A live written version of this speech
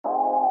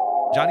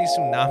Johnny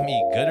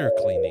Tsunami gutter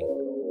cleaning.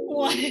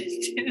 What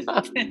is this?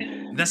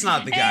 That's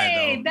not the guy,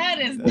 Hey, though. that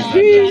is That's not not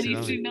Johnny Johnny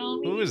Tsunami.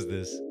 Tsunami. Who is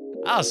this?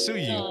 I'll sue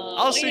you. Oh,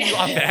 I'll sue you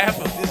on yeah.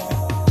 behalf of this.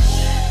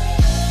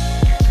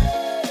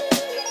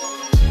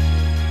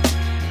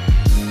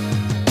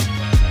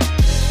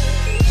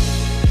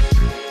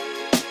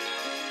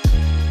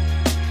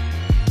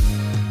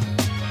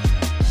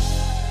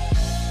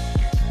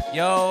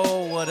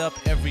 Yo, what up,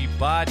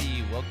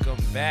 everybody? Welcome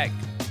back.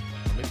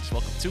 Or maybe just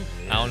welcome to.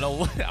 I don't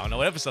know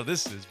what episode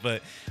this is,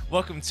 but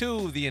welcome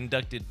to the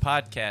Inducted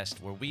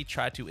Podcast, where we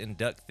try to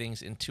induct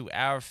things into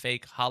our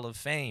fake Hall of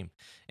Fame.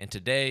 And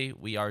today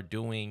we are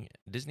doing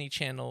Disney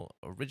Channel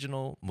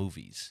original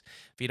movies.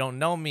 If you don't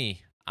know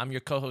me, I'm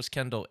your co-host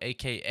Kendall,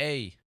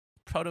 aka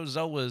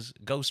Protozoa's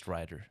Ghost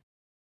Rider.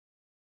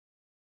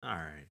 All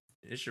right.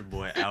 It's your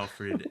boy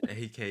Alfred,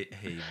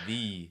 a.k.a.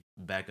 the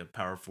backup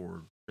power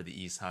forward for the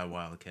East High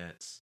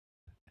Wildcats.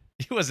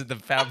 He wasn't the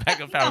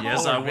backup power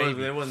Yes, forward, I was.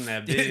 baby. It wasn't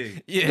that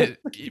big. Yeah,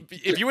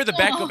 if you were the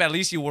backup, at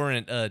least you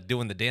weren't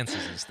doing the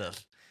dances and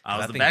stuff. I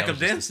was the think that backup was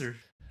dancer.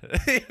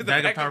 The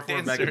Backup power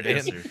forward, backup and,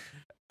 dancer.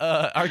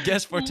 our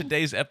guest for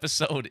today's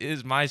episode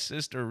is my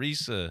sister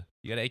Risa.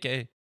 You got an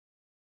AKA?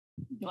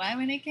 Do I have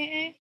an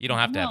AKA? You don't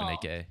have to have an No.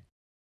 AKA.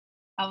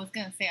 I was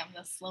gonna say I'm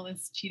the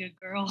slowest cheetah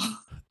girl.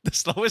 The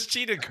slowest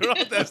cheetah girl.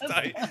 That's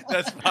tight.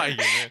 That's fire,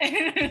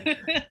 man.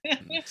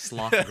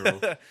 Sloth girl.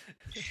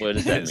 What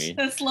does that mean?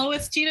 The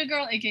slowest cheetah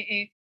girl,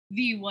 aka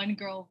the one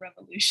girl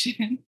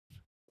revolution.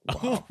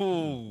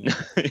 Ooh.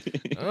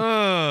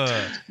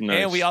 Nice.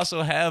 And we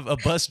also have a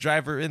bus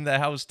driver in the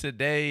house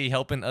today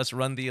helping us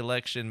run the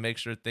election, make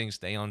sure things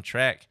stay on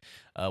track.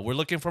 We're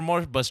looking for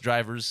more bus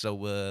drivers, so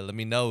let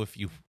me know if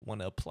you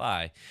want to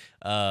apply.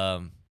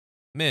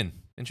 Min,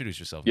 introduce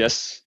yourself.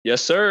 Yes,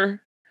 sir.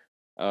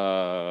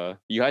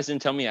 You guys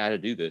didn't tell me I had to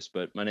do this,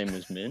 but my name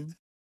is Min.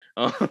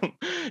 No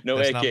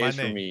That's not my AKs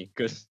for name. me,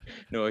 just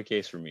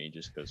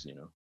because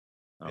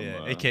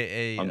Yeah,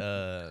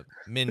 AKA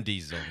Min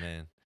Diesel,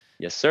 man.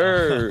 Yes,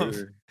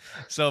 sir.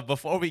 So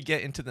before we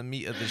get into the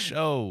meat of the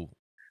show,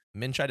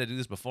 Min tried to do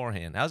this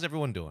beforehand. How's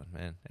everyone doing,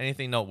 man?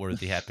 Anything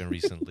noteworthy happened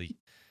recently?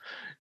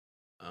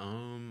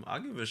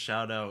 I'll give a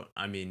shout out.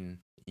 I mean,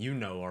 you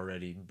know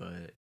already,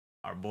 but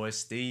our boy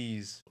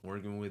Steve's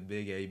working with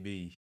Big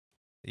AB.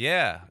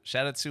 Yeah,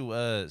 shout out to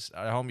our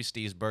homie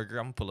Steve's Burger.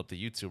 I'm gonna pull up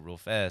the YouTube real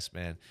fast,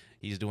 man.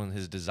 He's doing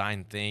his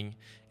design thing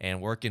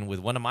and working with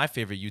one of my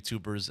favorite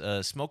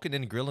YouTubers, Smoking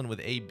and Grilling with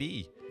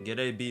AB. Get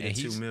AB to And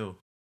 2 mil.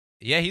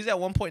 Yeah, he's at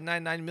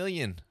 1.99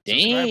 million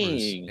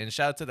subscribers. Dang. And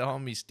shout out to the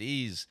homie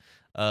Steve's.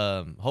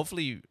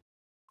 Hopefully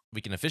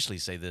we can officially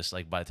say this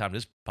like by the time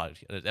this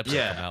episode come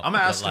Yeah, out. I'm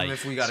gonna ask But, him like,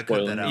 if we gotta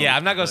cut that out. yeah,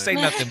 I'm not gonna but- say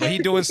nothing, but he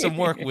doing some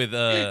work with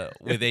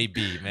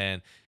AB,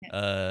 man.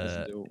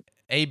 That's dope.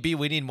 AB,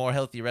 we need more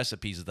healthy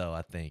recipes though,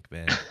 I think,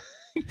 man.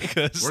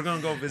 Because We're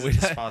gonna go we- visit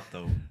the spot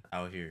though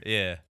out here.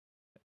 Yeah.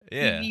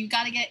 You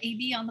gotta get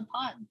AB on the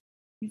pod.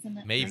 He's in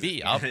the Maybe.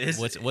 It's-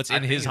 What's I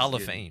in think his it's Hall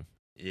of good. Fame?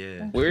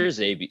 Yeah. Where is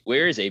AB?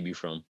 Where is AB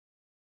from?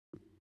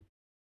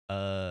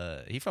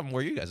 He from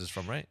where you guys is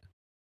from, right?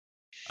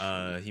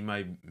 He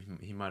might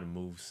have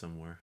moved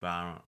somewhere, but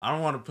I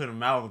don't want to put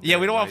him out. Yeah,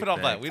 we there don't want to like put on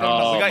black. that. We don't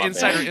know. Oh, We got my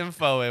insider bad.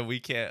 info and we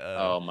can't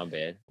Oh, my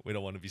bad. we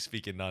don't want to be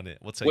speaking on it.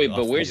 We'll tell Wait, you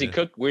but off where's he the,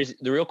 cook? Where's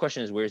the real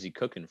question is where's he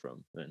cooking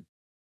from then?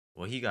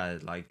 Well, he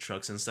got like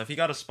trucks and stuff. He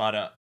got a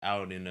spot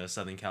out in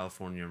Southern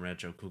California,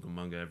 Rancho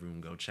Cucamonga.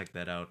 Everyone go check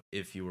that out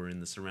if you were in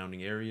the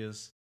surrounding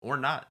areas or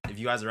not. If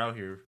you guys are out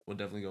here, we'll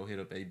definitely go hit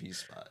up AB's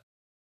spot.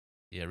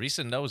 Yeah,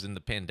 recent knows in the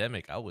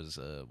pandemic, I was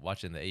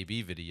watching the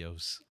AB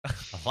videos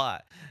a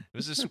lot. It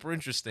was just super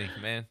interesting,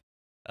 man.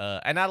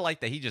 And I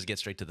like that he just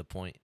gets straight to the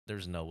point.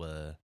 There's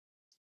no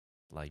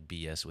like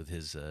BS with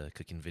his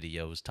cooking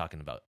videos talking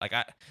about like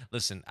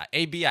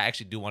AB. I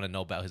actually do want to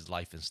know about his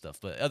life and stuff,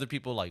 but other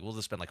people like we'll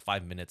just spend like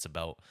 5 minutes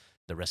about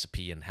the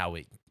recipe and how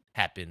it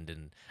happened,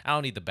 and I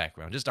don't need the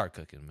background. Just start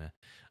cooking, man.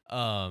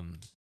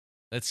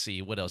 Let's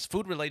see what else.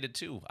 Food related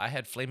too. I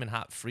had flaming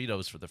hot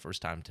Fritos for the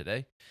first time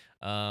today.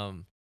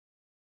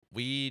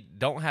 We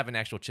don't have an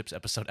actual chips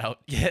episode out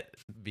yet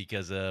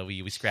because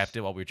we scrapped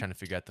it while we were trying to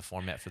figure out the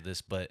format for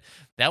this. But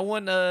that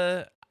one,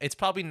 it's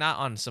probably not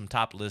on some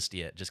top list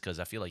yet just because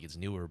I feel like it's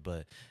newer.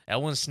 But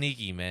that one's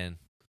sneaky, man.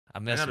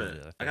 I'm messing with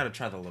it. I gotta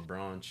try the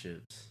LeBron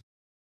chips.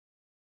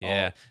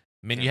 Yeah.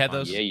 Man, can't you had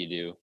find those? Yeah, you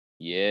do.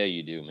 Yeah,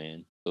 you do,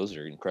 man. Those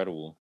are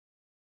incredible.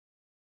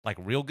 Like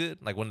real good?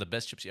 Like one of the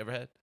best chips you ever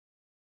had?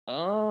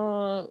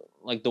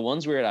 Like the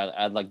ones where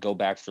I'd like go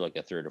back for like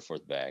a third or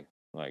fourth bag.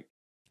 Like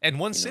And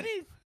one You know.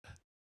 sitting?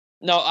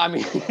 no, I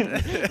mean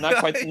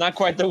not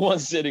quite the one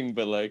sitting,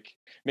 but like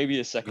maybe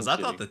a second. Because I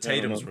thought the sitting.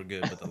 I don't Tatums know. were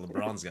good, but the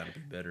LeBron's got to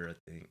be better, I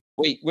think.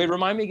 Wait,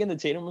 remind me again. The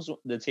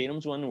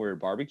Tatum's one were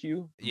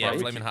barbecue. Yeah, right?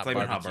 flaming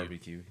hot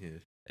barbecue. Yeah.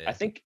 Yeah.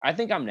 I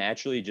think I'm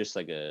naturally just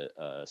like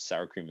a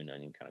sour cream and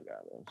onion kind of guy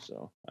though.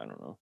 So I don't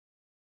know.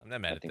 I'm not I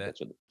mad at think that.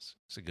 that's what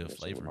It's a good that's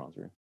what flavor. LeBron's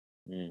were.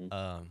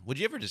 Mm. Would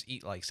you ever just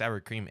eat like sour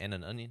cream and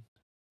an onion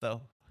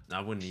though? I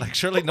wouldn't. Like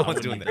surely no I one's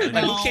wouldn't doing eat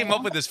that. Like who came No.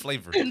 up with this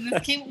flavor? Who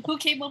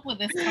came up with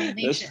this That's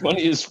combination?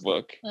 funny as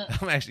fuck.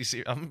 I'm actually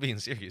serious. I'm being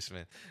serious,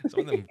 man.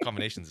 Some of them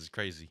combinations is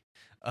crazy.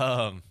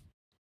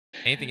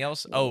 Anything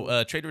else?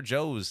 Oh, Trader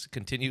Joe's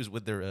continues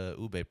with their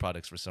ube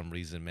products for some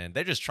reason, man.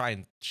 They're just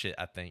trying shit,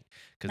 I think,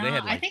 because they Nah,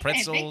 had I like think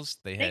pretzels.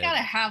 They They had gotta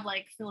have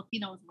like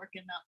Filipinos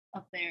working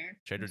up there.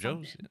 Trader or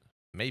Joe's, something.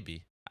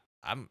 maybe.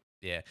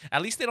 Yeah.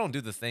 At least they don't do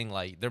the thing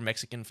like their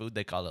Mexican food.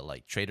 They call it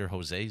like Trader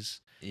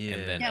Jose's, Yeah.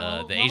 and then Yeah, the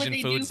what would Asian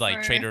they do food's like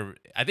for- Trader.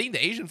 I think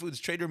the Asian food's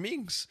Trader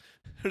Ming's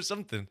or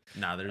something.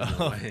 Nah, there's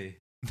no way.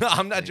 No,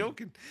 I'm not Dang.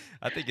 joking.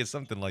 I think it's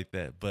something like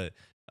that. But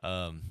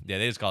yeah,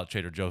 they just call it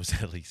Trader Joe's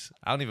at least.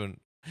 I don't even.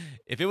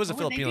 If it was a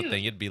What would they Filipino do?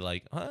 thing, it'd be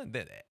like,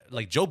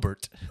 like Joe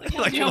Burt, Like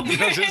like Joe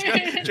Filipinos just go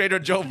Burt. Trader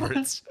Joe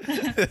Burt's.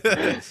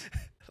 Nice.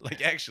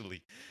 Like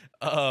actually,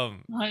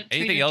 Trader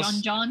anything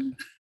else? John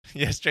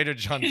Yes, Trader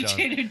John John.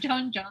 Trader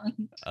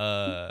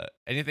John.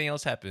 Anything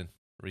else happened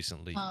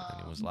recently?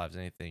 Anyone's Um, lives?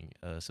 Anything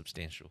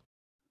substantial?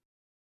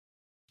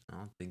 I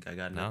don't think I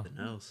got No? nothing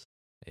else.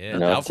 Yeah,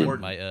 No,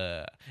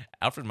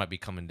 Alfred might be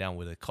coming down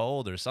with a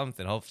cold or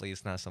something. Hopefully,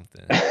 it's not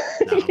something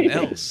Nah,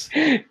 else.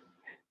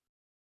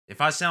 If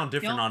I sound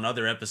different Yo. on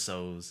other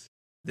episodes,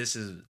 this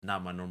is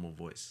not my normal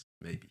voice.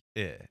 Maybe.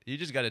 Yeah, you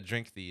just gotta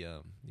drink the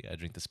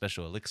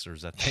special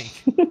elixirs, I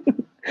think.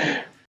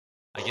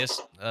 I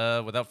guess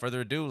without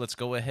further ado, let's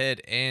go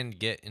ahead and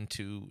get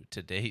into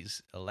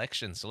today's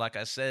election. So like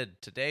I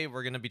said, today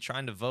we're going to be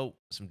trying to vote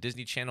some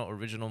Disney Channel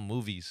original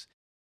movies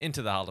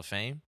into the Hall of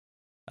Fame.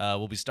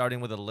 We'll be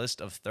starting with a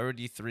list of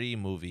 33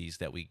 movies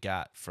that we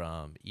got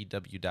from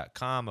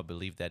EW.com. I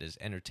believe that is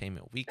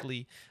Entertainment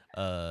Weekly.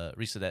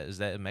 Risa, is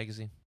that a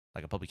magazine?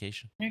 Like a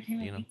publication?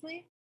 Entertainment You know?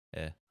 Weekly?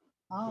 Yeah.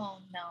 Oh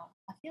no.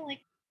 I feel like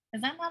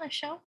is that not a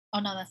show? Oh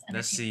no, that's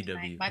That's Entertainment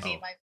CW. Tonight. My bad, Oh.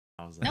 my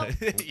I was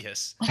like, Nope.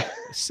 Yes.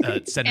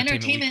 It's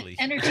Entertainment Weekly.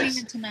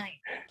 Entertainment Tonight.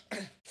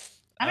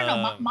 I don't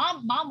know.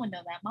 Mom would know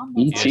that. Mom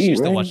E.T., Yeah, she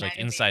used to right? watch like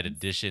Inside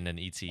Edition and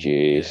ET.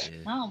 Jeez.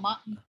 yeah. No,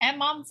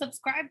 mom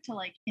subscribed to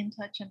like In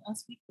Touch and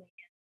Us Weekly.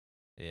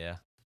 Yeah.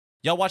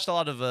 Y'all watched a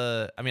lot of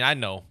I mean I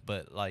know,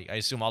 but like I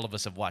assume all of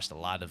us have watched a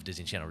lot of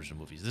Disney Channel original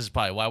movies. This is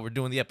probably why we're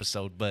doing the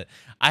episode, but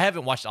I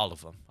haven't watched all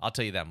of them. I'll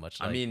tell you that much.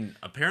 I Like, mean,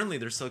 apparently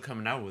they're still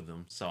coming out with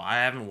them, so I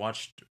haven't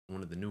watched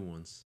one of the new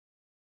ones.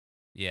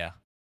 yeah.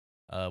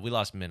 We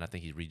lost Min. I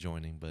think he's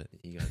rejoining, but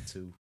You got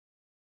two.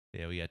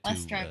 yeah, we got two.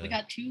 Bus driver. We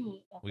got two.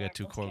 of we our got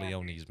two bus drivers.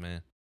 Corleones,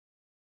 man.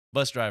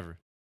 Bus driver.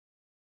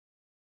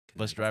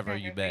 Bus driver, are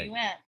you Where back? you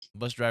at?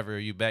 Bus driver, are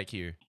you back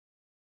here?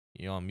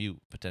 You're on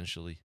mute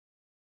potentially.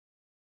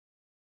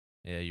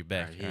 Yeah, you're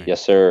back. Alright, All right.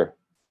 Yes, sir.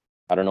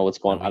 I don't know what's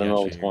going. We I don't got know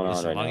you what's here. going on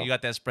Listen, right as long as now. you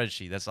got that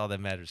spreadsheet, that's all that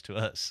matters to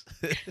us.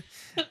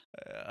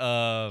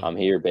 I'm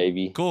here,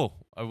 baby. Cool.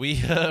 Are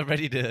we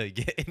ready to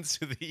get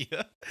into the?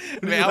 are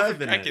Man, you I'm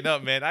laughing at? cracking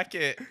up, man. I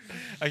can't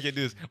do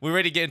this. We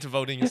ready to get into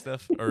voting and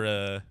stuff, or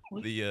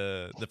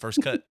the first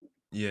cut?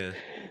 Yeah.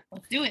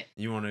 Let's do it.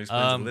 You want to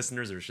explain to Um, the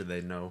listeners, or should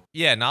they know?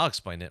 Yeah, and I'll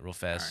explain it real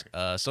fast.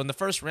 All So in the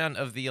first round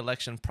of the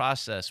election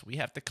process, we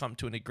have to come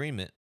to an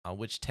agreement on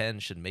which 10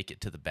 should make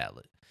it to the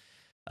ballot.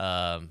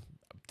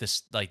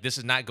 This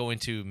is not going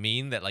to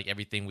mean that like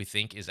everything we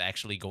think is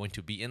actually going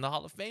to be in the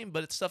Hall of Fame,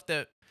 but it's stuff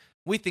that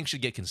we think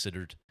should get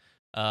considered.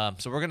 So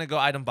we're gonna go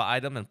item by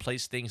item and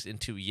place things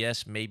into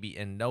yes, maybe,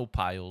 and no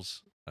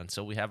piles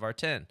until we have our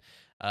 10.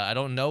 I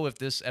don't know if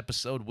this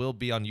episode will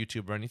be on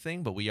YouTube or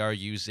anything, but we are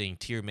using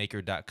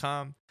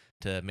tiermaker.com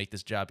to make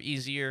this job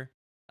easier.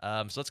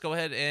 So let's go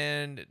ahead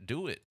and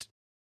do it.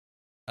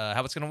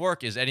 How it's going to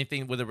work is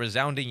anything with a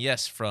resounding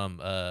yes from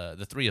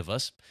the three of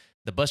us.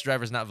 The bus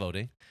driver's not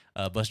voting.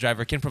 Bus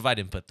driver can provide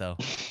input, though.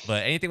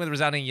 But anything with a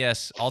resounding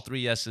yes, all three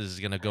yeses is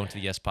going to go into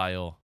the yes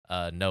pile.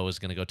 No is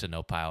going to go to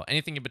no pile.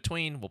 Anything in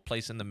between, we'll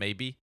place in the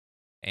maybe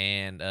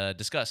and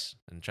discuss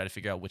and try to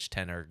figure out which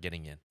 10 are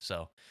getting in.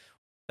 So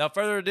without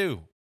further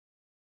ado,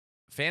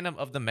 Phantom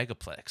of the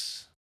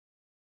Megaplex.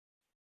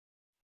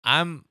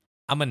 I'm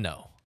a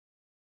no.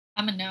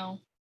 I'm a no.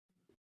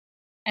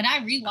 And I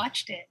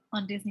rewatched it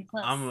on Disney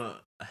Plus.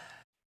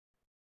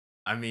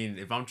 I mean,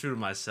 if I'm true to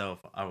myself,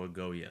 I would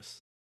go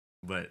yes,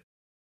 but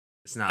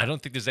it's not. I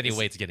don't think there's any it's-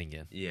 way it's getting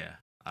in. Yeah,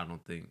 I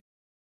don't think.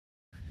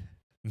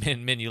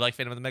 Min, you like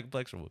Phantom of the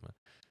Megaplex or what, man?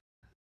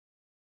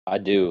 I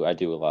do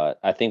a lot.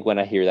 I think when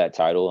I hear that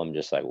title, I'm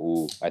just like,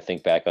 ooh. I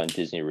think back on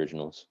Disney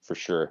originals for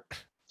sure.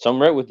 So I'm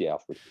right with you,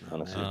 Alfred.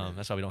 Honestly,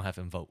 That's why we don't have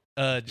him vote.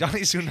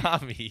 Johnny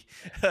Tsunami.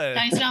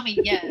 Johnny Tsunami,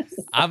 yes.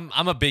 I'm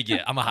a big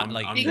yeah. I'm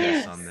I'm Big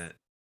yes yes. on that.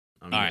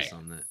 I'm All yes right.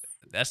 on that.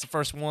 That's the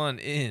first one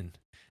in.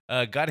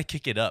 Gotta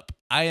kick it up.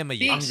 I am a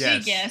Big, yes. I'm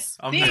big yes. yes.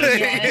 I'm Big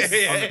yes.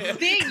 yes.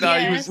 Big No,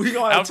 you yes. We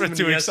gonna have Alfred's too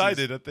too many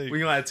excited, yeses. I think. We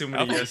gonna have too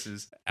many Alfred-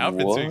 yeses.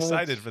 Alfred's too What?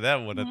 excited for that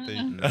one, I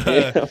think.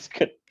 yeah, that's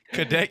good.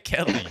 Cadet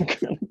Kelly.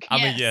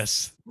 I'm a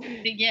Yes.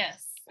 yes. Big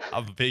yes.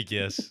 I'm a big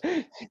yes. All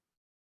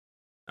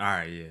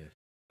right, yeah.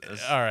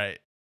 That's- All right.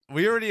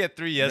 We already had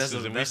 3 That's yeses,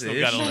 a- and we that's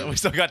the still issue. we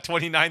still got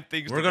 29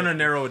 things. We're to gonna go through.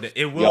 narrow it.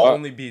 It will Yeah.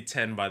 only be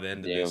 10 by the end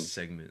of Damn. this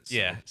segment. So.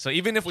 Yeah. So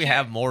even if we Sure.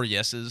 have more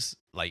yeses,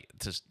 like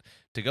just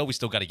to go. We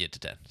still got to get to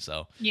 10.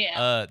 So,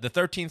 Yeah. the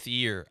 13th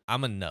year,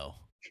 I'm a no.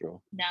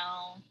 True.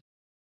 No.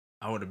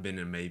 I would have been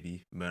a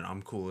maybe, but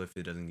I'm cool if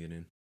it doesn't get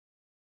in.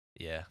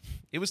 Yeah,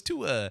 it was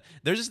too.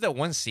 There's just that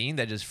one scene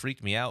that just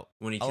freaked me out.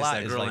 When he a kissed lot.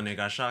 that It's girl like- and it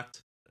got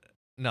shocked.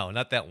 No,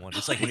 not that one.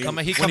 It's like he When come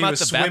when out was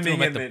the bathroom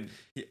swimming at and the. then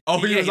he Yeah,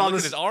 was he on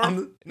looks at his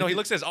arm. No, he he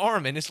looks at his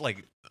arm and it's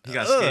like He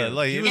got ugh, scared.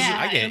 like He it was- was- Yeah,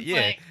 I get it's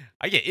yeah, like-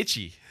 I get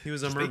itchy. He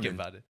was a Just thinking merman.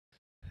 about it.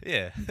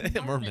 Yeah,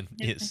 merman. Merman.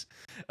 Yes.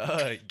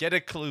 Get a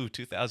Clue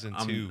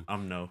 2002.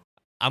 I'm no.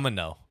 I'm a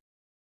no.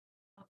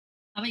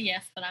 I'm a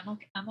yes, but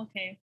I'm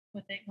okay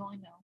with it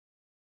going no.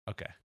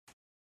 Okay.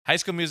 High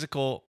School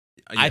Musical,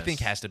 I Yes. think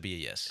has to be a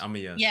yes. I'm a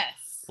yes. Yes.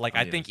 Like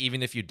I'm I a think yes.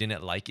 even if you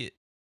didn't like it,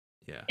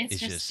 Yeah. It's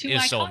just just too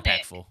it's iconic. so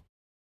impactful.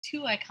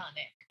 Too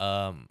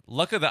iconic.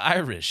 Luck of the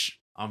Irish.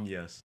 I'm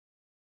yes.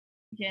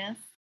 Yes.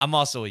 I'm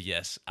also a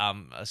yes.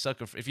 I'm a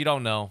sucker for, if you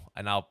don't know,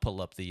 and I'll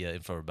pull up the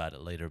info about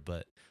it later,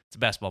 but it's a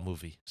basketball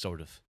movie,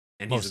 sort of.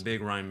 And he's Most- a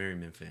big Ryan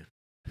Merriman fan.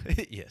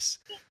 Yes.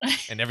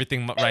 And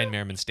everything Ryan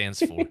Merriman stands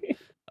for.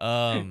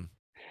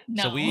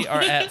 No. So we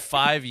are at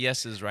 5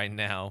 yeses right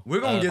now.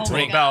 We're gonna get Oh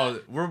to my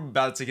we're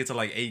about to get to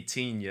like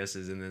 18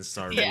 yeses and then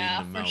start Yeah,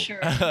 reading them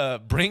for out. sure.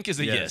 Brink is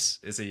a yes.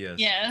 It's a yes.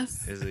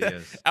 Yes. It's a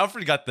yes.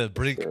 Alfred got the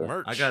Brink Sure.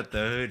 merch. I got the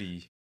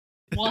hoodie,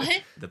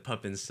 What? the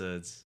Puppin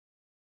Suds.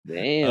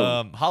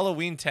 Damn.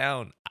 Halloween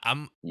Town.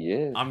 I'm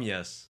yeah. I'm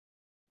yes.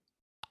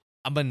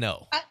 a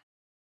no.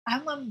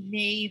 I'm a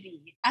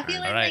maybe. I feel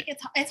Alright. like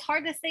it's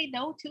hard to say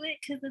no to it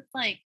because it's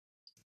like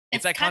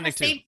It's kinda iconic,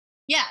 too. same.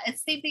 Yeah,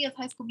 it's same thing as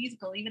High School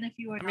Musical. Even if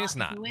you were I mean, it's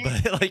not, into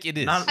it, but like it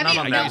is. Not I mean,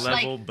 on no, that like-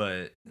 level,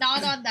 but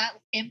not on that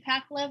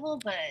impact level,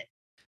 but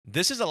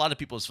This is a lot of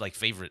people's like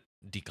favorite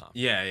decom.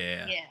 yeah.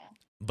 yeah.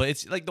 But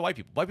it's like the white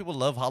people. White people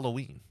love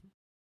Halloween.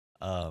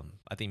 I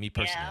think me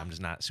personally, Yeah. I'm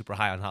just not super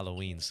high on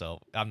Halloween,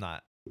 so I'm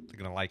not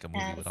gonna like a movie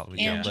As with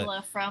Halloween. Town,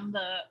 Angela from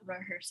the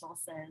rehearsal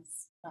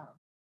says,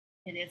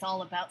 it is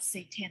all about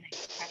satanic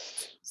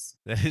practices.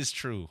 But that is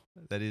true.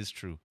 That is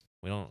true.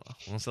 We don't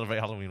celebrate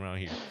Halloween around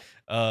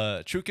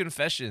here. True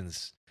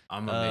Confessions.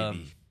 I'm a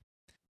maybe.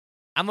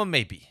 I'm a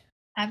maybe.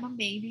 I'm a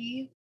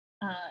maybe.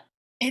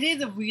 It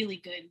is a really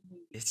good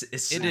movie. It's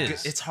It good.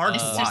 is. It's hard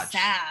It's to just watch.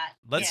 sad.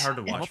 Let's It's hard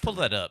to I'll watch pull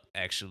for me. that up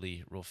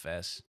actually real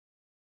fast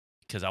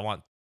because I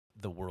want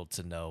the world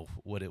to know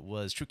what it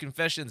was. True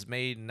Confessions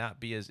may not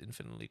be as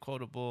infinitely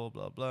quotable,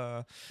 blah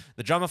blah.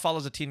 The drama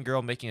follows a teen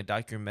girl making a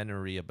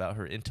documentary about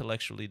her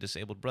intellectually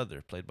disabled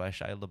brother, played by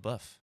Shia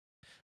LaBeouf.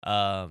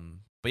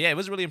 But yeah, it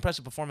was a really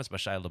impressive performance by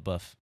Shia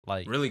LaBeouf.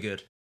 Like, Really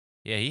good.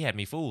 yeah, he had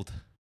me fooled.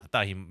 I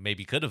thought he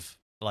maybe could have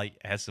like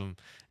had some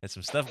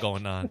stuff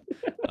going on.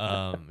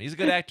 He's a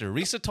good actor.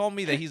 Risa told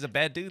me that he's a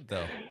bad dude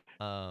though.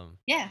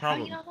 Yeah, how do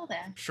Probably. you not know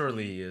that?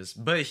 Surely he is,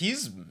 but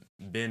he's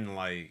been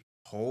like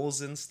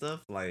holes and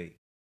stuff. Like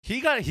He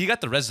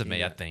got the resume,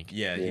 yeah. I think.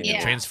 Yeah. Yeah. he Yeah.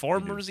 does.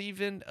 Transformers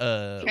even.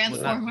 Not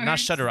Transformers.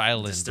 Shutter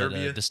Island.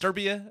 Disturbia. But,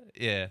 Disturbia.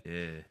 Yeah.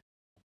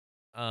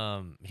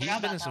 Yeah. He's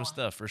Forgot been in about some that one.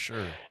 stuff for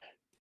sure.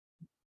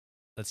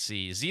 Let's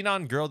see.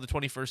 Xenon Girl of the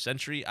 21st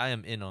Century. I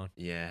am in on.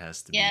 Yeah. It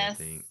has to be. Yes. I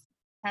think.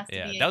 Has to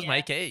Yeah, be a that was my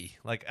yes. AKA.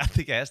 Like I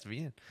think it has to be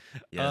in.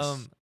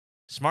 Yes.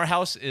 Smart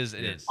House is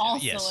an Yes.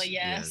 Also yes. a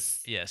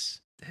yes. Yes.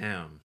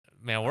 Damn.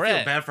 Man, I we're feel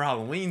at bad for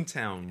Halloween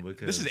Town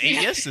because this is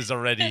 8 yeses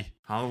already.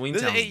 Halloween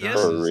this is Town's 8 done.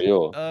 yeses. For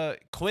real.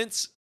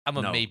 Quince, I'm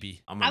a No.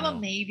 maybe. I'm I'm no. a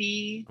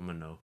maybe. I'm a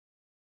no.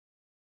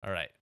 All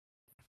right.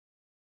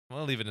 I'm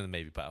gonna leave it in the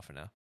maybe pile for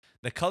now.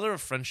 The Color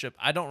of Friendship,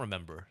 I don't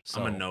remember.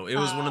 So I'm a no. It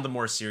was one of the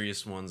more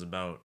serious ones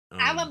about.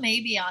 I'm a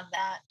maybe on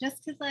that.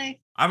 Just because like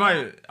I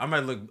might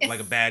look like a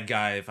It's- bad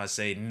guy if I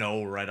say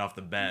no right off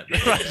the bat.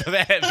 right off the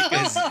bat,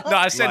 because no,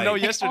 I said no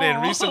Like- yesterday,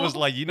 and Risa was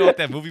like, "You know what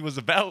that movie was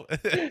about?"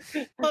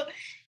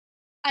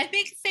 I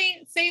think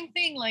same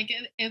thing. Like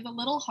it's a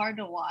little hard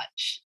to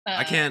watch.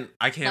 I can't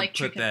like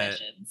True put that.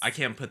 Confessions. I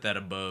can't put that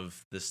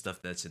above the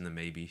stuff that's in the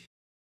maybe.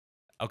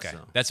 Okay,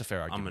 So, that's a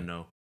fair I'm a argument.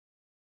 no.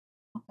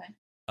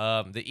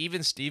 Okay. The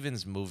Even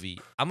Stevens movie,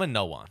 I'm a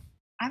no on.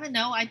 I'm a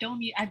no. I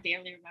don't. I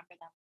barely remember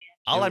that.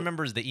 All It I wa-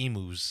 remember is the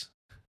emus.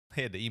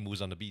 They had the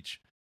emus on the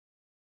beach.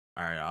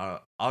 All right,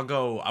 I'll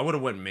go. I would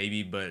have went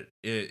maybe, but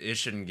it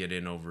shouldn't get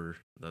in over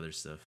the other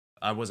stuff.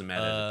 I wasn't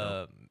mad at it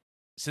though.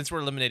 Since we're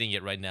eliminating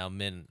it right now,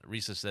 Min,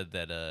 Risa said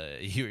that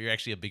you're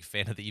actually a big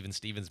fan of the Even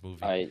Stevens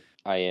movie.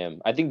 I am.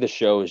 I think the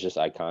show is just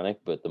iconic,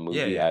 but the movie,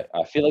 yeah.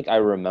 I feel like I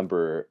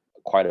remember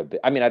quite a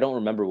bit. I mean, I don't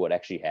remember what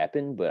actually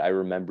happened, but I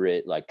remember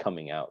it like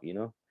coming out. You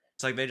know?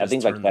 It's like they I just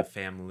think, like, turned the that-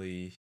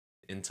 family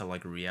into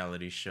like a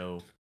reality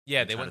show.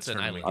 yeah, and they try went to an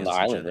turn them island. On the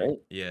against each island, other. right?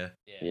 Yeah.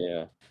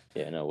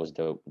 Yeah. No, it was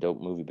dope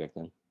movie back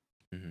then.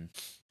 hmm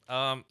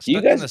Do you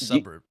Stuck in guys- the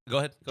suburb. Go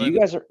ahead. Do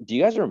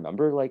you guys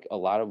remember like a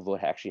lot of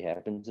what actually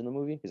happens in the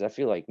movie? Because I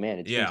feel like, man,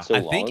 it's Yeah. been so I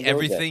long think ago that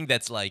everything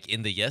that's like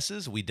in the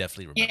yeses, we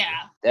definitely remember.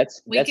 Yeah,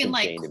 that's we can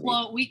like insane to me.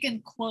 quote. We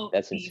can quote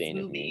That's these insane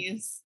to me.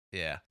 movies.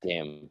 Yeah.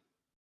 Damn.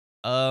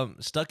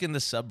 Stuck in the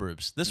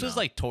suburbs. This was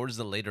No. like towards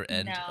the later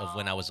end of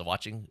when I was No.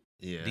 watching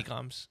Yeah.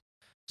 decoms,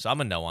 so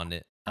I'm a no on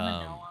it. I'm a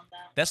no on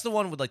that. That's the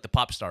one with like the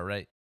pop star,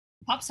 right?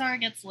 Pop star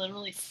gets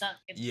literally stuck.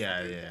 In the Yeah,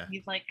 suburbs, yeah. and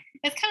he's like,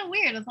 it's kind of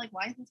weird. It's like,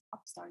 why is this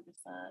pop star just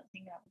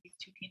hanging out with these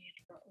two teenage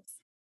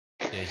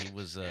girls? Yeah, he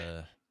was.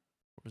 Where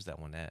was that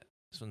one at?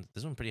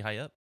 This one pretty high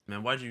up.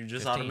 Man, why'd you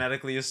just 15.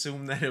 automatically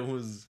assume that it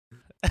was?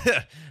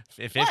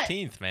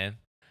 15th, man.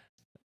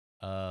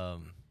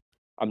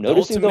 I'm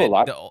noticing though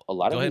ultimate- a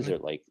lot go of ahead, these man.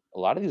 are like a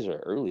lot of these are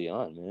early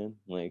on, man.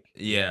 Like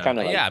Yeah. kind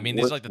of yeah. I mean,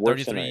 these are like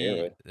works in our 33,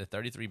 era. the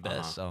 33 best.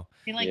 Uh-huh. So I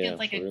feel like Yeah, it's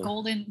like for a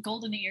real.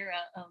 golden era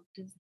of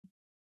Disney.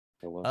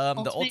 Yeah, well, the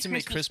Ultimate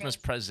ultimate Christmas Christmas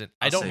present.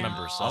 I I'll don't say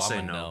remember, no. so I'll I'm say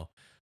gonna no. know.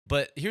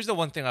 But here's the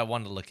one thing I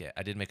wanted to look at.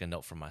 I did make a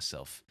note for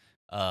myself.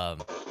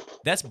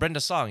 That's Brenda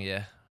Song,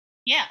 yeah.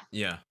 Yeah.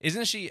 Yeah.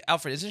 Isn't she,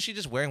 Alfred? Isn't she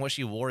just wearing what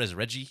she wore as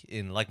Reggie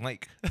in Like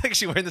Mike? Like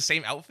she wearing the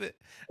same outfit.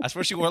 I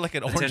swear she wore like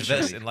an orange vest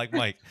Potentially. in Like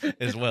Mike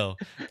as well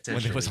when they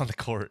was Potentially. on the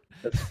court.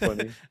 that's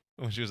funny.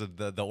 When she was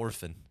the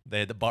orphan, they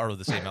had to borrow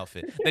the same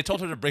outfit. They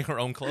told her to bring her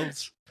own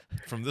clothes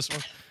from this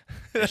one.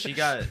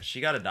 Yeah,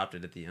 she got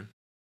adopted at the end.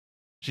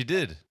 She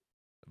did,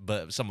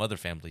 but some other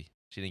family.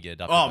 She didn't get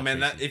adopted. Oh by man,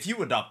 that Tracy. if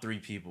you adopt 3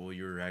 people,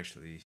 you're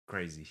actually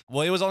crazy.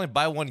 Well, it was only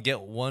buy one get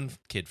one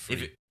kid free.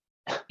 If it,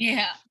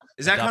 Yeah.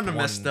 is that Adopt kind of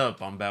messed one-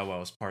 up on Bow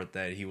Wow's part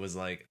that he was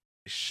like,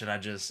 should I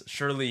just?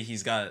 Surely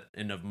he's got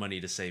enough money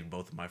to save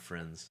both of my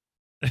friends.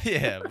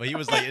 Yeah, but he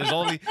was like, it was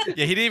only.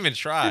 Yeah, he didn't even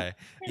try.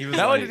 He was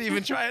That one like, didn't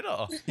even try at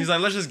all. he's like,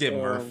 let's just get Oh,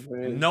 Murph.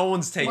 man. No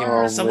one's taking Oh,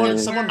 Murph. man.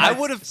 Someone I might,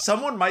 would've-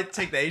 someone might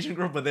take the Asian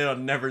girl, but they'll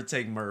never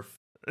take Murph.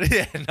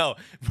 Yeah, no,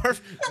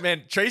 Murph.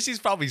 Man, Tracy's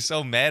probably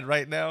so mad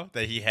right now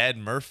that he had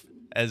Murph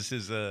as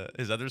his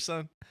other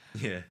son.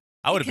 Yeah.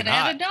 I would have Could been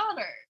have hot. a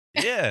daughter.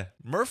 Yeah,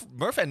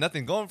 Murph had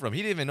nothing going for him.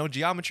 He didn't even know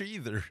geometry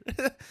either.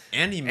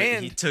 And he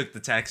And- took the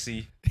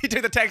taxi. He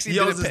took the taxi. He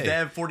and owes didn't his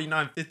pay. dad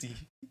 $49.50.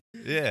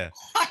 Yeah,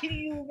 Why do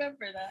you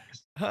remember that?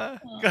 huh?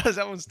 Oh. Because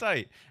that one's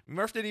tight.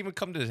 Murph didn't even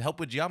come to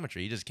help with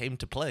geometry. He just came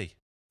to play.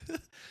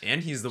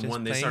 And he's the Just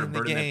one they playing started the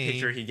burning that game.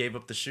 picture. He gave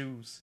up the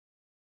shoes.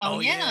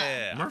 Oh,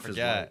 yeah. Murph I is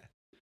forgot. whack.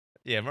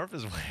 Yeah, Murph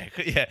is whack.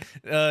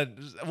 Yeah,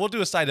 we'll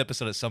do a side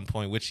episode at some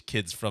point. Which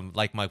kids from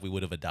Like Mike we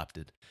would have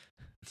adopted?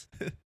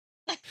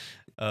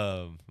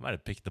 Might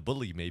have picked the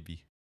bully.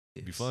 Maybe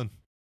it'd be Yes. fun.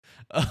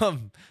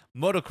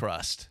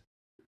 Motocrossed.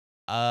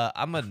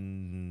 I'm a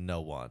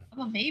no one. I'm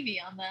a maybe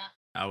on that.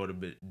 I would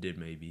have did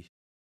maybe.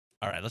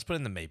 All right, let's put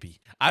in the maybe.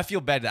 I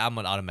feel bad that I'm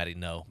an automatic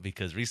no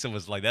because Risa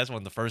was like, that's one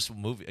of the first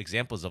movie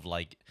examples of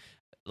like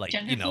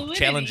Gender you know, fluidity.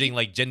 challenging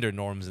like gender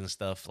norms and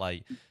stuff.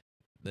 Like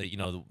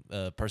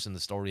the person in the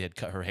story had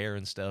cut her hair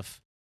and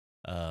stuff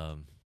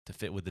to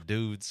fit with the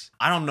dudes.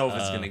 I don't know if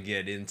it's Uh, gonna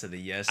get into the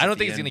yes. I at don't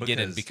the think it's end gonna get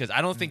in because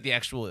I don't think the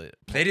actual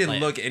they didn't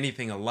like- look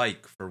anything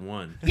alike for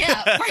one.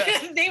 Yeah.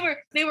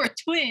 they were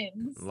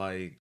twins.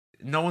 Like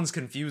no one's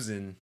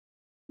confusing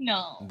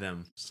No.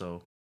 them,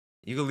 so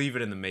you can leave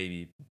it in the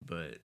maybe.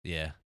 But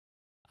Yeah,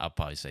 I'll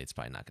probably say it's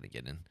probably not gonna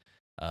get in.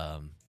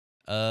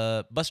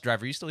 Bus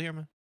driver, you still here,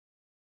 man?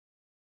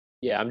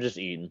 Yeah, I'm just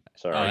eating.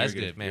 Sorry. Oh, you're that's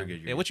good, good, man. you're good,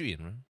 you're Yeah, what you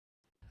eating, man?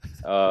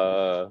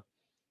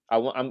 I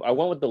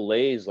went with the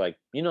Lay's, like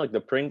like the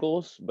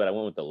Pringles, but I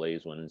went with the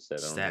Lay's one instead.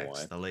 I don't know stacks,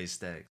 why. the Lay's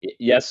stack.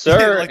 Yes,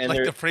 sir. like and like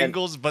they're- the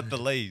Pringles, but the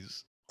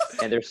Lay's.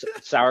 and there's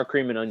sour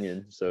cream and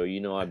onion, so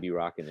I'd be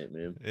rocking it,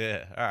 man.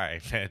 Yeah. All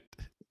right, man.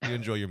 You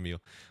enjoy your meal.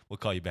 We'll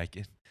call you back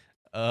in.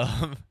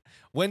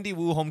 Wendy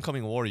Wu,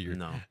 Homecoming Warrior.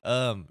 No,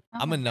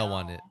 I'm a no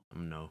on it.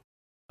 no.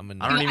 I'm a I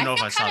no. don't even know if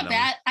feel I saw kinda that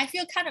bad. I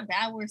feel kind of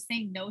bad. We're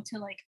saying no to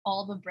like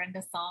all the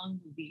Brenda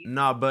Song movies.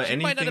 Nah, but She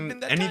might not have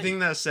been anything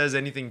that that says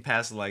anything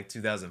past like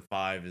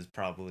 2005 is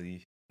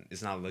probably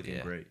it's not looking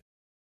Yeah. great.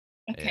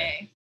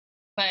 Okay,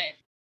 but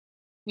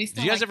we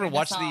still. Did you guys like ever Brenda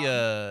watch Song.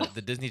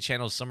 the Disney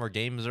Channel Summer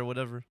Games or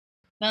whatever?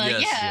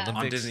 Yes, yeah. the on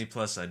Olympics. Disney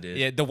Plus I did.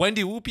 Yeah, the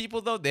Wendy Wu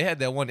people though, they had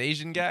that one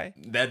Asian guy.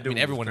 That I dude mean,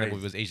 everyone in was that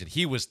movie was Asian.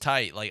 He was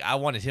tight. Like I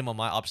wanted him on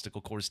my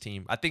obstacle course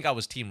team. I think I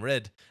was Team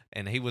Red,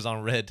 and he was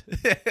on Red.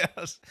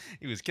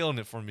 He was killing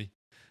it for me.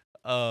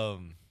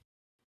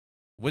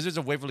 Wizards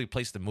of Waverly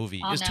Place the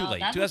movie. Oh, It's too no, late.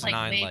 that was,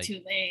 2009. way Like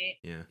too late.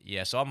 Yeah.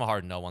 yeah, so I'm a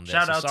hard no on that.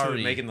 Shout so out sorry.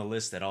 to making the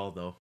list at all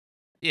though.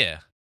 Yeah.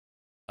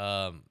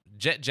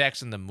 Jet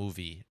Jackson the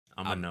movie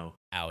I'm a no.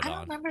 out I don't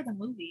on. remember the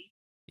movie.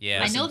 Yeah,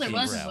 I Rest know in there peace.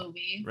 was a Out.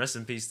 movie. Rest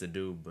in peace to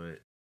dude, but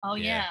Oh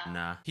Yeah. yeah.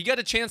 nah. He got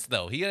a chance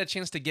though. He got a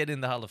chance to get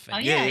in the Hall of Fame. Oh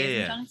Yeah, yeah. yeah, Even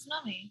yeah.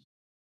 Johnny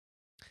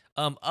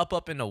Tsunami.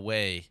 Up and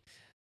away.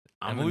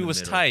 The I'm in movie the was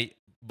middle. tight,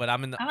 but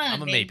I'm in the. I'm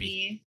I'm a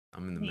maybe.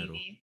 I'm in the middle.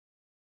 Maybe.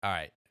 All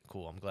right,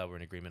 cool. I'm glad we're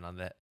in agreement on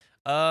that.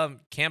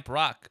 Camp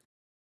Rock.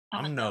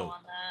 I'm a I'm no no.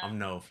 on that. I'm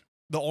no.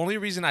 The only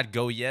reason I'd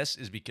go yes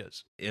is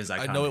because Is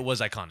I iconic. know it was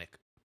iconic.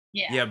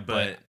 Yeah. Yeah,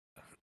 but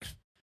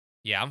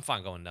Yeah, I'm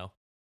fine going no.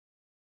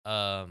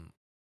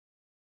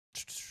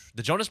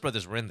 The Jonas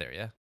Brothers were in there,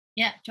 yeah.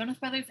 Yeah. Jonas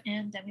Brothers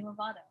and Demi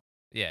Lovato.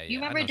 Yeah, yeah. You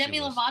I remember know she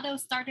Demi was. Lovato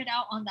started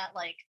out on that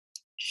like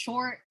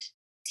short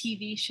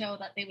TV show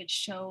that they would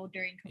show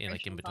during Yeah, commercials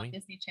like in on between?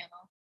 Disney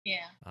Channel. Yeah.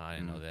 Oh, I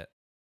didn't know that.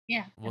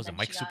 Yeah. What was it, and then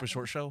Mike she Super got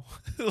Short in- Show?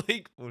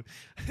 Like,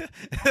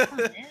 That's not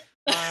it.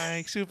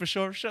 Mike Super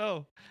Short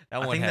Show.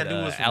 That I one think had that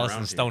dude was from Allison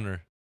around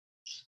here.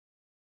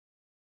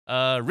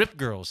 Stoner. Rip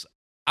Girls.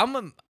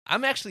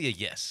 I'm actually a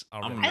yes.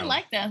 I'm already. a I no.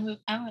 like that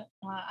movie. I'm a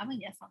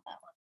yes on that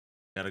one.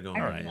 Gotta go. I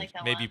All really right, like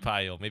that maybe one.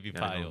 Pyle, maybe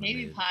Gotta go Pyle. with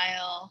Maybe Mid.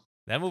 Pyle.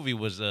 That movie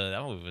was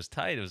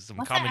tight. It was some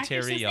What's that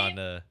commentary actress's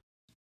on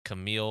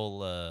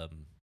Camille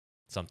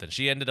something.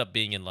 She ended up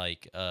being in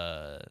like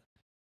that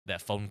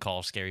phone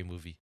call scary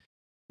movie,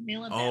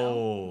 Mila Bell.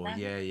 Oh, Is that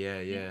yeah, it? yeah,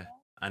 Mila yeah. Bell?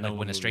 I know like what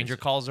when a movie stranger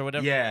it's- calls or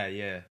whatever. Yeah,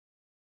 yeah.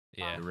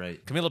 Yeah. You're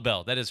right. Camila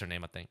Bell. That is her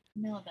name, I think.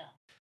 Mila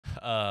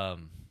Bell.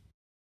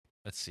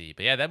 Let's see,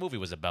 but yeah, that movie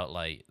was about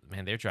like,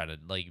 man, they're trying to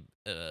like,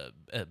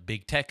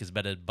 big tech is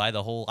better to buy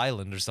the whole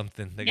island or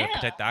something. They gotta Yeah.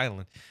 protect the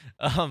island.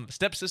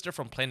 Stepsister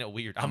from Planet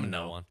Weird. I'm a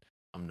no on.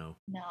 I'm no.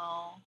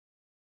 No.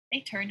 They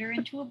turned her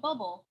into a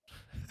bubble.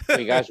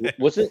 Wait, guys,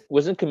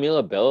 wasn't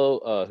Camila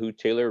Bell who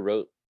Taylor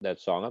wrote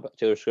that song about?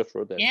 Taylor Swift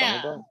wrote that song Yeah.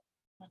 about?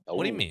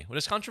 What do you Oh. mean? What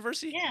is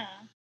controversy? Yeah.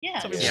 Yeah.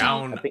 Tell me Yeah,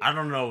 more. I I think- don't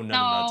know nothing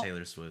about No.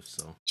 Taylor Swift,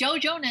 so Joe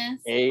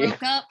Jonas Hey.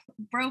 broke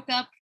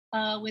up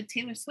with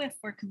Taylor Swift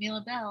for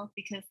Camila Bell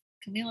because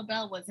Camila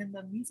Bell was in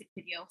the music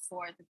video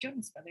for the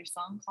Jonas Brothers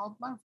song called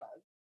Love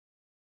Bug.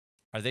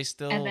 Are they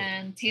still? And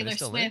then Taylor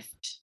still in?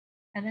 Swift.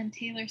 And then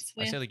Taylor Are they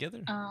Swift. still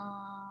together?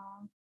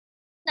 No.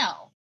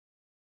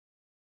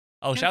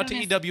 Oh, Joe shout out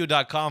to Jonas-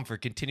 EW.com for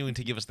continuing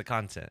to give us the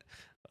content.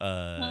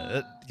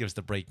 Give us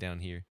the breakdown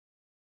here.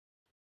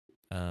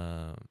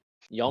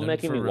 Y'all None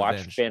making for me watch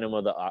revenge. Phantom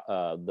of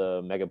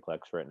the Megaplex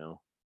right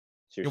now.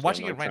 You're Seriously,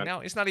 watching I'm it right trying- now.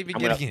 It's not even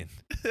I'm gonna-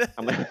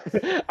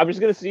 getting in. I'm just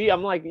gonna see.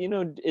 I'm like,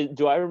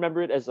 do I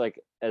remember it as like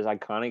as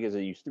iconic as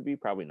it used to be?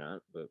 Probably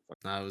not, but fuck,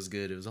 nah, it was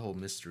good. It was a whole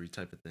mystery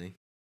type of thing.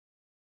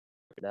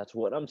 that's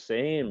what I'm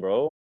saying,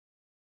 bro.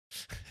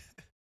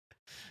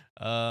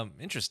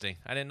 Interesting.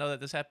 I didn't know that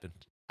this happened.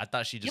 I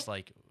thought she just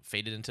like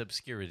faded into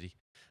obscurity.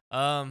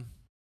 All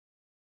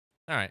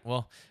right.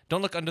 Well,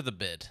 don't look under the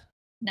bed.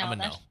 No, I'm a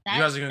that's, no. that,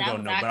 You guys are gonna that go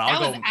was no, ac- but I'll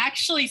that go- was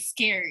actually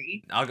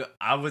scary.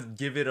 I would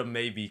give it a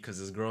maybe because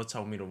this girl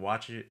told me to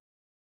watch it,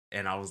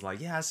 and I was like,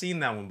 yeah, I seen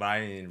that one, but I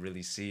didn't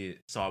really see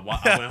it. So I went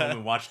home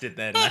and watched it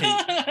that night,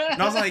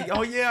 and I was like,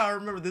 oh yeah, I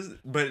remember this.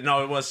 But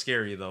no, it was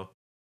scary though.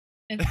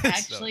 It's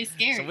actually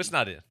scary. So it's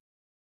not in.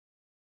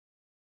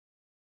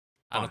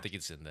 I Fine. don't think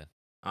it's in then.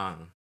 I don't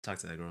know. Talk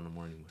to that girl in the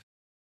morning.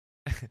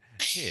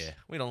 Yeah,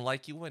 we don't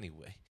like you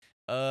anyway.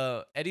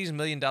 Eddie's $1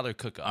 Million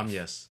Cook-Off.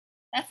 Yes.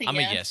 That's a I'm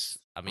yes. a yes.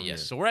 I'm a I'm yes.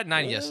 yes. So we're at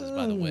 9 yeses,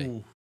 by the way.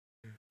 Ooh.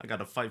 I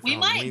gotta fight for We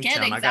might Halloween get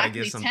Town. I gotta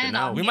exactly get something 10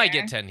 out. on We might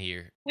here. get 10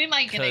 here. We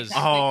might get 'Cause-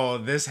 exactly. Oh,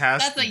 this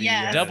has That's to a be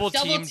yes. yes. Double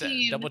Double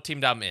teamed.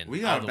 teamed. I'm in.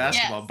 We all got the way.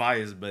 basketball Yes.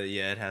 bias, but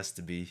yeah, it has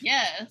to be.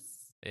 Yes.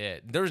 Yeah,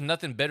 there's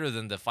nothing better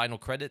than the final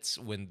credits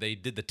when they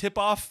did the tip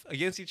off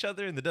against each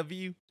other in the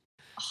W.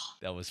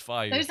 That was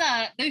fire.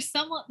 There's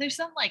some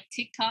like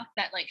TikTok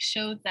that like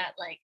showed that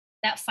like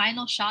that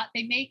final shot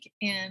they make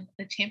in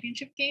the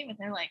championship game, and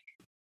they're like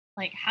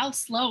how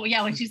slow.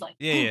 Yeah, when she's like,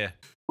 yeah. Yeah.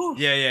 We Ooh.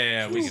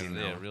 can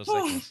Yeah, know. real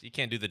seconds. You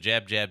can't do the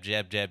jab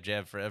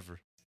forever.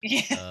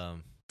 yeah.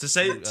 To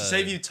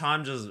save you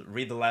time, just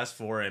read the last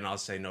four, and I'll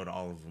say no to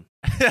all of them.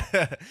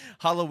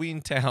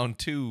 Halloween Town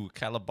 2,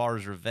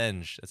 Calabar's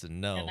Revenge. That's a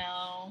no.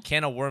 No.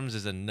 Can of Worms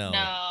is a no.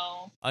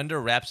 No. Under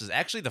Wraps is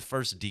actually the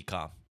first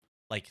decom,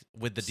 like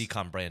with the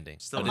decom branding.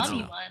 Still but a it's a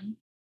Mummy no.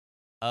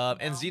 one.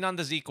 And No. Xenon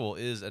the Sequel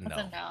is a That's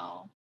no. a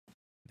no.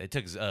 They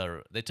took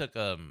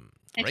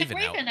They Raven took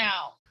Raven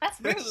out. That's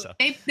rude. So-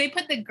 They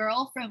put the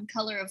girl from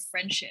Color of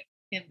Friendship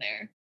in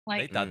there.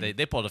 They Like, thought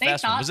they pulled a They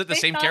fast one. thought- Was it the they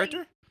same thought-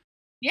 character?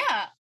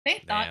 yeah, they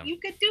thought Damn. you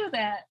could do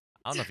that.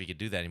 I don't know if you could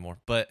do that anymore,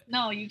 but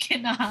No, you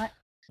cannot.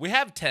 we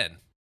have 10.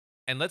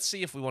 And let's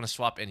see if we want to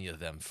swap any of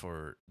them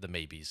for the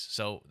maybes.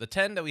 So the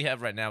 10 that we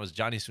have right now is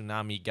Johnny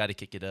Tsunami, Gotta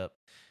Kick It Up,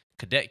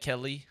 Cadet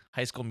Kelly,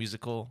 High School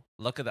Musical,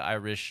 Luck of the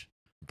Irish,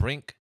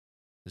 Brink,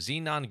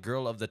 Xenon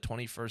Girl of the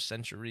 21st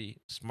Century,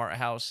 Smart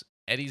House,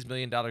 Eddie's $1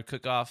 Million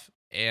Cook-Off,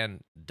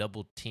 and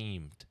Double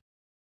Teamed.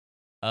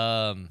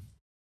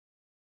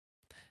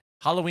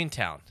 Halloween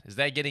Town, is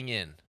that getting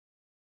in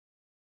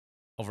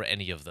over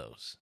any of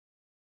those?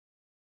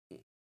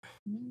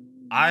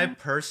 I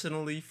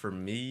personally, for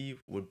me,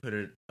 would put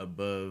it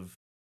above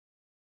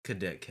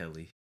Cadet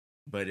Kelly.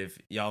 But if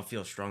y'all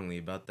feel strongly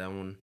about that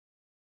one,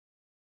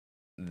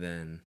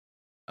 then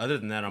other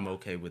than that, I'm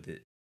okay with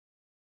it.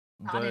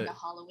 Not But in the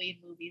Halloween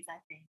movies, I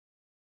think.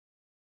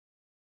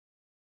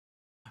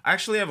 I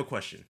actually have a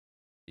question.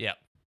 Yeah.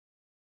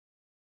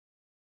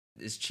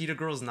 Is Cheetah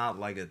Girls not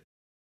like a...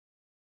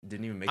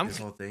 Didn't even make I'm this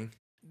c- whole thing?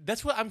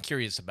 That's what I'm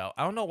curious about.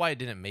 I don't know why it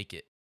didn't make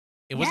it.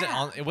 It wasn't Yeah.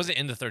 on. It wasn't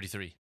in the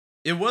 33.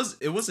 It was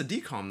a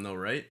decom though,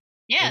 right?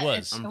 Yeah, It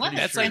was. I'm It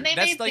pretty was. sure. And they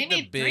That's made, like they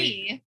the made big-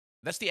 3.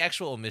 That's the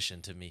actual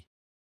omission to me.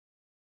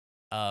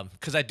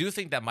 Because I do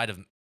think that might have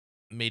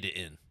made it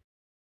in.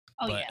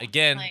 Oh but yeah.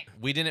 again, like,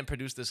 we didn't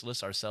produce this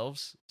list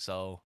ourselves,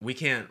 so We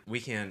can't.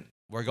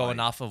 we're going Like-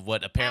 off of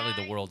what apparently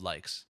the I- world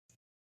likes.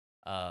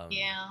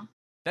 yeah.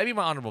 That'd be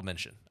my honorable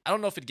mention. I don't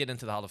know if it'd get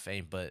into the Hall of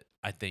Fame, but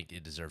I think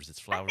it deserves its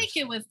I flowers. think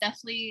it was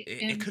definitely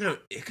It could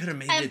have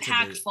made it to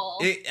impactful.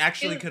 the. It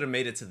actually It- could have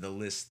made it to the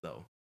list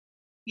though.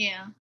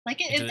 Yeah. Like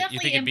You it's think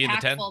definitely it'd be in the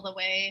 10? impactful the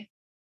way.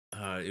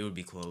 It would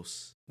be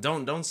close.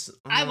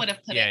 I would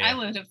have put Yeah, it. yeah. I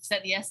would have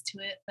said yes to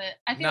it, but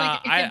I feel Nah,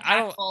 like it's I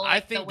don't. impactful, I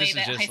like the think way this is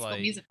that High just School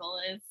like Musical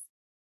is.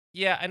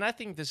 yeah, and I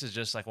think this is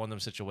just like one of them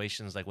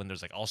situations like when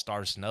there's like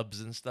all-star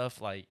snubs and stuff.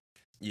 Like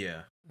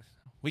Yeah,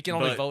 we can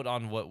only But- vote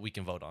on what we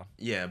can vote on.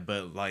 yeah,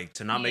 but like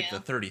to not make the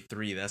Yeah.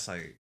 33, that's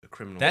like a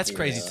criminal. That's offense.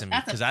 crazy Yeah. to me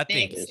That's a because I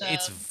think big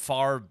it's snub.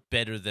 far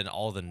better than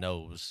all the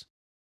no's.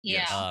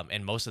 Yeah, Yes.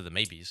 And most of the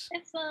maybes.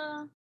 it's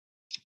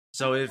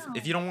So I if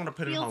don't you don't want to know.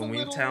 put in Feels a Halloween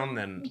little- Town,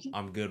 then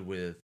I'm good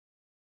rocking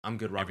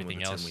Everything with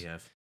the 10 else. we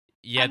have.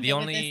 Yeah, I'm the good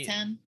with only this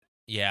 10.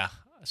 yeah.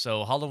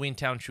 So Halloween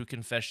Town, True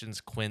Confessions,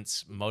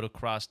 Quince,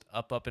 Motocross,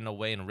 Up and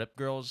Away, and Rip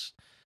Girls.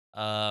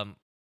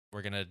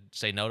 We're gonna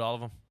say no to all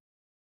of them.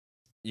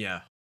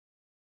 Yeah.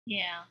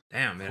 Yeah.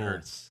 Damn, it Cool.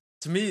 hurts.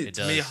 To me, It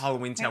to me, does.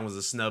 Halloween Town was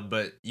a snub,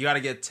 but you gotta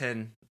get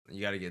 10.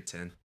 You gotta get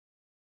 10.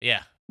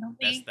 Yeah, Don't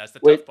that's be.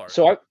 the Wait, tough part.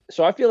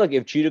 so I feel like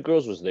if Cheetah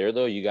Girls was there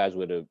though, you guys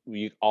would have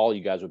you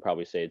guys would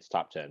probably say it's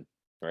top 10,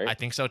 right? I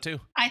think so too.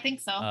 I think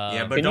so.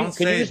 Yeah, but Can you- don't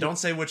can you say just- don't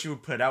say what you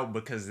would put out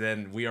because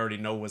then we already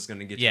know what's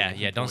gonna get you. Yeah, one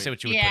yeah. Don't point. say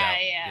what you would put Yeah,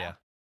 out. yeah.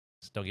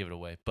 Just don't give it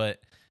away. But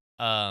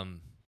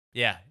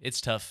yeah, it's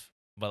tough.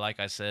 But like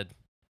I said,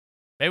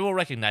 maybe we'll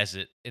recognize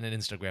it in an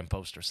Instagram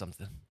post or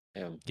something.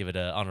 Yeah. Give it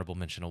an honorable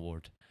mention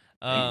award.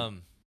 Hey.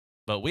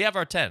 But we have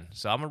our 10,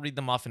 so I'm gonna read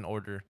them off in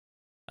order.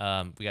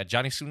 We got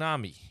Johnny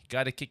Tsunami,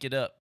 Gotta Kick It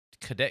Up,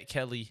 Cadet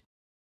Kelly,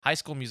 High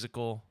School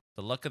Musical,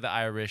 The Luck of the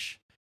Irish,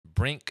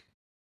 Brink,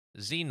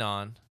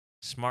 Xenon,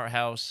 Smart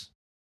House,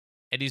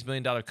 Eddie's $1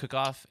 Million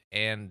Cook-Off,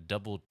 and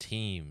Double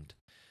Teamed.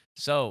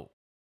 So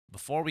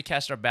before we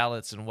cast our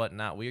ballots and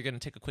whatnot, we are going to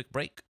take a quick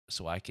break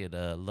so I could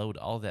load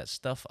all that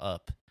stuff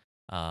up.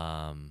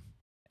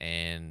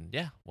 And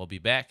yeah, we'll be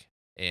back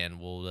and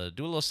we'll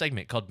do a little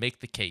segment called Make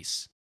the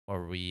Case,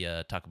 where we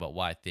talk about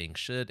why things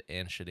should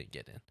and shouldn't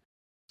get in.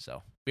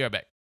 So be right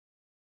back.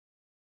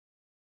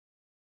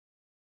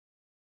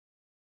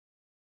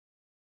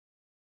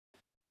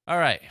 All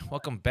right,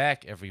 welcome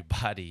back,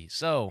 everybody.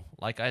 So,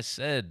 like I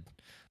said,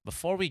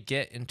 before we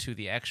get into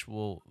the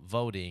actual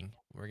voting,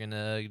 we're going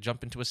to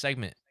jump into a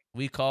segment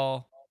we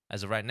call,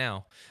 as of right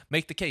now,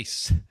 Make the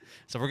Case.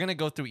 So, we're going to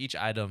go through each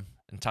item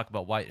and talk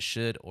about why it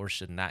should or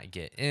should not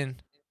get in.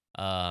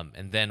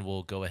 And then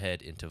we'll go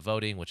ahead into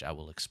voting, which I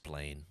will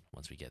explain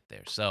once we get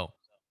there. So,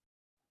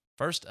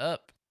 first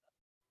up,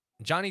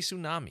 Johnny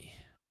Tsunami.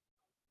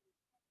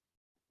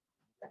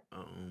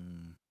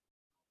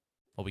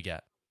 What we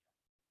got?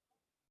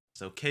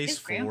 So case His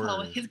for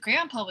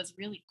grandpa was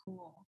really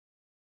cool.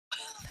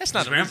 That's his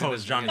not grandpa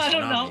was Johnny I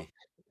don't know. Tsunami.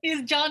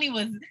 His Johnny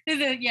was his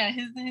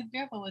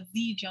grandpa was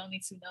the Johnny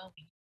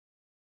Tsunami.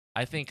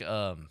 I think,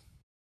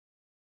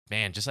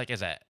 man, just like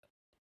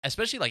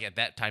especially like at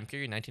that time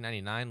period,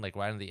 1999, like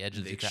right on the edge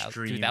of The the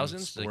extreme 2000s,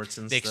 sports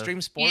and the stuff.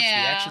 extreme sports, the Yeah,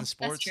 action that's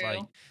sports, true. like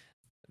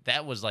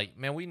that was like,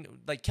 man, we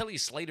like Kelly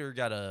Slater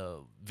got a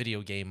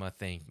video game, I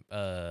think.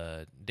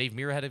 Dave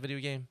Mirra had a video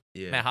game.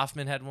 Yeah. Matt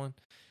Hoffman had one.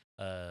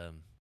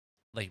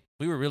 Like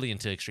we were really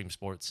into extreme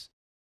sports.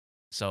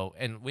 So,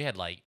 and we had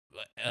like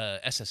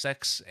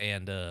SSX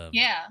and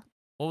Yeah.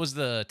 what was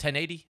the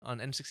 1080 on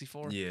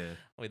N64? Yeah.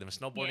 Like them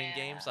snowboarding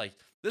games. Yeah. Like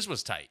this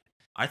was tight.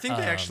 I think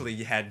they Um,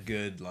 actually had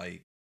good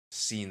like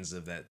scenes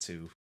of that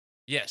too.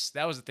 Yes,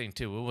 that was the thing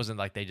too. It wasn't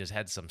like they just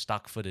had some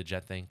stock footage, I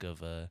think, of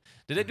did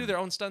they do Mhm. their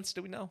own stunts?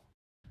 Do we know?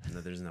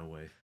 No, there's no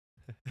way.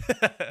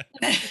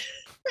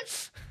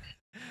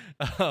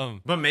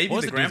 um But maybe What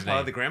was the the dude's grandpa.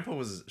 name? The grandpa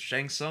was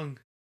Shang Tsung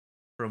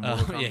from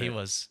Mortal Kombat. yeah, he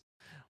was.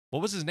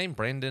 What was his name?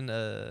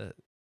 Brandon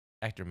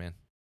actor man.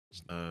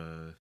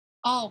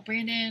 Oh,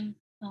 Brandon.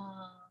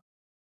 I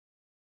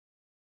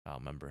don't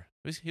remember.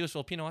 He was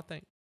Filipino, I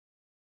think.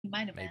 He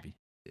might have been. Maybe.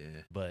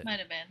 Yeah. But Might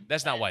have been.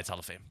 that's not but- why it's Hall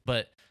of Fame.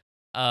 But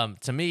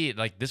to me,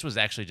 like this was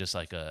actually just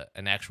like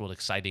an actual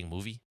exciting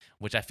movie,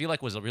 which I feel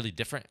like was really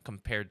different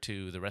compared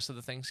to the rest of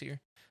the things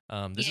here.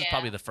 This is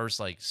probably Yeah. the first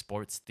like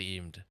sports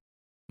themed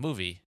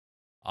movie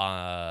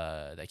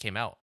that came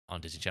out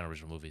on Disney Channel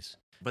original movies.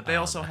 But they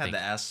also I had think-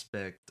 the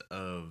aspect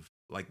of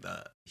like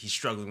he's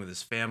struggling with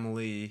his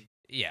family.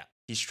 Yeah,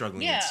 He's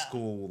struggling Yeah. at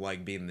school,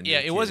 like being the new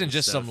yeah. kid It wasn't and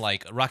just some stuff.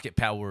 like rocket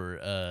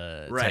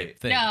power Right. type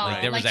thing. No,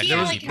 like, there was like, he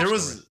actually had, deeper like,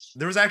 story.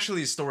 there was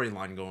actually a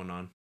storyline going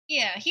on.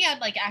 Yeah, he had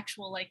like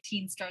actual like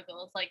teen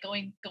struggles, like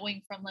going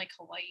from like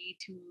Hawaii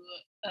to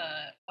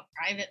a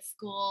private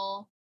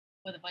school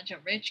with a bunch of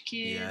rich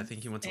kids. Yeah, I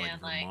think he went to like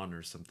and, Vermont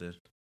or something.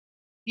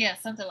 Yeah,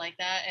 something like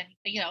that. And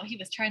he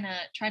was trying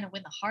to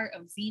win the heart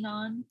of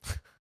Xenon.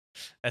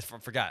 I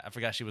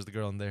forgot she was the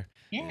girl in there.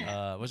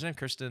 Yeah, What's her name?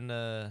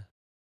 Kirsten.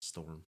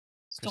 Storm.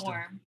 Kristen?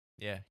 Storm.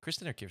 Yeah,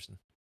 Kristen or Kirsten.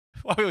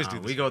 Why we always do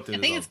this? We go through. I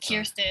this think all it's the time.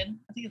 Kirsten.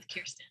 I think it's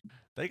Kirsten.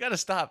 They gotta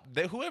stop.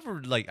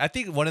 Whoever like, I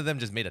think one of them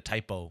just made a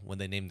typo when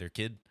they named their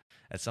kid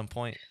at some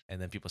point, and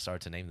then people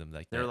started to name them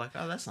like They were that. like,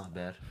 "Oh, that's not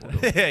bad." We'll go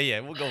with yeah, that. yeah,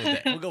 we'll go with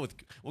that. We'll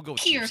go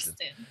with Kirsten.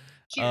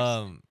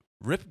 Kirsten.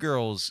 Rip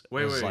Girls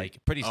Wait, was wait.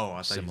 like pretty Oh,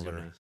 I thought you similar. were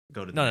gonna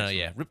go to. The No, next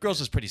yeah. one. Rip Girls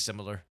was pretty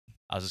similar.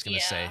 I was just gonna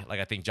say, Yeah. like,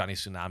 I think Johnny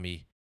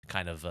Tsunami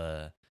kind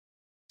of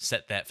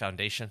set that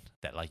foundation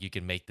that like you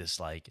can make this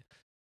like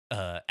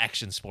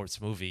action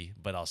sports movie,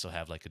 but also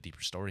have like a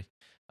deeper story.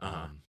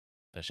 Uh-huh.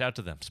 But shout out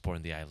to them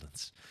supporting the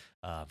islands.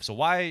 So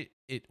why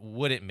it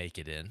wouldn't make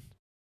it in?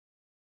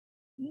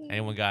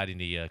 Anyone got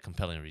any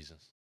compelling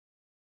reasons?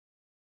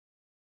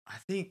 I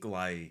think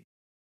like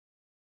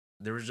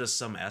there was just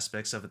some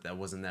aspects of it that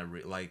wasn't that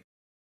real. Like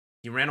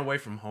he ran away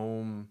from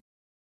home.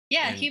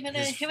 Yeah, and him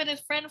and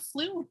his friend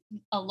flew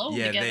alone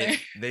Yeah, together.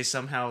 they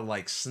somehow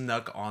like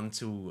snuck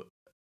onto.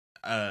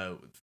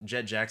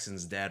 Jet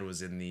Jackson's dad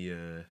was in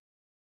the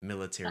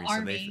military, The so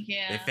army, they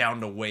yeah.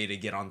 found a way to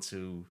get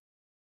onto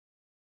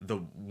the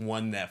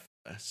one that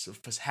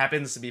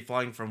happens to be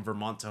flying from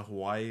Vermont to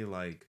Hawaii.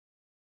 Like,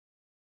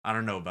 I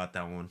don't know about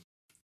that one.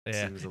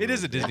 Yeah, Seems it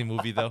is a little bit- Disney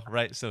movie though,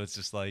 right? So it's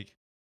just like,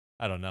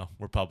 I don't know.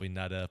 We're probably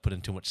not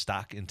putting too much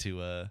stock into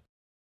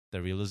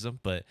the realism.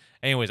 But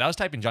anyways, I was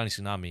typing Johnny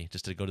Tsunami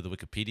just to go to the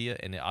Wikipedia,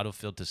 and it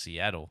autofilled to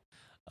Seattle.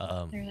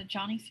 There's a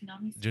Johnny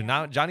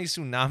Tsunami. Johnny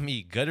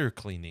Tsunami gutter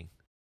cleaning.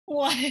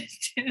 What is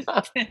this?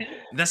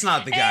 That's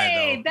not the guy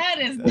Hey, though. that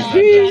is That's not not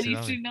Johnny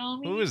Tsunami.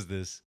 Tsunami. Who is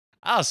this?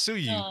 I'll sue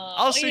you. Oh,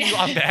 I'll sue you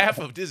on yeah. behalf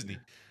of Disney.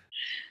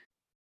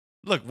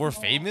 Look, we're Oh.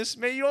 famous,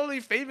 man. You're only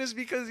famous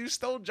because you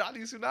stole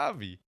Johnny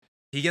Tsunami.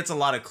 He gets a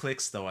lot of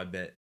clicks though. I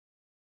bet.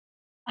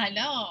 I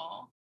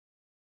know.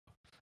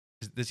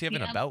 Does he have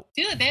an Yeah. about?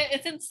 Dude,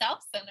 it's in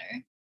South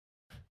Center.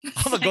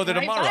 I'm gonna go there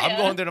right tomorrow. by I'm us.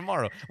 going there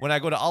tomorrow when I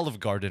go to Olive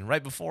Garden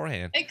right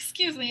beforehand.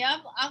 Excuse me,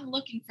 I'm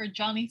looking for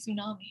Johnny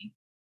Tsunami.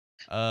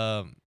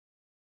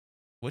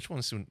 Which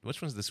one's the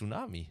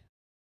Tsunami?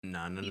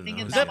 Nah, none You of think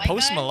those. it's Is that white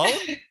Post guy?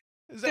 Malone?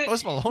 Is that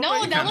Post Malone? No,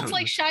 right that now? looks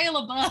like Shia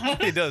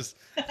LaBeouf. He does.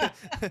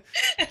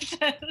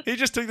 He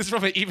just took this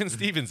from an Even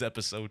Stevens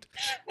episode.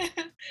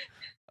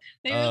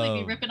 They really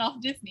be Um, ripping off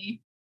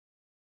Disney.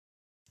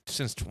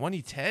 Since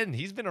 2010,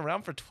 he's been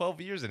around for 12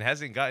 years and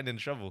hasn't gotten in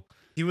trouble.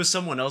 He was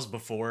someone else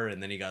before,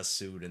 and then he got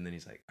sued, and then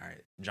he's like, "All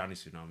right, Johnny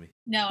Tsunami."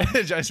 No,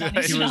 Johnny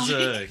Johnny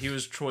Tsunami. He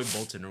was Troy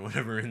Bolton or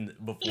whatever in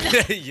before.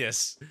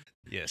 Yes.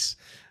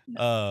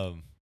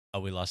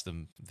 We lost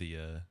him.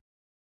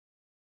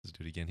 Let's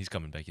do it again. He's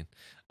coming back in.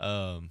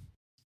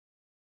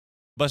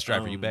 Bus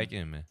driver, you back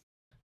in, man?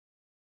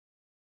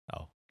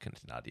 Oh,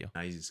 connected audio.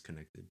 Now he's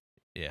connected.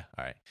 Yeah.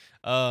 All right.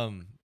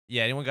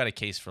 Yeah. Anyone got a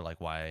case for like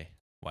why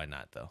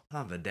not though? I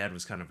thought the dad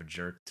was kind of a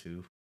jerk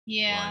too.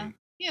 Yeah, Like,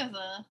 he has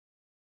a.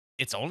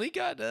 It's only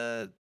got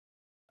a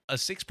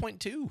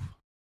 6.2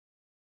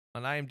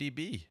 on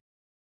IMDb,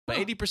 but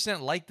Huh.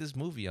 80% like this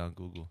movie on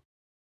Google.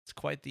 It's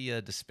quite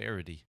the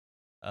disparity.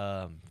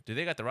 Do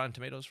they got the Rotten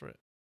Tomatoes for it?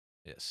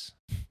 Yes.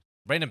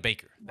 Brandon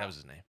Baker, that was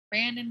his name.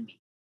 Brandon.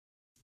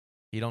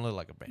 He don't look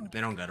like a Brandon. they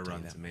don't got I'll to tell you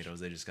run that much. tomatoes.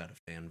 They just got a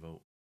fan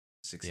vote.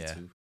 62.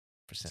 Yeah.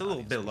 It's a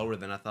little bit lower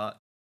than I thought.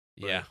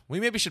 Yeah, we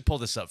maybe should pull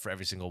this up for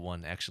every single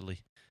one. Actually,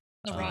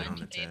 The I'll leave it Rotten on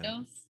the tab.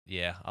 Tomatoes.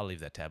 yeah, I'll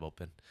leave that tab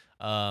open.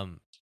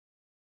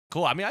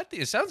 Cool. I mean, I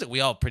think it sounds like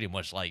we all pretty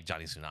much like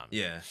Johnny Tsunami.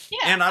 Yeah. Yeah,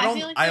 And I don't-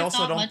 feel like I there's also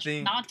not don't much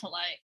think- not to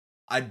like.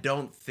 I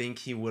don't think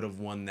he would have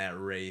won that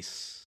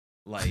race.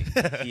 Like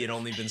he had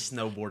only been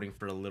snowboarding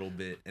for a little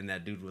bit, and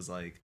that dude was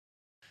like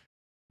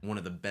one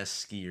of the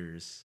best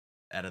skiers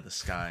out of the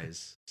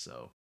skies.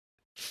 So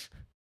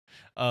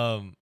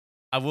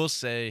I will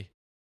say,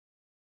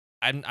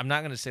 I'm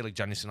not gonna say like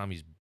Johnny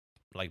Tsunami's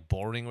like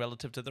boring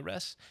relative to the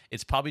rest.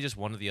 It's probably just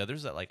one of the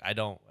others that like I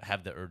don't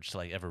have the urge to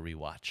like ever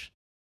rewatch.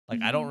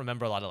 Like I don't Mhm.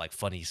 remember a lot of like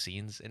funny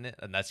scenes in it,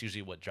 and that's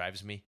usually what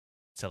drives me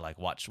to like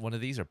watch one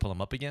of these or pull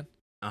them up again.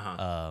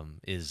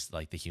 Is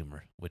like the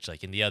humor, which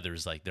like in the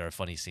others, like there are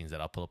funny scenes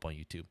that I'll pull up on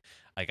YouTube.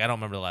 Like I don't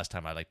remember the last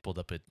time I like pulled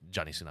up a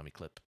Johnny Tsunami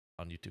clip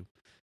on YouTube.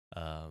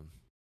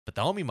 But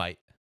the homie might.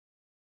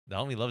 The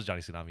homie loves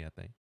Johnny Tsunami, I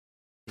think.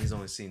 he's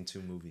only seen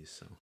 2 movies.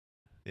 So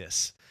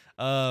Yes.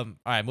 All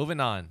right, moving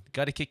on.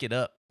 Got to kick it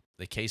up.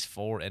 The case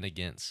for and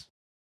against.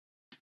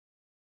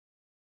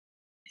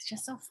 It's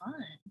just so fun.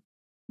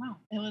 Wow,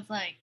 it was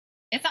like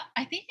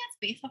I think it's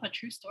based off a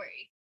true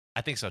story.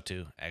 I think so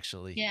too,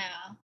 actually. Yeah,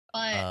 but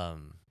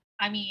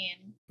I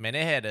mean, Man,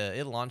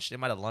 it launched. It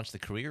might have launched the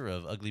career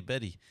of Ugly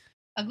Betty.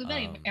 Ugly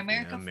Betty,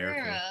 America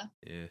America. Ferrera.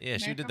 Yeah. Yeah,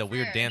 she did America the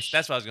weird dance. Ferrera.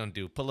 That's what I was gonna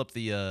do. Pull up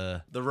the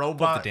The pull up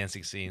robot the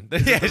dancing scene. the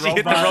Yeah, she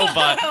hit the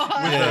robot.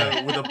 robot. with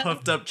Yeah. with the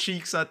puffed up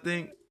cheeks, I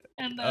think.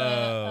 And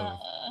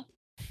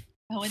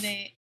when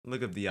they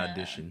Look up the Uh,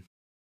 audition.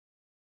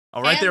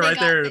 Oh, right and there, they right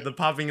got- there. they- The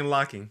popping and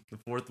locking. The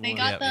fourth they one.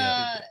 got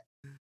Yeah,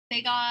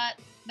 they got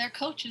their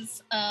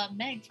coaches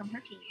Meg from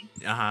Hercules.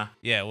 Yeah,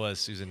 it was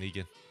Susan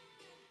Egan.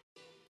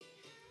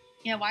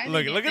 Yeah, why are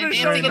Look- they look at they're her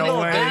dancing showing in no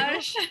the way.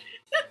 garage?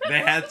 They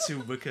had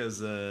to because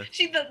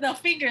She the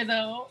finger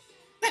though.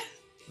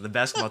 the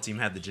basketball team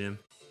had the gym.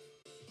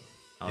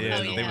 Oh, Yeah,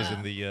 there's no they way. was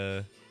in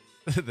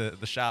the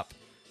the shop.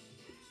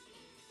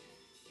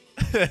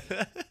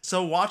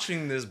 So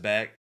watching this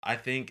back, I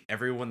think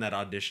everyone that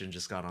auditioned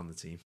just got on the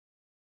team.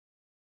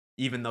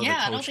 Even though Yeah,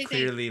 I the don't coach think they-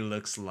 clearly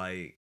looks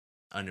like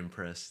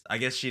unimpressed. I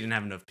guess she didn't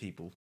have enough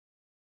people.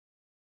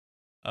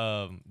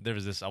 There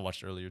was this I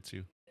watched earlier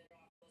too.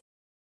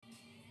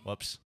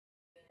 Whoops.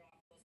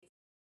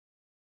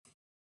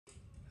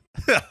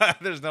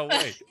 There's no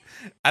way.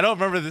 I don't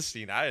remember this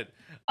scene. I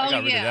Oh, got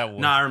rid of yeah. that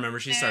one. No, I remember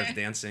she starts There.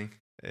 dancing.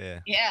 Yeah.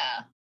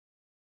 Yeah.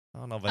 I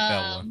don't know about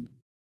that one.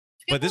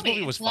 It's a good But this movie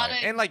movie. was It's a lot fire.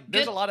 of And like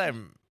there's a good- lot of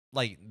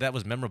like that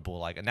was memorable.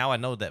 Like now I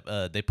know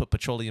that they put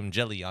petroleum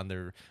jelly on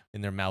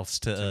in their mouths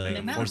To to make the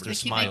them mouth force to their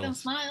keep make them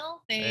smiles.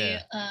 smile. They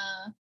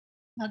Yeah.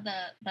 had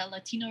that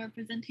Latino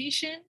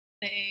representation.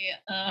 They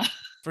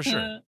For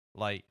sure.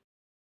 Like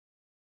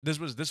this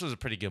was a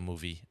pretty good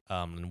movie,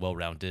 and well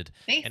rounded.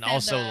 they And said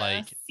also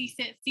like si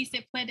se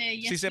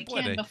puede, yes Si se we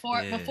can puede.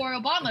 before Yeah. before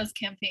Obama's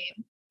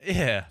campaign.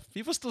 yeah,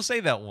 people still say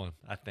that one,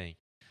 I think.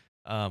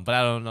 But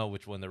I don't know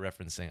which one they're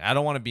referencing. I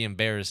don't want to be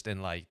embarrassed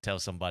and like tell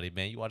somebody,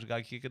 man, you watch a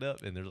guy kick it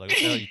up, and they're like, what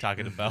the hell are you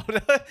talking about?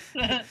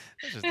 That's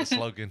just the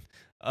slogan.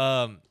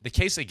 The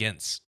case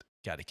against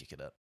gotta kick it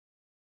up.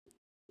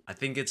 I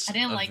think it's. I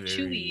didn't a like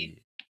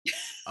very... Chewy.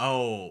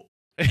 Oh,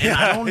 and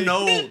I don't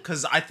know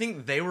because I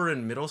think they were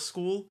in middle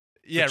school.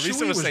 Yeah, but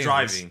Risa Chewy was saying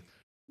driving.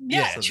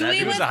 Yeah, So Chewy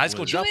he was a high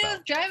school Chewy dropout. was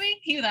driving.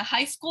 He was a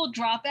high school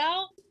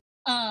dropout.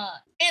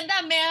 And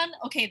that man,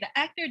 okay, the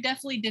actor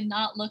definitely did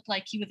not look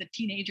like he was a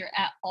teenager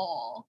at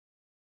all.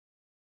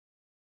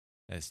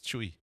 That's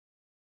Chewy.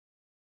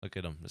 Look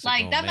at him. That's a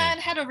Like grown that man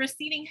had a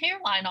receding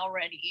hairline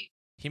already.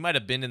 He might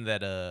have been in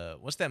that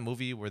what's that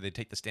movie where they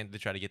take they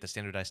try to get the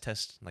standardized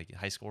test, like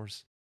high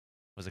scores?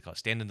 What's it called?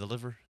 Stand and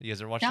Deliver? You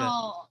guys ever watched that?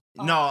 No,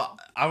 No,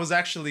 I was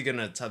actually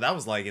gonna tell. That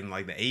was like in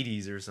like the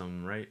 80s or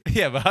something, right?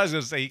 Yeah, but I was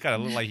gonna say he kind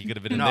of looked like he could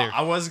have been in No, there.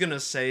 I was gonna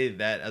say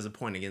that as a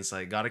point against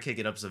like Gotta Kick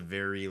It Up's a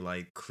very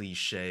like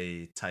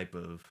cliche type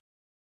of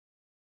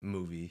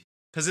movie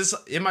because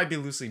it might be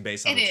loosely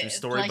based on It a true is,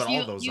 story, like, but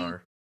all those you-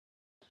 are.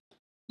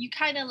 you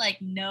kind of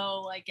like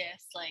know, I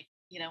guess, like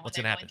when What's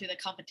they're gonna going happen? through the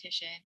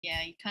competition.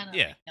 Yeah, you kind of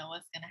Yeah. like know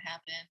what's gonna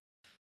happen.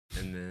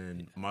 And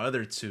then my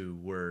other two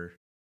were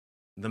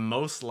the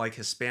most like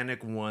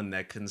Hispanic one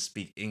that couldn't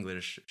speak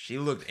English. She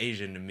looked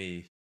Asian to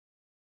me.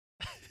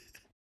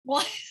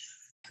 What?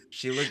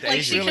 She looked Like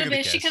Asian. she Look could at have the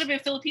been. She cast. could have been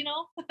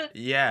Filipino.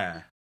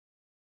 Yeah.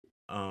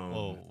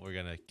 Oh, we're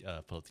gonna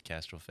pull up the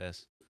cast real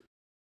fast.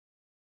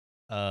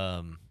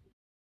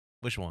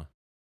 Which one?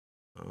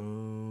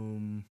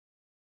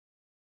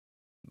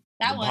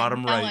 That The one.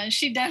 bottom that right. one.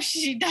 She does.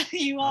 She does.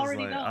 You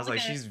already know. I was like,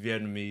 Look at she's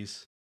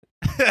Vietnamese.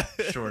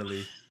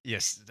 Surely.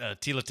 Yes,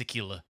 Tila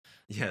Tequila.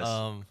 Yes.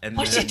 And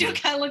Oh, she then- do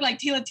kind of look like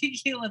Tila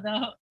Tequila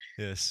though.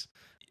 Yes.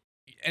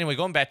 Anyway,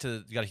 going back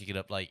to you gotta kick it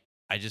up. Like,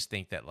 I just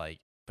think that like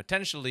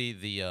potentially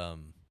the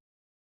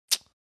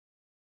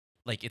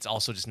like it's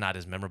also just not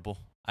as memorable.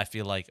 I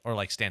feel like, or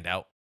like stand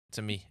out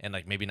to me, and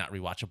like maybe not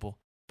rewatchable,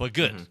 but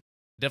good. Mhm.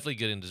 Definitely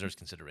good and deserves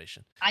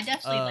consideration. I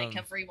definitely like Um,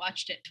 have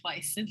rewatched it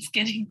twice since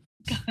getting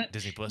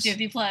Disney Plus.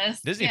 Disney Plus.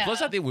 Disney yeah.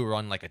 Plus. I think we were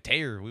on like a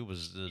tear. We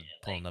was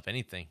pulling up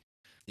anything.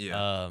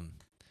 Yeah.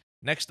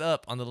 Next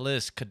up on the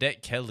list,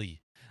 Cadet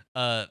Kelly.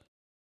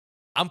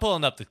 I'm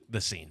pulling up the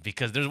scene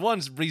because there's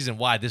one reason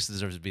why this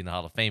deserves to be in the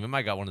Hall of Fame. It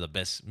might got one of the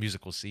best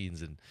musical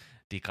scenes in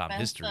DCOM Best,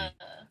 history.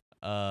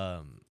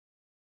 What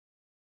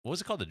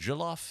was it called? The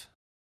Drill Off?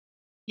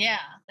 yeah,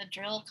 the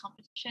drill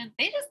competition.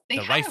 They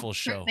The had rifle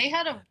show. They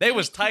had a. They really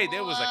was tight. They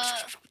cool, was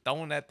like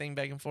throwing that thing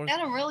back and forth. They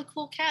had a really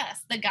cool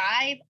cast. The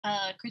guy,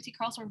 Chrissy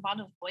Carlson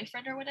Romano's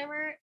boyfriend or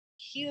whatever,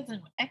 he was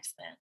in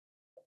X-Men.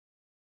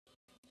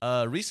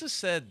 Risa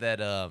said that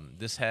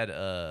this had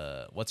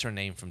what's her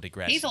name from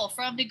Degrassi? Hazel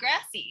from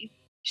Degrassi.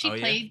 She Oh, yeah?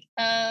 played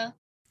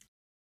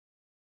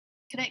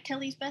Cadet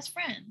Kelly's best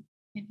friend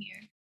in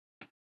here.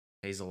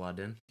 Hazel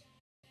Adin.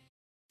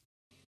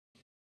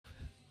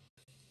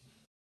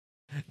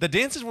 The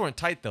dances weren't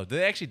tight though. Did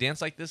they actually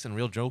dance like this in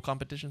real drill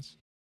competitions?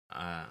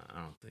 I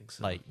don't think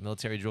so. Like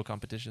military drill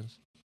competitions?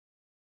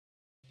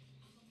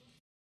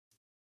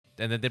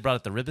 And then they brought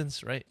out the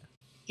ribbons, right?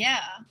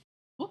 Yeah.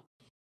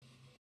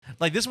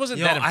 Like this wasn't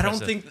Yo, that I impressive.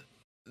 don't think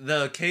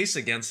the case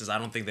against is. I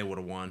don't think they would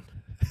have won.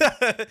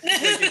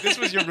 if this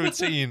was your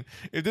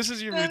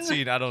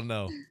routine, I don't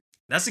know.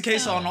 That's the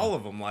case on all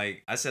of them.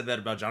 Like I said that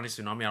about Johnny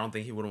Tsunami. I don't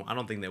think he would have. I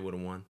don't think they would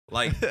have won.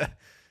 Like,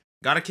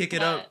 gotta kick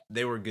it up.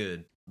 They were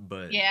good,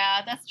 but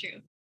Yeah, that's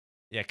true.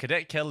 Yeah,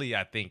 Cadet Kelly,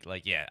 I think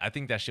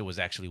that shit was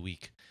actually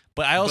weak.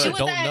 But I also But-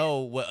 don't know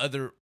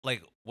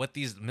what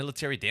these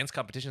military dance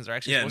competitions are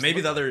actually. yeah, supposed maybe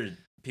to the look like. other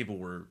people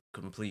were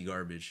complete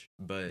garbage.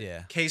 But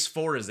Yeah. case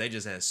 4 is they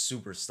just had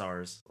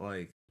superstars.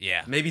 Like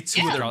Yeah, maybe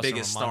two Yeah. of their Carlson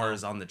biggest Romano.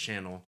 stars on the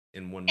channel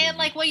in one movie. And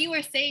like what you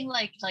were saying,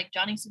 like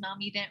Johnny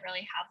Tsunami didn't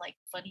really have like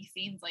funny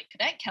scenes. Like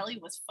Cadet Kelly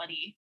was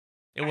funny.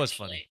 it was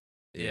actually. funny.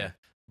 yeah.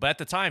 But at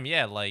the time,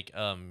 yeah, like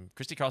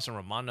Christy Carlson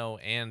Romano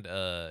and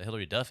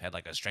Hilary Duff had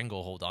like a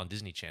stranglehold on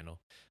Disney Channel.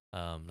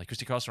 Like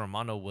Christy Carlson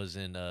Romano was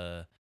in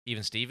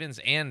Even Stevens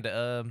and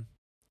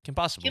Kim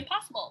Possible. Kim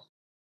Possible.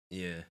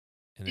 Yeah.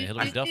 And then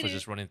Hilary Duff was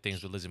just running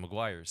things with Lizzie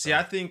McGuire. See, so-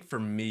 I think for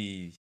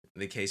me,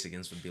 the case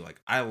against would be like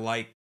I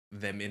like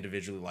them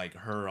individually, like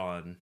her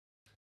on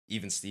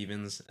Even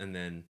Stevens, and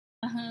then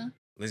Uh-huh.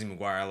 Lizzie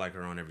McGuire. I like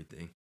her on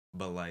everything,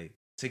 but like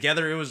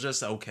together, it was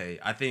just okay.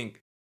 I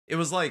think it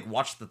was like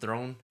Watch the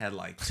Throne had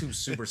like two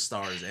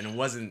superstars, and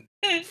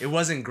it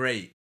wasn't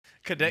great.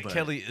 Cadet but-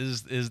 Kelly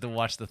is the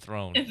Watch the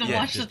Throne. It's the Yeah.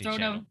 Watch the Disney Throne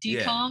Channel. of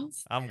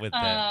DComs. I'm with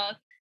that.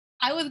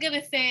 I was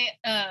gonna say,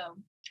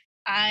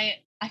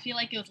 I feel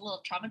like it was a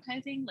little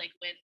traumatizing, like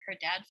when her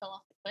dad fell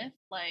off the cliff.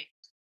 Like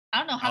I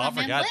don't know how Oh, I that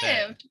man forgot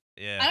that. lived.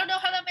 I Yeah, don't know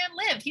how that man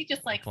lived. He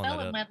just like pulling fell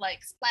that and up. went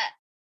like splat.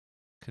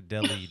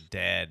 Cadelli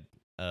dad.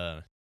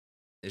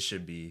 It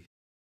should be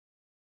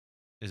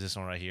Is this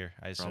one right here?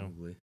 I assume.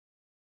 probably.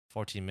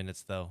 14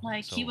 minutes though.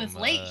 Like so he was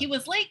I'm, late. He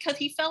was late because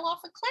he fell off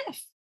a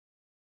cliff.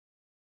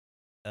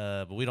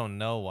 But we don't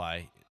know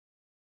why.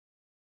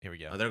 Here we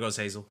go. Oh, there goes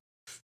Hazel.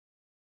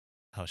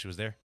 Oh, she was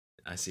there.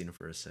 I seen her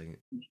for a second.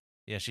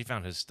 Yeah, she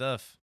found his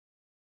stuff.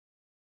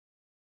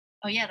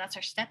 Oh yeah, that's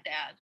her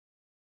stepdad.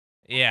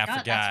 Yeah, I God,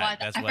 forgot.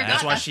 that's That's why- I what forgot That's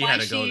happened. why that's she why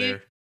had to go she-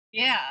 there.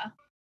 Yeah.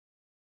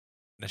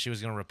 That she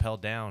was gonna rappel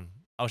down.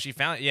 Oh, she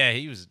found. Yeah,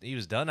 he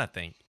was done. I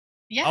think.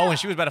 Yeah. Oh, and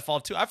she was about to fall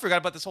too. I forgot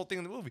about this whole thing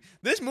in the movie.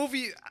 This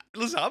movie.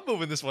 Listen, I'm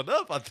moving this one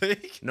up. I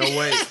think. No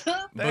way,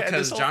 Man, because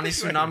this whole Johnny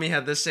thing right Tsunami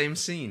had the same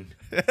scene.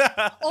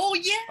 Oh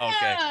yeah.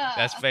 Okay,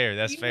 that's fair.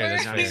 That's You fair.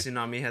 That's were- Johnny fair.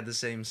 Tsunami had the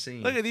same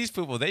scene. Look at these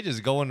people. They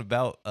just going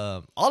about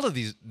all of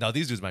these. No,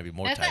 these dudes might be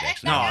more That's tight an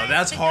actually. No, X-Men.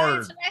 that's The guy hard.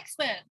 is an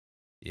X-Men.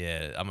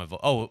 Yeah, I'm a.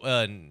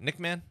 Oh, Nick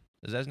Man.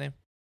 Is that his name?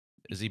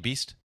 Is he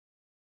Beast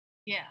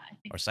Yeah, I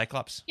think. or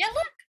Cyclops? Yeah,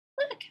 look.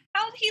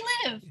 How did he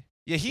live?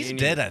 Yeah, He he's ain't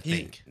dead. even- I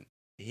think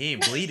he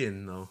ain't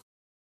bleeding though.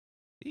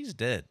 he's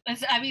dead.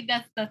 That's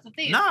the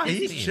thing. Nah, Is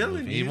he's he-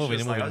 chilling. He's moving.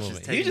 just like, I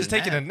was He's just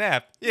taking a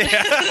nap. Yeah,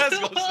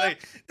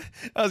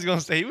 I was gonna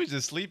say he was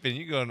just sleeping.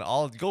 You going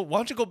all go? Why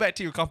don't you go back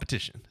to your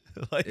competition?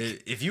 Like,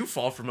 If you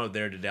fall from up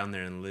there to down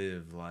there and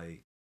live,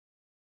 like,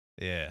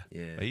 yeah.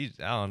 yeah. But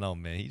I don't know,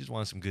 man. He just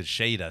wanted some good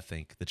shade. I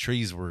think the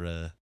trees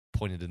were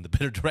pointed in the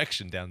better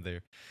direction down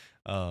there.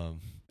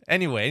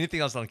 Anyway, anything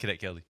else on Cadet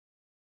Kelly?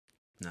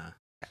 Nah.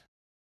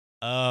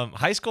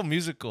 High School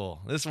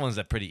Musical. This one's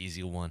a pretty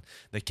easy one.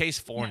 The case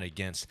for and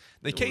against.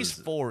 The It case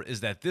was- for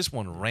is that this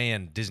one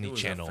ran Disney It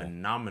was Channel a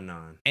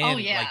phenomenon. and Oh,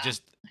 yeah. like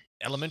just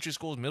elementary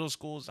schools, middle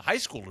schools, high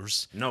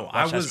schoolers. No, Watch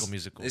I High was. School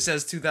Musical. It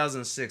says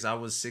 2006. I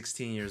was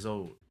 16 years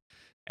old.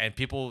 And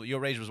people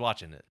your age was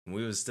watching it.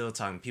 We was still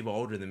talking. People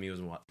older than me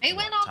was watching. They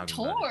went on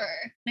tour.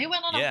 They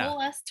went on Yeah. a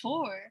whole ass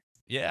tour.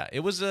 Yeah, it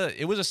was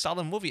a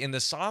solid movie, and the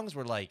songs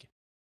were like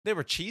they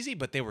were cheesy,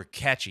 but they were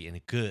catchy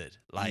and good.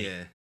 Like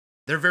Yeah,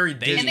 they're very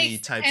They- Disney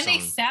type and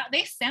songs.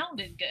 they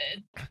sounded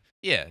good.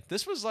 yeah,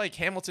 this was like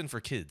Hamilton for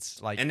kids.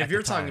 Like, And at if the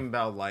you're time. talking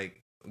about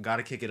like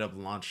Gotta Kick It Up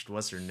launched,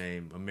 what's her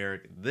name?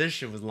 America. This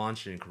shit was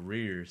launching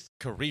careers.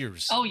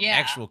 careers, Oh, yeah.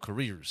 actual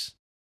careers,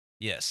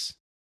 yes,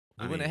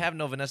 we I wouldn't mean- have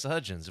no Vanessa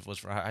Hudgens if it was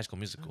for High School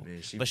Musical. I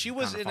mean, But she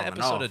was kinda in an falling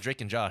episode off. of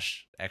Drake and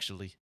Josh.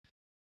 Actually,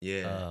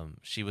 Yeah,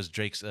 she was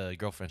Drake's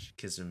girlfriend.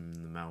 kiss him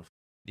in the mouth.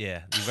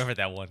 Yeah, you remember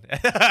that one?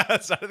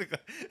 Sorry.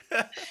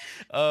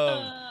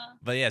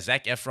 But yeah,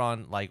 Zac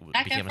Efron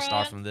Zac became a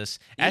star Efron. from this.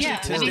 Yeah, Ashley I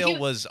mean, Tisdale he-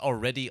 was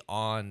already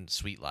on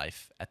Sweet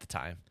Life at the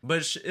time, But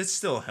it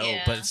still helped.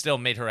 Yeah. but it still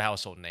made her a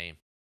household name.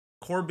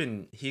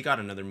 Corbin, he got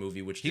another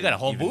movie, which He got a didn't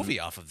whole even- movie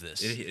off of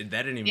this. That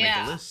didn't even Yeah.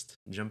 make the list.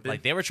 Jump in.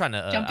 Like they were trying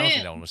to. I Jump don't think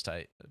in. that one was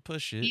tight.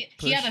 Push it.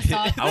 He had a push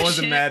song. it. I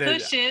wasn't mad at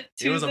push it.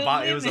 it was a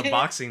to it was a limit.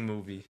 boxing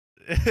movie.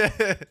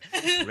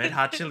 Red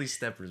Hot Chili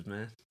Steppers,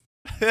 man.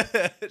 Shout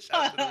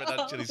out to the Red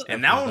Hot Chili Peppers,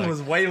 And that one like,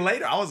 was way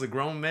later. I was a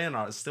grown man.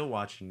 I was still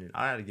watching it.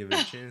 I had to give it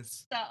a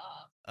chance.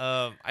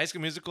 Stop. High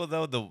School Musical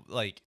though the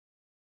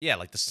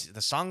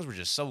songs were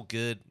just so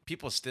good.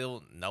 People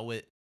still know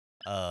it,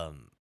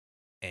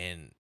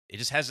 and it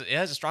just has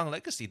a strong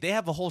legacy. They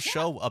have a whole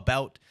show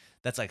about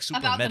that's like super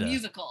About meta. the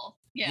musical.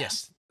 Yeah.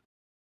 Yes,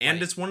 And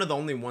Right. it's one of the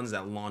only ones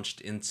that launched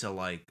into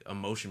like a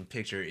motion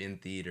picture in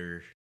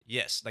theater.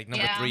 yes. Like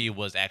number Yeah. 3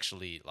 was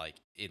actually like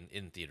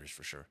in theaters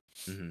for sure.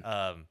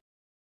 Mhm.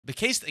 The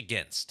case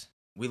against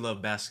We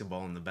love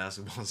basketball, and the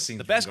basketball scene.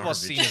 the basketball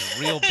garbage. scene is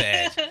real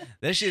bad.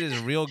 That shit is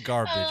real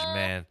garbage,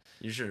 man.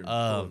 You should pull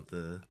Um, up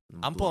the.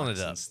 I'm pulling it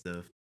blocks and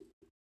up.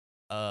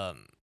 Stuff.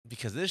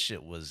 Because this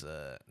shit was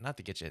not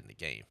to get you in the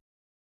game.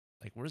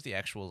 Like, where's the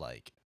actual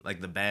like? Like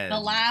the bad. the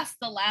last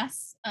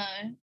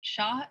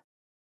shot.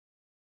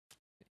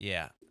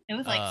 Yeah, It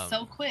was like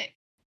so Um, quick.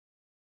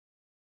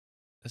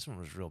 this one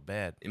was real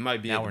bad. It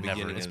might be Now at or the never.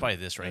 beginning It's of- probably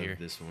this right of here.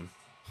 This one.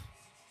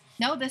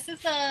 No, this is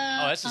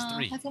this is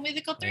 3. High School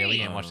Musical 3. Yeah,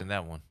 we ain't Oh. watching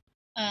that one.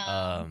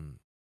 Um,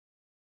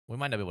 We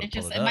might not be able to it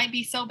pull just it it up. might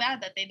be so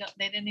bad that they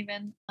didn't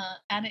even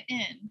add it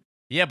in.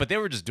 Yeah, but they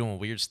were just doing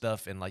weird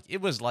stuff, and like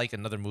it was like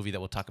another movie that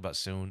we'll talk about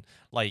soon.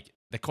 Like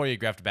the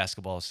choreographed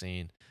basketball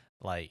scene,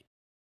 like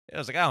it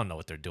was like I don't know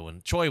what they're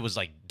doing. Troy was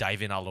like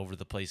diving all over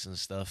the place and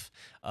stuff.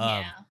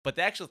 Yeah. But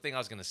the actual thing I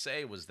was gonna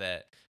say was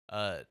that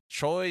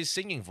Troy's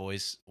singing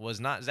voice was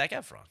not Zac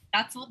Efron.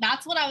 That's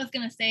what I was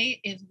gonna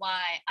say is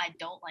why I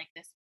don't like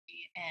this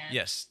movie. And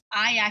Yes.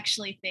 I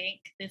actually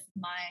think this is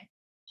my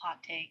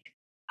hot take.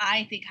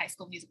 I think High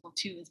School Musical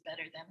 2 is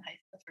better than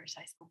the first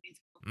High School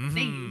Musical.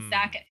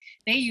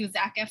 They use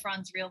Zac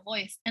Efron's real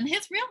voice, and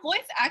his real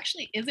voice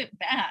actually isn't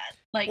bad.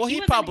 Like, Well, he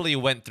was probably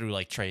went through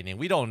like training.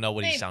 We don't know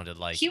what he Babe, sounded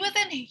like. he was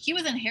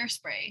in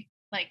Hairspray,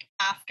 like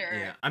after.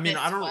 Yeah, I mean,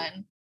 this I don't.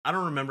 one. I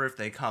don't remember if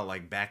they caught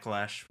like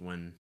backlash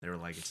when they were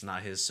like, it's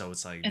not his, so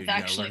it's like, It's dude, you gotta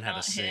actually learn how to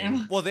not sing.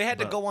 him. Well, they had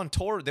to But- go on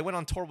tour. They went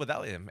on tour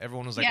without him.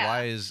 Everyone was like, Yeah.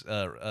 "Why is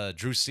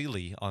Drew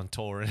Seeley on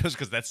tour?" And it was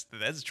because that's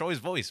Troy's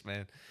voice,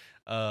 man.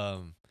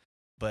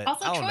 But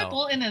Also, I don't Troy know.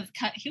 Bolton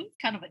he was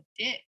kind of a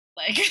dick.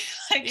 Like,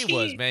 He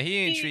was, man. He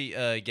didn't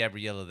treat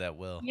Gabriella that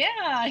well.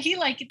 Yeah,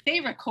 they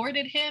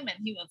recorded him, and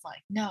he was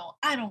like, "No,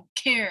 I don't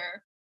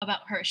care about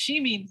her. She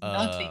means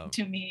nothing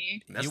to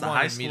me." That's You the high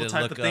wanted school me to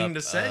type look of thing up,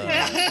 to say.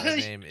 her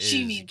name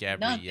She is means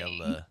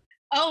Gabriella. nothing.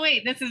 Oh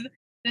wait, this is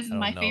I don't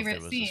my know if favorite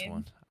there was this scene.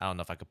 one. I don't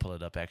know if I could pull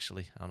it up.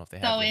 Actually, I don't know if they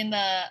have So it. in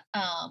the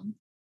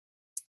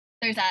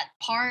there's that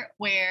part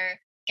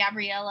where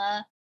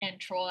Gabriella and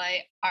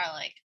Troy are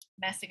like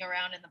messing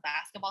around in the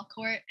basketball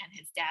court, and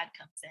his dad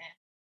comes in,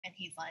 and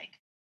he's like,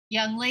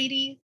 "Young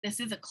lady, this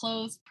is a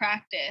closed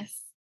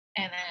practice."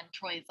 And then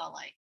Troy's all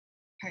like,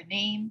 "Her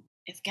name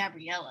is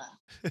Gabriella."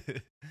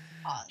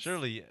 Pause.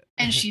 Surely.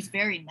 And she's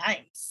very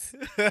nice.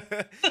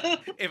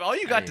 If all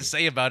you got to Hey.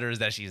 say about her is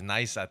that she's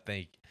nice, I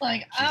think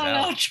Like, She's I don't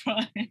out. know,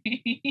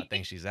 Troy. I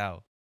think she's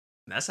out.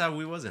 That's how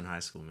we was in high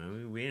school,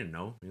 man. We didn't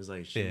know. He was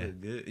like, she Yeah. look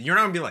good. You're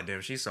not gonna be like,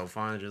 damn, she's so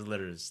fine. Just let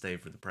her stay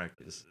for the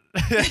practice.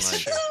 That's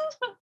Like-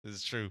 true. This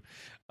is true.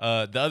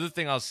 The other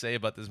thing I'll say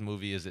about this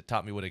movie is it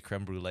taught me what a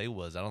creme brulee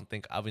was. I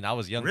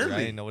was younger. I Really?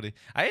 didn't know what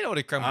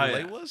a creme Oh, brulee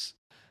yeah. was.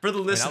 For the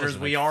I was listeners,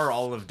 like- we are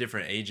all of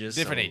different ages.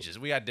 Different so- ages.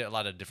 We got a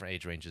lot of different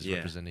age ranges Yeah.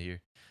 represented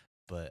here.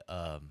 But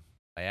I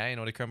didn't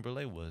know what a creme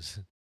brulee was.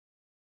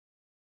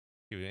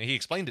 He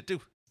explained it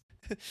too.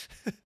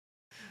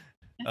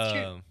 That's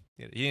true.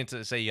 He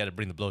didn't say you got to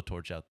bring the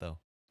blowtorch out though.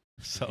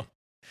 So,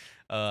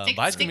 Stick,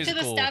 High School stick to the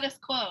Musical status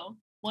quo.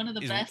 One of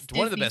the is best.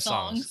 one of the Disney best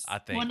songs, I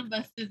think. One of the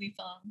best Disney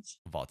songs.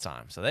 of all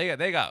time. So they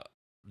got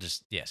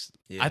just yes.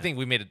 Yeah. I think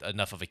we made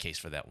enough of a case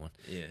for that one.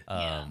 Yeah.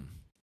 Yeah.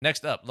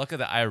 Next up, Luck of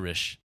the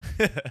Irish.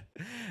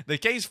 The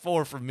case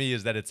for me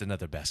is that it's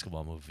another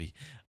basketball movie,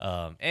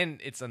 and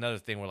it's another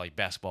thing where like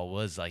basketball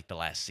was like the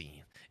last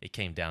scene. It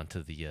came down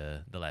to the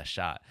last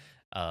shot.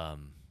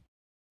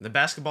 The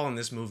basketball in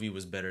this movie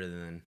was better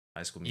than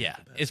High School Yeah,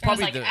 Musical. it's There was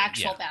probably like the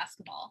actual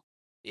basketball.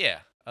 yeah.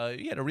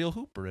 You had a real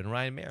hooper in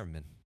Ryan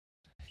Merriman.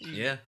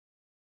 Yeah,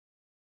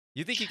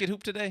 You think he could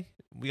hoop today?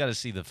 We got to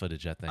see the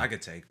footage. I think. I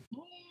could take.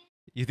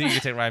 You think you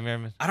could take Ryan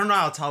Merriman? I don't know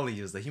how tall he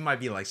is though. He might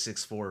be like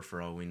 6'4"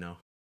 for all we know.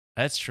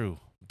 That's true,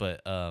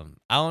 but I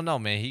don't know,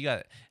 man.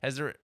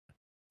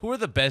 Who are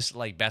the best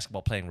like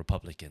basketball playing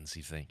Republicans?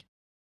 You think?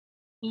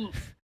 Ooh.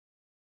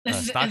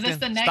 Stockton. Is this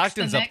the next?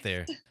 Stockton's the up next?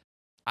 there.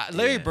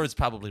 Larry Yeah. Bird's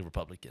probably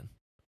Republican.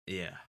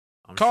 Yeah.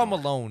 I'm Karl sure.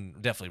 Malone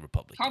definitely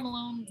Republican. Karl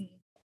Malone.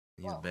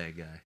 He's a bad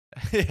guy.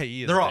 Yeah,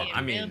 he is. They're a all- bad I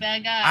guy. mean, real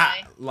bad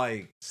guy.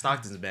 Like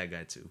Stockton's a bad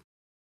guy too.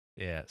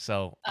 Yeah.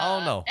 So I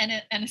don't know. And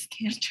a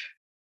Cantor.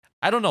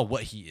 I don't know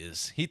what he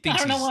is. He thinks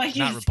don't know what he's he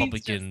not is. He's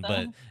Republican, just,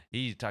 but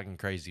he's talking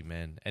crazy,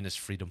 man, and his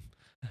freedom.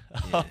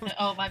 Yeah.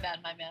 Oh, my bad.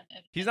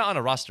 He's not on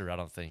a roster. I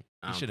don't think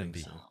I he don't shouldn't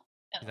think be. so. No, I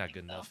He's don't not think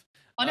good so. enough.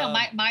 Oh no,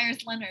 Um,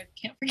 Myers Leonard.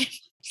 Can't forget.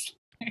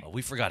 Oh,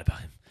 we forgot about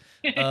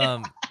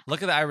him.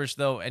 Look at the Irish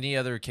though. Any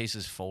other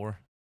cases for?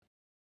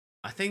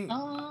 I think.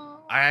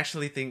 Oh. I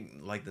actually think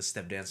like the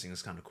step dancing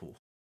is kind of cool.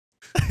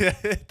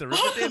 The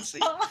river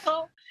dancing.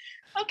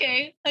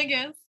 Okay, I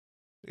guess.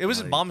 It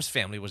was Like- Mom's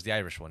Family was the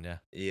Irish one, yeah.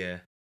 Yeah.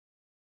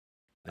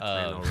 The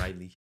Clan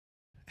O'Reilly.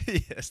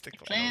 Yes, the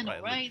Clan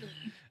O'Reilly. O'Reilly.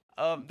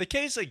 The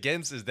case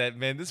against is that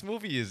man, this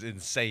movie is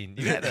insane.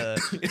 You had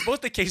it's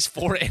both the case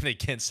for and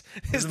against.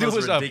 This the dude most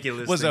was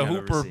ridiculous a thing I've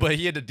ever hooper, seen. but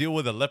he had to deal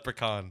with a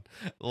leprechaun.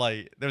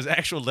 Like there was an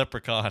actual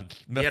leprechaun.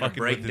 He had a fucking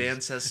break with his-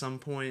 dance at some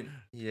point.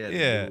 Yeah.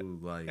 Yeah.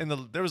 Like, And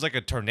there was like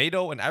a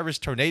tornado, an Irish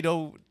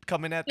tornado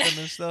coming at them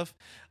and stuff.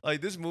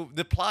 Like this movie,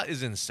 the plot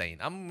is insane.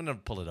 I'm gonna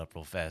pull it up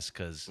real fast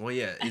because well,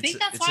 yeah. I think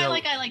that's it's why a,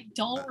 I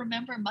don't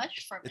remember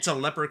much from It's it. a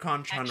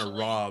leprechaun trying to actually.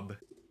 rob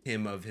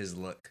him of his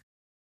luck,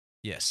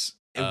 yes,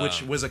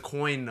 which was a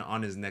coin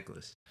on his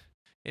necklace.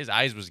 his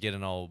eyes was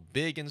getting all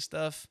big and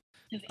stuff.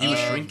 His he was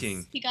ears,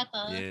 shrinking. He got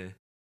the Yeah.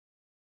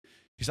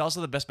 He's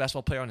also the best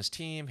basketball player on his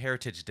team.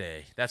 Heritage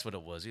Day, that's what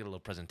it was. He had a little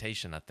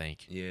presentation, I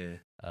think. Yeah.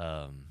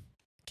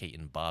 Kate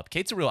and Bob.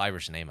 Kate's a real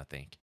Irish name, I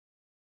think.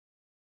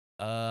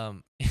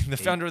 The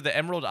founder of the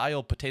Emerald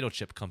Isle Potato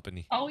Chip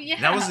Company. Oh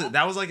yeah.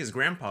 That was like his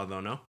grandpa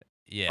though, no?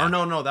 Yeah. Or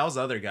no, that was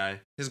the other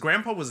guy. His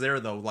grandpa was there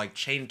though, like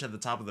chained to the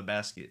top of the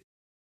basket.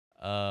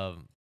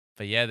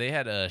 But yeah, they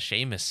had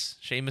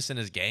Seamus and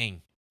his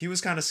gang. He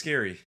was kind of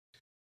scary.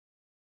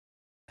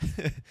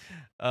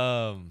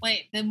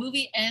 Wait, the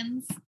movie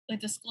ends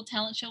with the school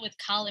talent show with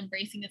Kyle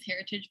embracing his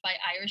heritage by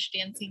Irish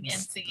dancing and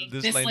singing.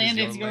 This land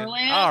is your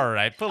land. All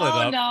right, pull it Oh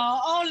up. no!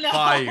 Oh no!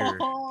 Fire.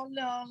 Oh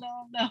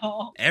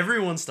no!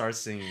 Everyone starts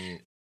singing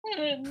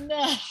it.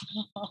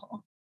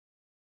 No!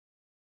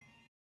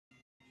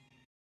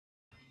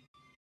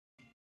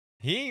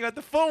 He ain't got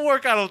the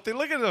footwork, I don't think.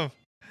 Look at him.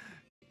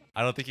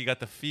 I don't think he got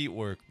the feet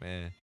work,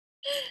 man.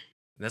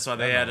 That's why I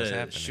they don't know had what's to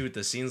happening. shoot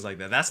the scenes like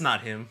that. That's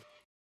not him.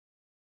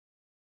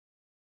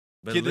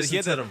 But He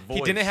listen to the voice.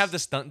 he didn't have the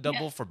stunt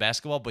double Yeah. for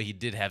basketball, but he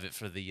did have it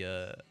for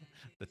the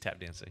tap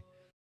dancing.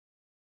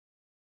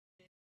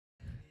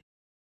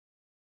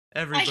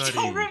 Everybody. I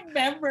don't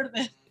remember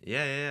this.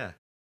 Yeah.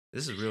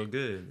 This is real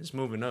good. It's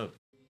moving up.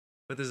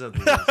 Put this up.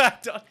 I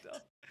don't know.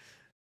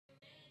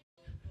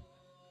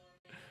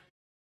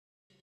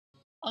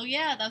 Oh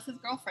yeah, that's his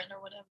girlfriend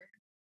or whatever.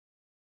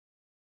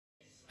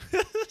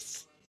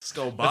 Let's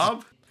go,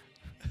 Bob.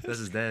 That's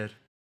his dad.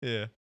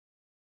 Yeah.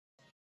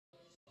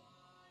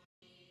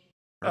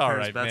 Our All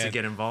parents right, about man. to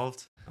get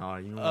involved. Oh,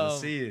 you don't want to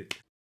see it.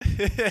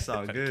 It's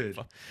all good.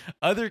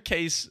 Other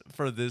case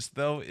for this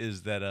though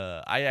is that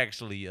I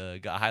actually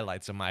got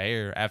highlights in my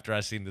hair after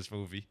I seen this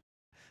movie.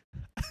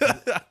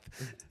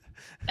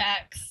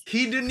 Facts.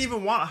 He didn't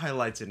even want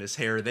highlights in his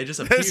hair. They just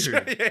That's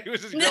appeared. right. Yeah, he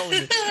was just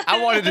going.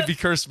 I wanted to be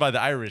cursed by the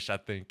Irish. I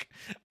think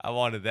I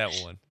wanted that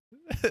one.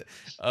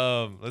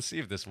 Let's see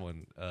if this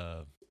one.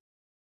 On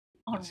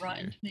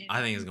Run. Maybe.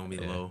 I think it's gonna be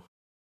low.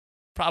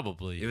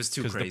 Probably. It was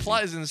too 'cause crazy. The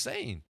plot is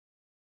insane.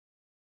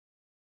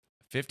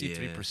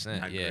 53%.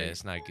 not Yeah, great.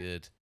 it's not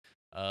good.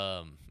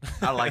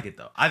 I like it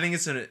though. I think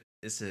it's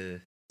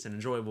an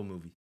enjoyable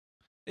movie.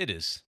 It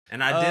is.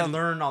 And I did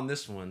learn on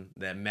this one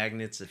that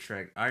magnets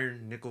attract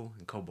iron, nickel,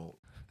 and cobalt.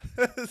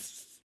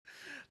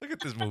 Look at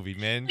this movie,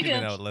 man. Look Giving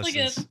at- out look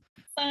lessons. at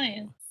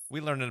science. We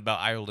learning about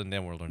Ireland,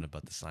 then we're learning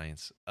about the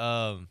science.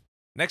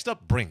 Next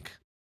up, Brink.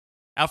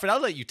 Alfred, I'll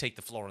let you take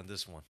the floor on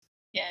this one.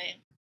 Yeah.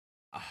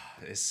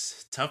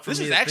 It's tough for This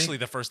me. is to actually think.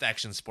 the first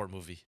action sport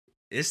movie.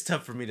 It's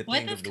tough for me to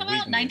When think did of this the come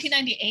out? weakness.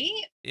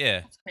 1998? Yeah.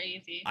 That's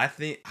crazy. I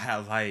think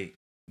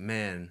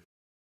man.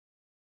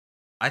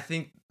 I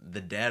think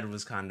the dad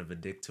was kind of a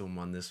dick to him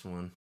on this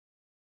one.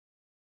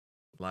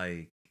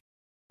 Like,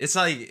 it's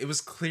like it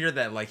was clear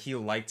that like he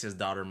liked his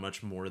daughter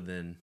much more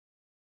than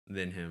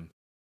him.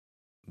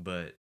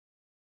 But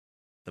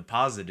the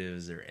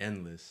positives are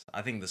endless.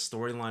 I think the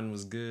storyline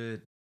was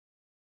good.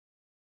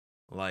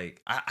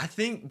 Like, I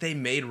think they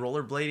made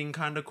rollerblading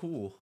kind of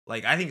cool.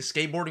 Like, I think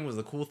skateboarding was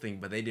the cool thing,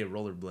 but they did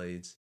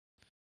rollerblades.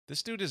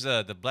 This dude is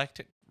the Black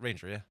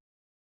Ranger,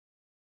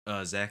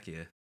 yeah. Zach,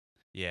 yeah.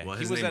 Yeah. Well,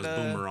 he his was name at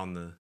was Boomer on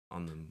the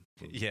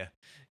movie. Yeah.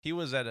 He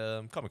was at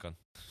Comic-Con.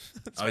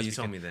 Oh, you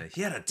told me that.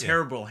 He had a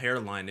terrible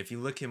hairline. If you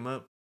look him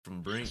up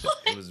from Brink,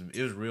 it was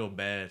real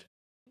bad.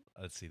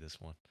 Let's see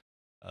this one.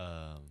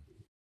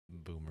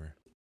 Boomer.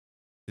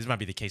 This might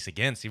be the case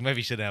against. You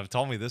maybe shouldn't have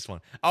told me this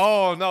one.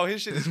 Oh no,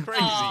 his shit is crazy.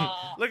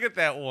 Aw. Look at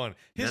that one.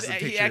 That's a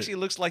He picture- actually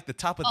looks like the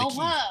top of the Oh, key.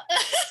 wow.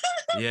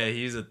 Yeah,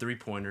 he's a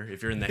 3-pointer.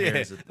 If you're in the hair,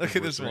 it's a Look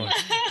at this three. one.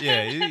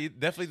 Yeah,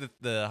 definitely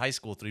the high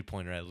school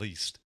 3-pointer at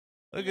least.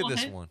 Look at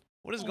this What? one.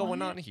 What is going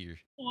What? on here?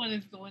 What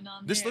is going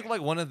on This there? looked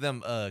like one of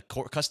them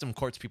custom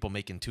courts people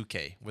make in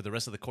 2K, where the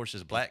rest of the course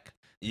is black.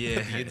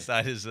 Yeah. The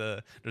inside is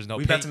there's no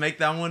We about paint. to make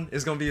that one.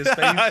 It's gonna be his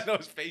I face. know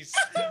his face.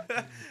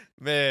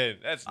 Man,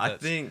 that's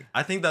nuts.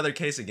 I think the other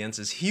case against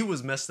is he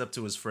was messed up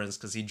to his friends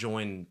because he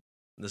joined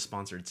the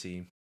sponsored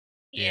team.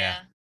 Yeah.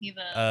 He's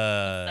a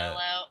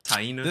sellout.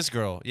 Taina. This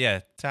girl, yeah,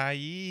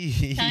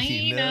 Taina.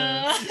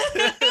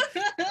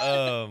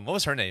 Taina. What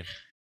was her name?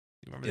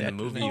 You remember in the that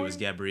movie, name? it was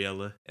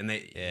Gabriella, and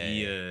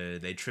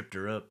they tripped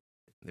her up.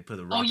 They put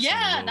the Oh rocks. in the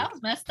yeah, road. that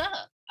was messed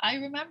up. I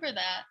remember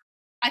that.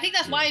 I think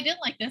that's why I didn't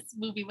like this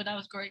movie when I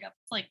was growing up.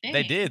 It's like, dang.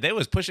 They did. They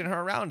was pushing her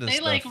around and They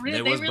stuff. like They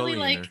really, was they really bullying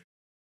like her.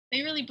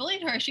 they really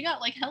bullied her. She got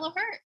like hella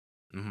hurt.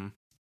 Mm-hmm.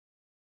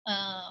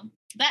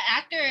 That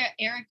actor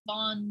Eric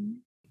Von.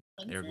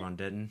 Eric Von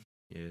Detten.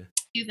 Yeah.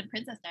 He was in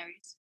Princess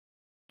Diaries.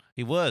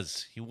 He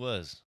was. He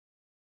was.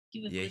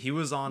 Yeah, with- he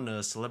was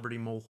on Celebrity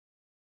Mole.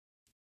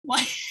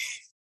 What?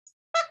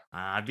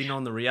 I've been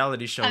on the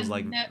reality shows I've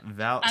like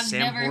I've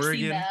Sam never seen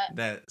Horrigan.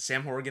 that.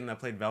 Sam Horrigan that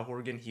played Val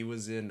Horrigan. He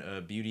was in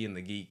Beauty and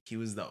the Geek. He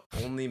was the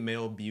only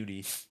male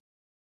beauty.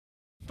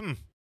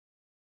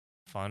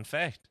 Fun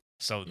fact.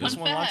 So this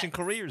Fun one launching fact.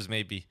 careers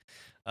maybe.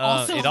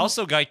 Also- It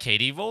also got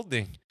Katie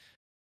Volding.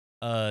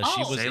 She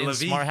was C'est in la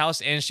vie. Smart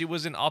House and she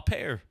was in Au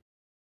Pair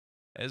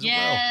as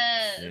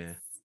Yes. Yeah.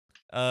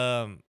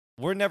 well.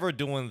 We're never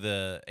doing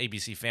the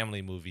ABC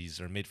Family movies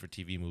or made for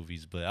TV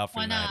movies, but Alfred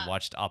Why and I had not?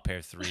 watched Au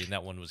Pair 3 and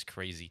that one was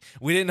crazy.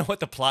 We didn't know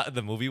what the plot of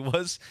the movie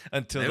was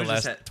until They the was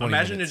last just 20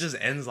 imagine minutes. it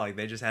just ends like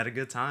they just had a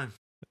good time.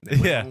 They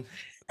went Yeah. home.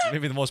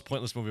 Maybe the most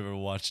pointless movie I've ever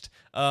watched.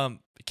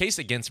 Case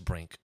against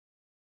Brink.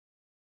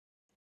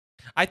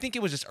 I think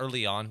it was just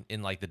early on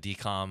in like the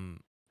DCOM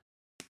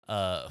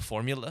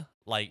formula.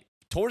 Like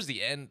towards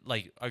the end,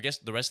 like I guess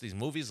the rest of these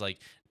movies, like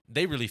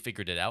they really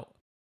figured it out.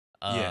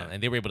 Yeah.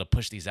 And they were able to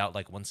push these out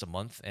like once a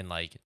month, and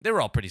like they were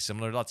all pretty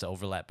similar. Lots of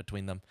overlap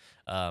between them.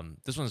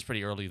 This one's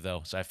pretty early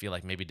though, so I feel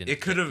like maybe didn't.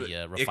 It could get have. the,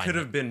 It could refinement.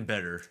 have been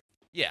better.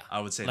 Yeah, I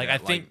would say. like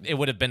that. I think it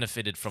would have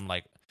benefited from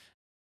like,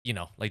 you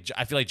know, like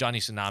I feel like Johnny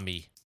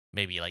Tsunami.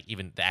 Maybe like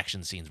even the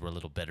action scenes were a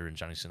little better in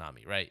Johnny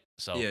Tsunami, right?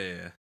 So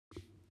Yeah.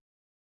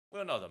 we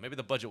don't know though. Maybe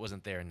the budget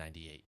wasn't there in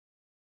 '98.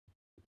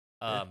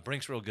 Yeah.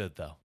 Brink's real good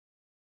though.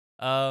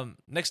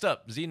 Next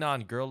up,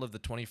 Xenon, Girl of the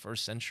 21st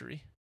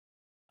Century.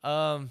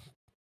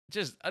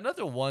 Just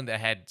another one that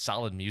had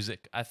solid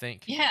music, I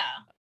think. Yeah.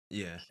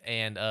 Yeah.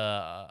 And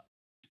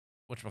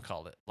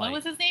whatchamacallit? What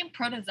was his name?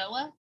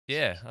 Protozoa?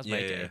 Yeah, that's my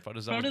Yeah, idea. yeah.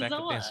 Protozoa's backup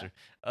Protozoa. dancer.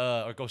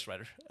 Or Ghost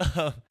Rider.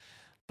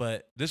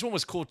 But this one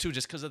was cool too,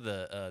 just because of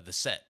the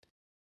set.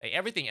 Like,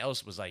 everything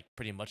else was like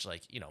pretty much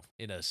like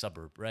in a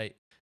suburb, right?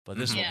 But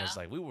this one was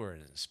Yeah. like we were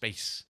in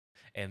space,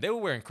 and they were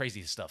wearing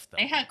crazy stuff though.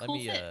 They had Let cool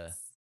me fits.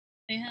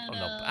 They I had don't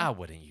know. I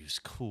wouldn't use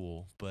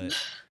cool, but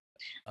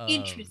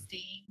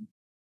interesting.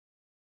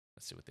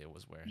 let's see what they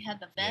was wearing. They had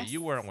the Yeah, vests.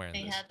 you weren't wearing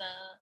They this. had the.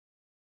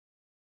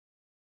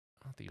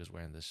 I don't think he was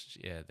wearing this.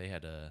 Yeah, they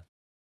had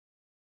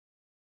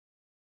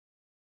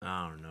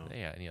I don't know. They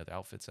had any other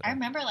outfits at I all?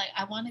 remember like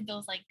I wanted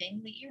those like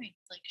dangly earrings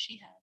like she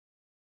had,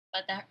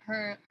 but that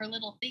her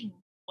little thing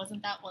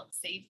wasn't that what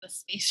saved the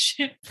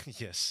spaceship?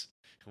 Yes,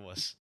 it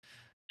was.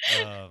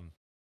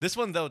 This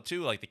one though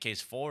too, like the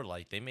case 4,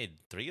 like they made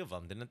 3 of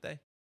them, didn't they?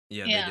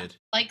 Yeah, Yeah. they did.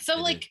 Like so,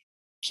 They like did.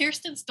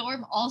 Kirsten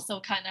Storm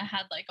also kind of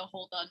had like a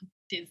hold on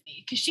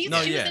Disney because she No,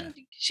 was yeah.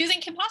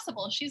 in Kim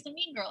Possible. She's the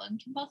mean girl in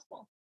Kim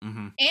Possible,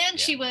 Mm-hmm. and Yeah.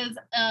 she was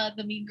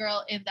the mean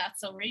girl in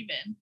That's So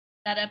Raven.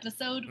 That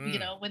episode, you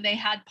know, when they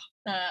had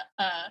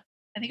I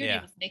think her Yeah.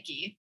 name was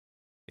Nikki,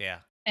 Yeah,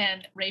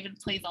 and Raven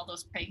plays all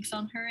those pranks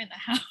on her in the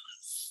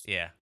house.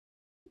 yeah.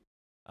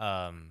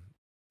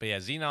 But yeah,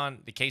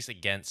 Xenon, the case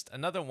against,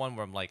 another one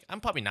where I'm like,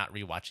 I'm probably not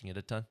rewatching it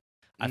a ton.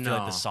 I feel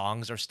like No. the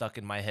songs are stuck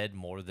in my head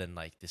more than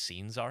like the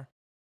scenes are.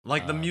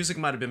 Like the music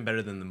might have been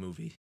better than the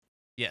movie.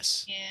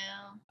 Yes.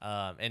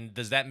 Yeah. And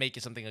does that make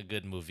it something a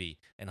good movie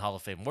and Hall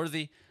of Fame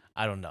worthy?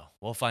 I don't know.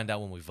 We'll find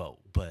out when we vote.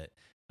 But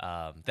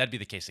that'd be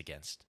the case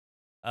against.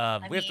 We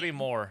have 3 mean-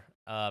 more,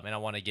 and I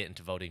want to get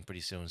into voting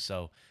pretty soon.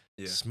 So,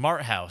 Yeah.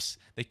 Smart House.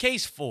 The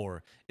case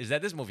 4 is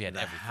that this movie had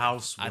The everything.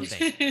 house I was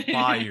think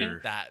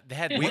fire. that they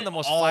had We one of the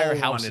most all fire wanted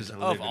houses to of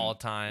live in- all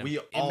time. We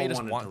It all made us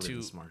wanted want to live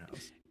in to. Smart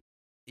House.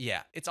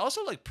 Yeah, it's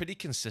also like pretty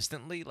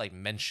consistently like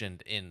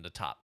mentioned in the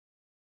top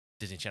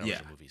Disney Channel Yeah.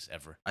 original movies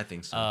ever. I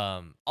think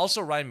so.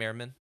 Also Ryan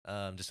Merriman,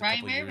 just a Ryan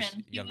couple years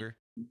Merriman, he younger,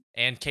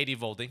 and Katie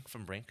Volding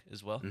from Brink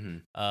as well.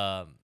 Mhm.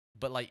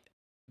 But like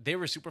they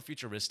were super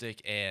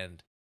futuristic,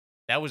 and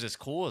that was as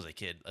cool as a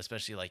kid,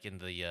 especially like in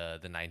the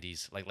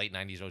 90s, like late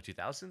 90s, early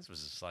 2000s.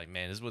 Was just like,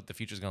 man, this is what the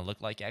future's gonna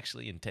look like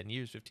actually in 10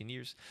 years, 15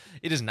 years.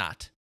 It is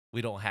not.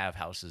 We don't have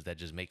houses that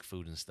just make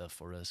food and stuff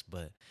for us,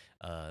 but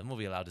the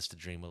movie allowed us to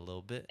dream a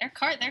little bit. Their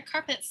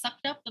carpet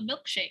sucked up the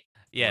milkshake.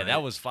 Yeah, that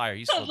Right. was fire.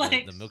 He spilled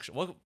Like- the milkshake.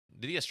 What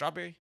did he get?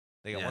 Strawberry?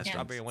 They got Yeah, one yeah.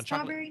 strawberry and one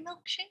chocolate. Strawberry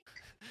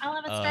milkshake. I'll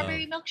have a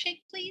strawberry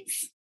milkshake,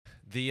 please.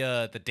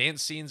 The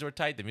dance scenes were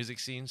tight. The music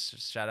scenes.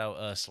 Shout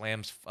out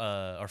slams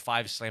or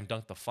 5 slam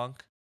dunk the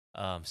funk.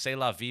 C'est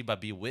La Vie by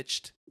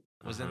Bewitched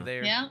was in Uh-huh.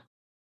 there. Yeah.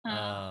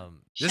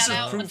 This shout is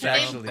out, proof what's her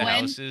name? actually. The Gwen.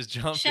 houses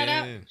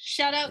jumping.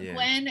 Shout out Yeah.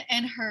 Gwen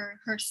and her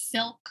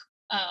silk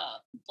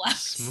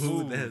blouse.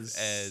 Smooth as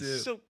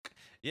silk. silk.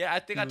 Yeah, I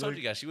think I told Look-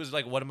 you guys she was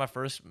like one of my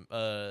first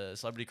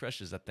celebrity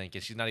crushes. I think,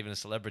 and she's not even a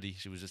celebrity.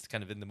 She was just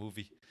kind of in the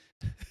movie.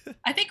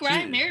 I think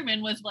Ryan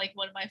Merriman was like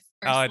one of my first.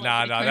 Oh no,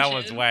 celebrity that one's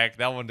crushes. whack.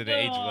 That one didn't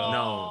age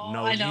well.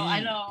 No, I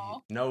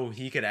know. No,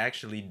 he could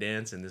actually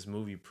dance, and this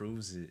movie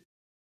proves it.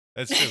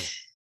 That's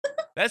true.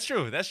 That's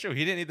true. That's true.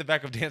 He didn't need the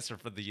backup dancer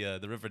for the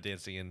river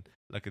dancing in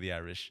Luck of the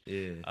Irish.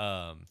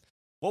 Yeah.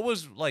 What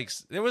was like?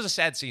 There was a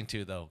sad scene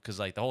too, though, because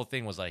like the whole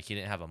thing was like he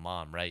didn't have a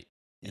mom, right?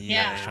 And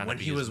Yeah. was trying to When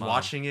be he his was mom.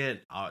 watching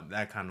it,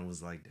 that kind of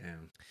was like,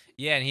 damn.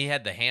 Yeah, and he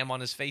had the ham on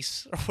his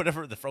face or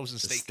whatever, the frozen The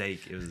steak,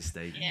 steak. It was a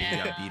steak. He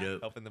Yeah. got beat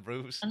up. helping the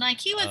bruise. And like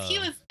he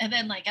was, and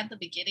then like at the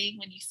beginning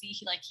when you see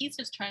he's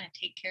just trying to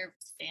take care of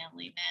his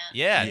family, man.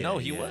 Yeah, Yeah, no,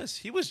 he yeah. was.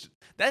 He was.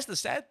 That's the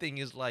sad thing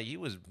is like he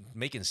was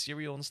making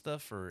cereal and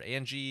stuff for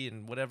Angie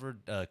and whatever,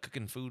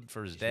 cooking food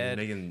for his He was dad.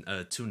 making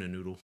a tuna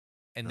noodle.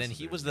 And That's then what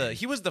he they was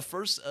were the doing.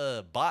 first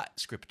bot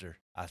scripter,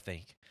 I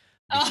think,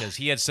 Oh. because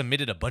he had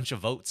submitted a bunch of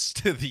votes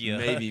to the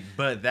Maybe,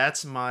 but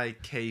that's my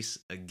case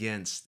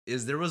against.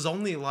 Is there was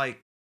only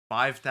like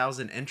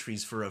 5,000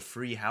 entries for a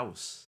free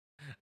house.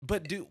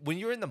 But dude, when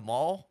you're in the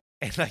mall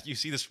and like you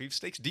see the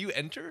sweepstakes, do you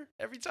enter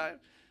every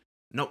time?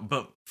 No,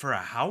 but for a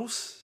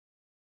house,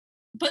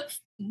 But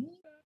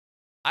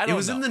I it don't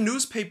was know. in the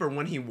newspaper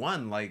when he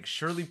won. Like,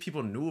 surely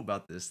people knew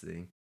about this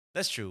thing.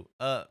 That's true.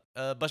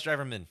 Bus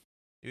driver Min,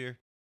 you here?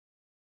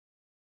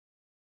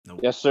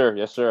 Nope. Yes, sir.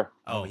 Yes, sir.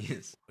 Oh, Oh.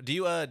 yes. Do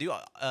you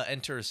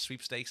enter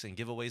sweepstakes and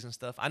giveaways and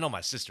stuff? I know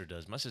my sister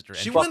does. My sister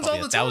She enters wins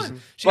probably all the 1,000.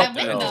 time. She Fuck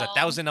enters no.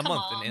 1,000 a Come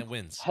month on. and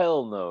wins.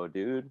 Hell no,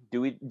 dude.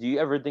 Do you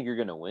ever think you're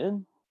gonna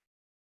win?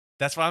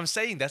 That's what I'm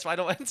saying. That's why I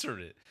don't enter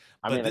it.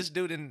 I But mean, this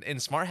dude in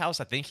Smart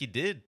House, I think he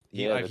did.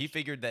 He, Yeah, he that's-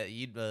 figured that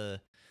he'd.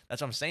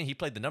 That's what I'm saying. He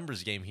played the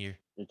numbers game here.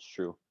 it's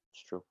true.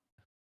 It's true.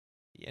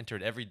 He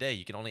entered every day.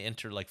 You can only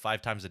enter like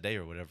 5 times a day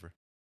or whatever.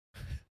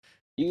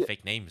 You,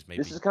 Fake names, maybe.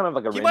 this is kind of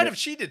like a He random. might have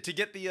cheated to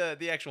get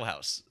the actual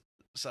house.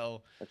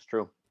 So That's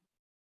true.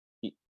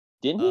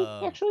 Didn't he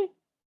Um, actually?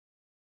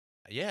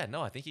 yeah,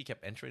 no, I think he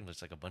kept entering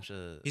just like a bunch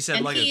of. He said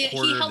And like he a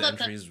quarter of held the up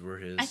the- entries were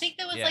his. I think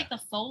there was Yeah. like the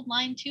phone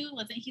line too.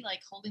 Wasn't he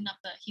like holding up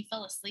he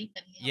fell asleep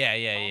and he Yeah, held up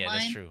the yeah, phone yeah.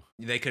 That's line? true.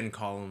 they couldn't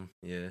call him.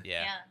 Yeah.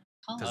 Yeah.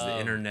 Call Because him. the Um,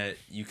 internet,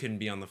 you couldn't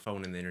be on the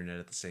phone and the internet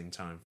at the same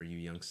time for you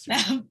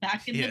youngsters.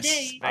 Back in Yes. the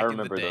day. back I in the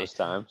remember day. those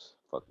times.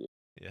 Fuck you.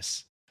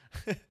 Yes.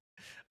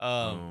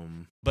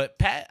 But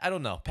Pat, I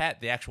don't know. Pat,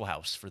 the actual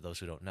house, for those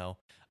who don't know,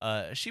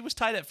 she was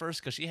tight at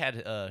first because she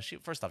had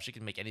first off she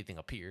could make anything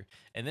appear,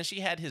 and then she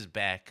had his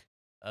back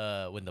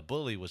when the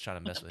bully was trying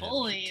to mess The with him.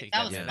 bully, She kicked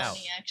that was man funny out.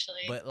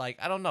 actually. But like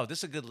I don't know, this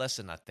is a good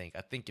lesson. I think.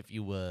 I think if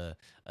you were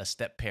a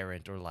step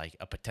parent or like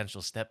a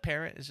potential step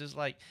parent, it's just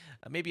like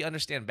maybe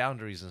understand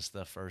boundaries and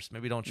stuff first.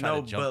 Maybe don't try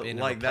to jump in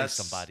and replace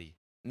somebody.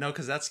 No,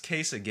 because that's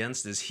case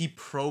against this. He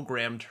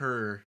programmed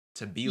her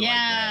to be like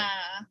yeah,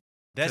 that.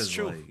 That's 'Cause,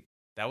 true. like,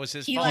 That was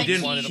his He, fault. like,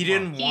 he wanted didn't. a He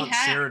mom. didn't He want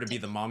Sarah to hacked. be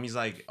the mom. He's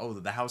like, oh,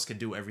 the house could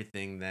do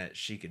everything that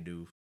she could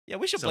do. Yeah,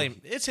 we should So-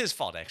 blame. It's his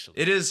fault actually.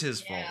 It is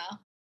his fault.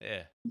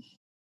 yeah. Yeah.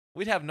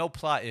 We'd have no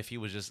plot if he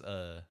was just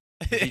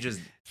He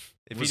just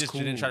if was he just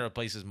didn't try to cool.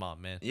 replace his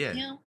mom, man. yeah. You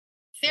know,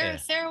 Sarah Yeah.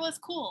 Sarah was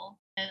cool.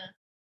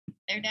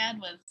 Their dad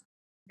was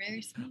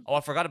very smooth. Oh,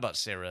 I forgot about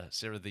Sarah.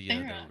 Sarah, the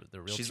Sarah.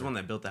 the realtor. She's the one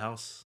that built the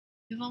house.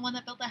 He was the one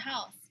that built the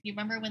house. You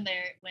remember when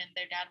their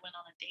dad went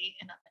on a date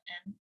and at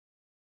the end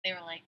they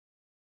were like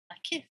a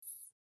kiss,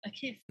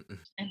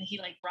 and he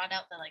like brought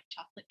out the like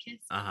chocolate kiss.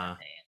 and then Uh-huh.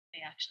 They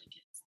actually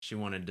kissed. She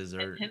wanted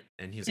dessert, his-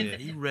 and he's his- like,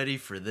 "Are you ready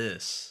for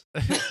this?"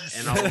 and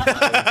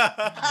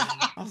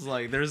I was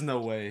like, "There's no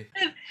way."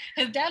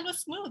 His dad was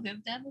smooth.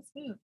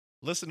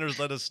 Listeners,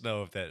 let us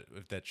know if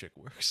that trick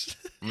works.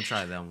 I'm gonna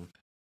try that one.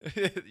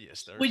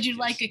 Yes. Would you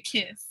like a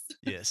kiss?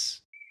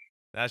 Yes.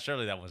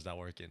 Surely that one's not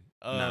working.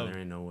 No, there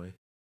ain't no way.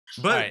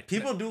 But alright.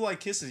 people do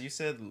like kisses. You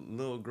said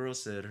little girl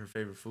said her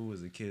favorite food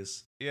was a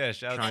kiss. Yeah,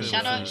 shout out Triangle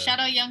to food. Shout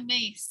out Young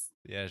Mace.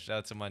 Yeah, shout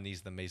out to my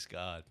niece, the Mace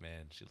God,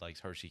 man. She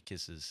likes Hershey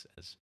Kisses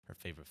as her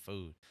favorite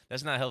food.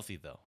 That's not healthy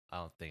though. I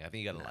don't think. I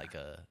think you gotta like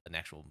an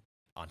actual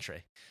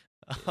entree.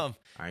 All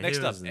right, Next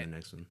hit up, us in the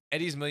next one.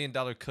 Eddie's $1 Million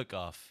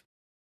Cook-Off.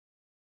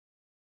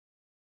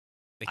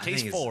 The I case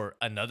think it's- for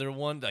another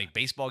one, like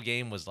baseball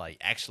game, was like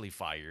actually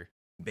fire.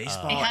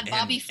 Baseball. They had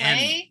Bobby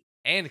Flay.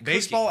 And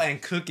baseball cooking.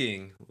 and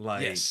cooking.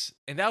 Like Yes,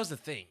 and that was the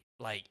thing.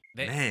 Like,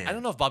 Man. I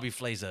don't know if Bobby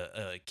Flay's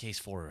a case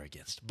for or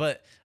against,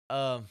 but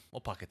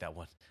we'll pocket that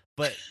one.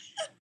 But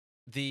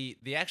the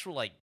actual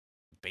like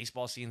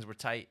baseball scenes were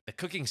tight. The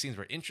cooking scenes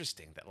were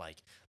interesting. That like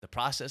the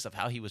process of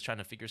how he was trying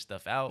to figure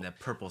stuff out. that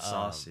purple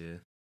sauce. Yeah.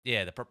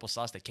 Yeah, the purple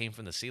sauce that came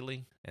from the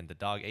ceiling, and the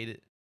dog ate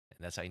it, and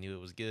that's how he knew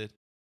it was good.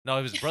 No,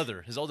 it was his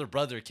brother. His older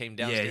brother came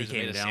Yeah, he downstairs and came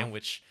made a down.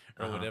 sandwich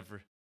or Uh-huh.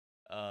 whatever.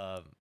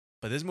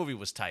 But this movie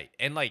was tight,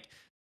 and like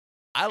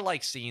I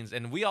like scenes,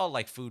 and we all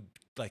like food,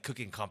 like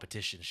cooking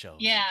competition shows.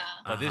 Yeah.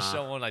 But this Uh-huh.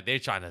 show one, like they're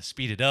trying to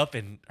speed it up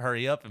and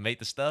hurry up and make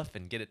the stuff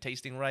and get it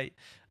tasting right.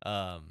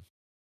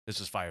 This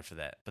was fire for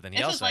that. But then he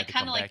This also was like had to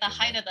kind come of like back the and,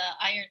 height of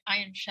the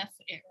Iron Chef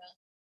era.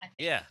 I think.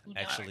 yeah, Food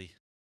Network. actually,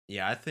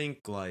 Yeah, I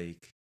think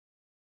like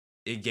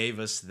it gave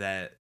us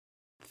that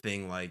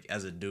thing like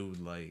as a dude,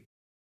 like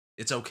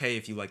it's okay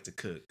if you like to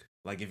cook.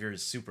 Like if you're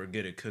super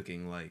good at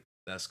cooking, like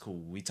that's cool.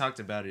 We talked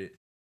about it.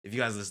 If you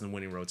guys listen to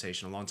Winning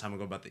Rotation a long time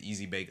ago about the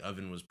Easy Bake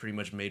Oven was pretty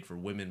much made for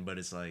women, but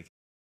it's like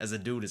as a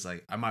dude, it's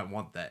like I might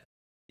want that.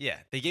 yeah.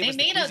 They gave They us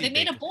made the a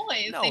Queasy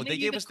boys. No, they made you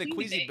gave the us the Queasy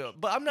queasy Bake. bill.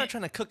 But I'm not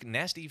trying to cook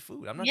nasty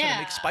food. I'm not trying to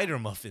make Yeah. spider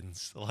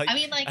muffins. Like I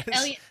mean, like I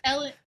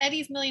just-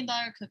 Eddie's $1 Million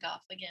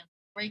Cook-Off again,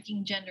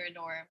 breaking gender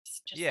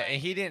norms. Just yeah, like,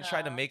 and he didn't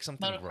try to make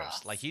something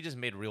gross. motocross. Like he just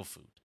made real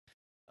food.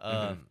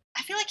 Mhm.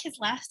 I feel like his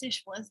last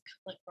dish was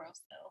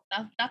gross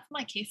though. That's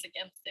my case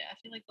against it. I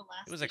feel like the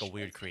last. It was like a dish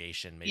weird was-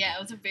 creation, maybe. Yeah,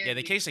 it was a very. Yeah, the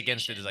weird case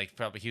against it is creation.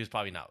 like he was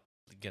probably not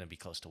gonna be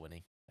close to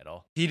winning at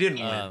all. He didn't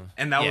win, Um,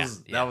 and that yeah,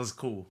 was yeah.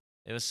 cool.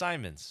 It was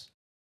Simon's.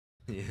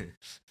 Yeah.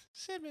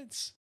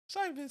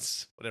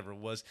 Simons, whatever it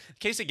was.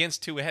 Case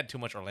against two, it had too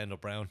much Orlando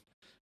Brown,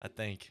 I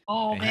think.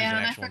 Oh And he's an man,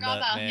 I actual forgot nut,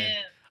 about man.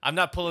 him. I'm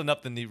not pulling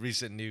up the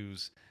recent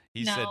news.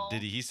 He said No.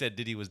 Diddy. He said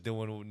Diddy was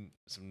doing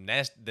some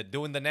nasty,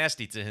 doing the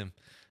nasty to him.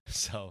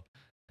 So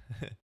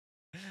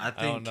I don't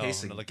think know.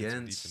 case I'm gonna look too deep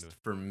against into it.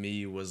 for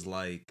me was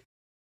like,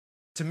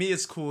 to me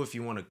it's cool if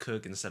you want to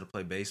cook instead of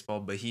play baseball,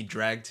 but he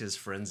dragged his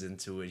friends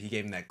into it. He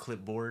gave them that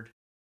clipboard,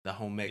 the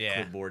homemade Yeah.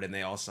 clipboard, and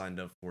they all signed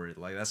up for it.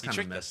 Like that's He kind of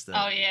tricked them. messed up.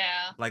 Oh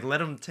yeah. Like let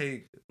them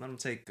take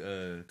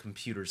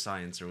computer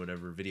science or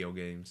whatever, video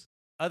games.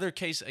 Other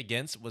case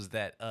against was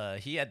that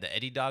he had the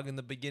Eddie dog in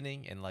the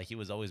beginning, and like he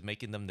was always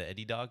making them the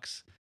Eddie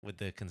dogs with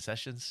the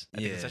concessions at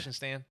the Yeah. concession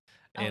stand.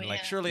 Oh, And like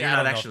yeah. surely You're I not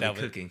don't know if actually that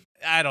was, cooking.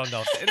 I don't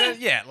know.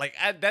 Yeah, like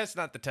that's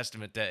not the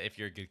testament that if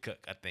you're a good cook.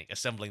 I think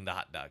assembling the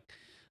hot dog.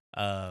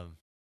 All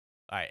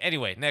right.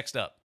 Anyway, next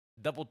up,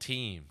 Double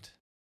Teamed.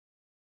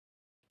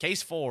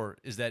 Case 4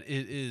 is that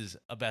it is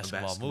a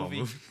basketball,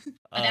 movie.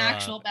 An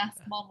actual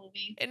basketball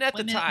movie. and at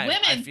the time, I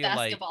women's feel like-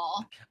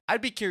 basketball.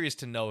 I'd be curious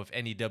to know if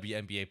any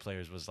WNBA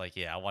players was like,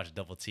 yeah, I watched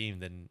Double Team,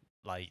 then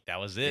like that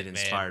was It it, man.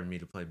 inspired me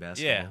to play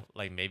basketball. Yeah,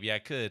 like maybe I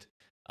could.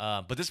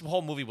 But this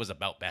whole movie was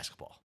about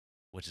basketball,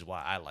 which is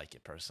why I like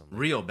it personally.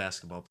 Real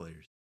basketball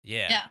players.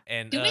 Yeah. Yeah.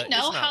 And Do we it's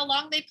know not- how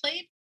long they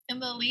played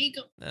in the league?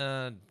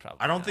 Probably.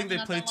 I don't not. think they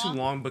Not played that too long?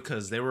 long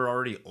because they were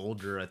already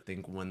older, I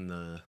think, when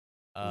the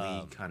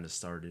Um, league kind of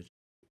started.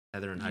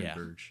 Heather and Heidi yeah.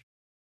 Burge.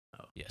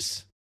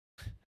 Yes.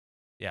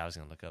 Yeah, I was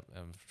gonna look up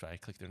and try to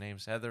click their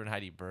names. Heather and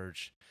Heidi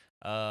Burge.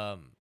 Did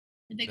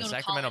they The go to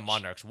Sacramento college?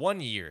 Monarchs.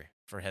 1 year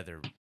for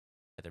Heather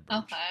Heather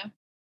Burge. Okay.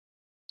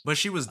 But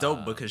she was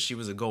dope because she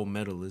was a gold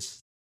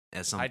medalist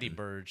at something. Heidi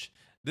Burge.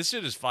 This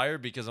shit is fire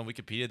because on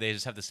Wikipedia they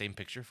just have the same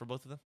picture for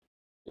both of them.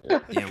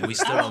 Yeah, we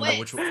still don't know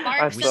which one.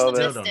 Sparks We and still the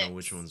don't know Mystics.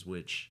 which one's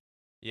which.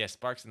 Yeah,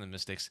 Sparks and the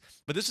Mystics.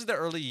 But this is the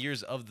early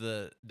years of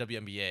the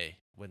WNBA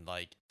when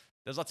like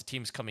there's lots of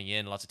teams coming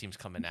in, lots of teams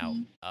coming out.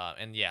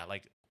 And yeah,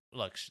 like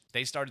look,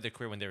 they started their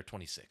career when they were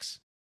 26.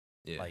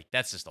 Yeah. Like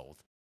that's just old.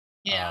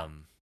 Yeah.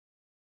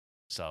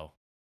 So,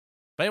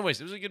 but anyways,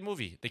 it was a good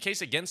movie. The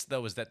case against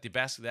though is that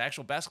the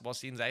actual basketball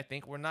scenes I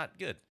think were not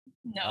good.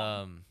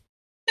 No.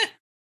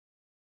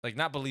 Like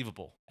not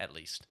believable at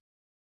least.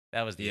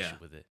 That was the Yeah. issue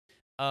with it.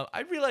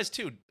 I realized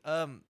too.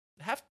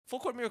 Half Full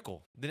Court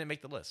Miracle didn't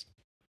make the list.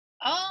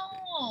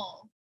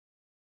 Oh.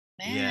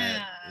 Man.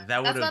 Yeah, that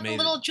That's would've about made the it.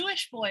 little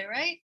Jewish boy,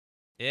 right?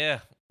 Yeah,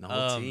 The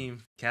whole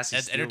team. Cassie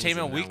at Steele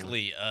Entertainment was in that one.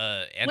 Weekly,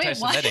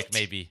 anti-Semitic what?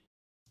 maybe.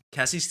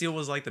 Cassie Steele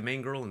was like the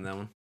main girl in that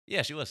one.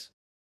 Yeah, she was.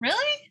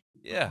 Really?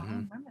 Yeah. Oh, I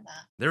don't remember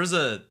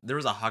that. There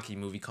was a hockey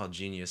movie called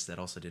Genius that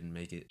also didn't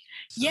make it.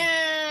 So-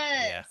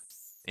 Yes. Yeah.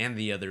 And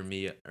the other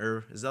me,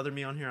 or is the other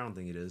me on here? I don't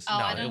think it is. Oh,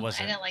 No, I it don't.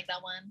 wasn't. I didn't like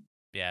that one.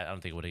 Yeah, I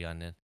don't think it would have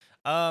gotten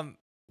in.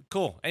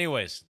 Cool.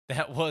 Anyways,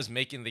 that was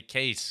making the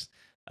case.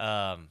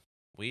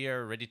 We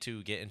are ready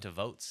to get into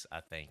votes,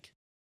 I think.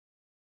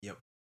 Yep.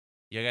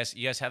 You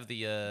guys have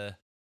the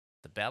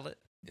ballot?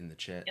 In the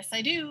chat. Yes,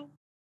 I do.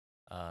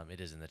 It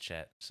is in the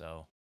chat.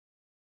 So,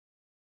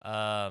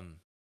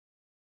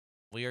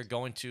 we are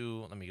going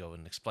to let me go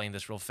and explain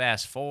this real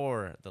fast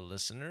for the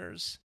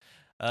listeners.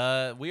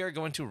 We are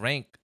going to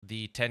rank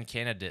the 10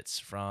 candidates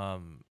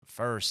from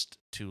first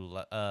to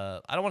I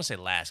don't want to say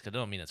last because I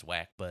don't mean it's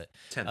whack, but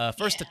 10th.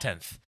 first to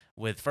 10th,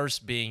 with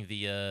first being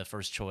the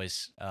first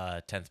choice,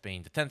 10th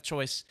being the 10th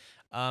choice,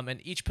 and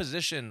each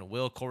position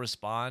will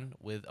correspond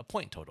with a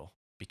point total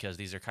because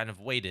these are kind of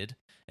weighted,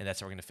 and that's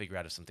how we're going to figure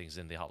out if something's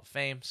in the Hall of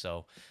Fame.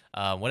 So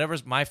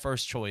whatever's my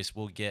first choice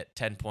will get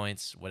 10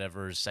 points,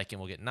 whatever's second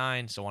will get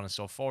 9, so on and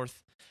so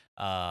forth.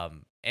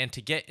 And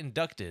to get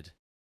inducted,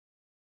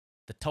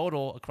 the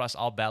total across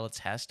all ballots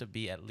has to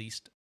be at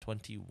least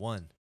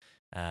 21.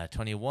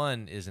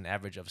 21 is an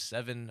average of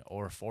 7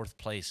 or 4th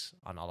place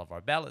on all of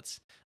our ballots.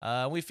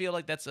 We feel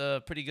like that's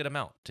a pretty good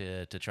amount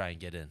to try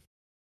and get in.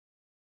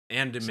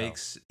 And it So-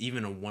 makes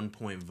even a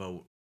 1-point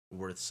vote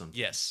worth something.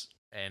 Yes.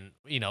 And,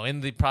 in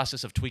the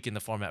process of tweaking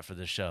the format for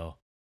this show,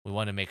 we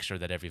want to make sure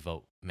that every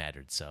vote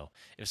mattered. So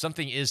if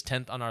something is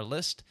 10th on our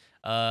list,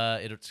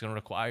 it's going to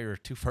require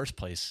 2 first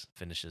place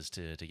finishes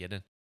to get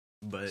in.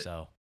 But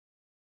So,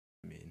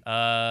 I mean,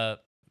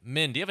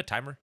 Min, do you have a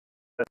timer?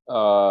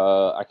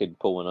 I could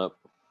pull one up.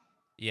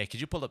 Yeah,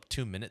 could you pull up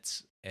 2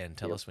 minutes and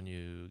tell Yep. us when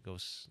you go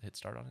hit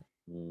start on it?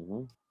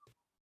 Mm-hmm.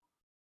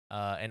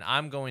 And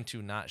I'm going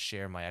to not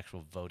share my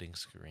actual voting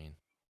screen.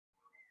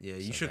 yeah,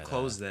 you so should that,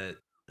 close that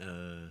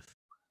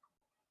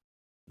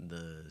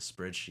the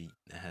spreadsheet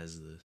that has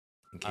the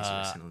in case you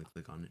accidentally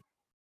click on it.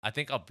 I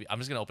think I'm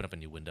just gonna open up a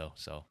new window,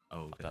 so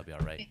Oh, okay. that'll be all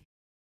right.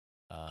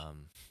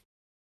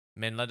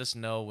 Man, let us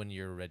know when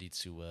you're ready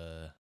to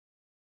All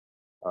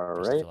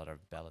for us to right. fill out our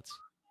ballots.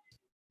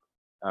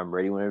 I'm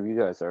ready whenever you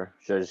guys are.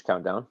 Should I just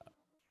count down?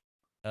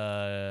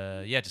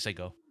 Yeah, just say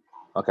go.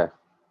 Okay.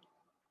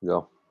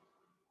 Go.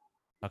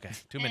 Okay,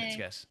 2 minutes,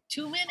 Okay. guys.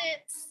 2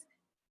 minutes.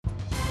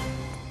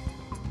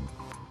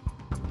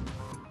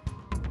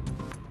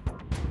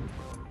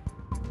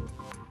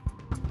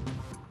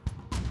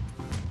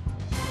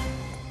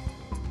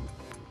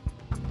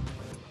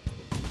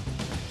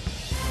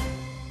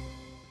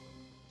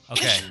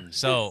 Okay,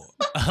 so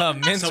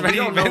Min's So we ready.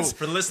 don't know Min's-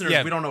 for the listeners.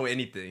 yeah. We don't know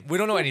anything. we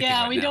don't know anything.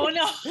 Yeah, right we now. don't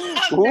know.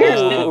 I'm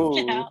Ooh.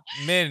 nervous now.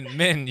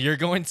 Min, you're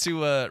going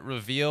to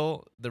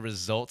reveal the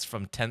results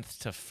from 10th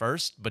to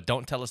 1st, but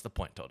don't tell us the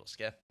point totals,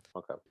 okay?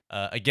 Okay.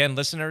 Again,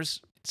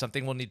 listeners,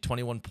 something will need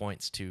 21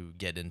 points to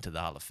get into the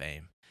Hall of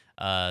Fame.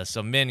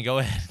 So Min, go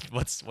ahead.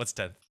 What's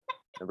 10th?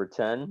 Number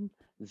 10,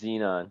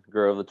 Xenon,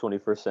 girl of the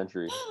 21st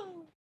century.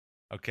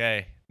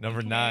 Okay,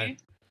 number 9. Okay.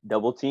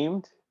 Double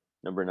teamed.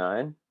 Number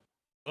 9,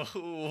 What's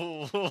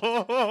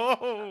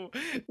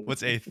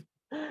 8th?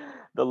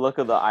 the look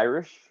of the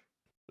Irish.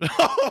 Okay.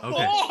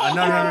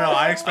 No.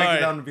 I expected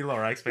Alright. that to be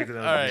lower. I expected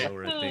that to Alright. be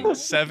lower. I think.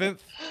 7th?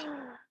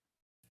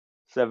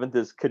 7th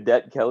is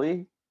Cadet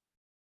Kelly.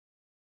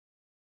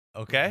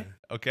 Okay.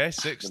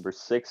 6th. Number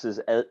 6 is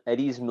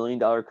Eddie's $1 Million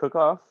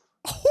Cook-Off.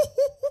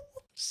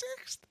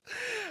 6th.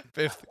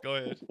 5th. Go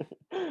ahead.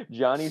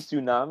 Johnny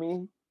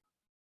Tsunami.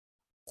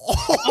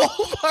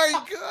 Oh my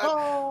god.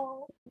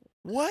 Oh.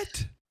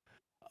 What?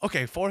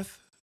 Okay, 4th.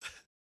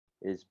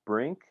 Is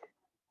Brink.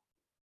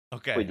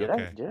 Okay. Wait, did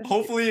okay. I? Did I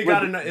Hopefully you wait,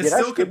 got enough. It did I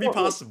still skip could be one?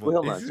 Wait, possible. Wait,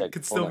 hold on a It second.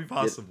 could Hold still on. be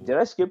possible. Did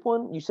I skip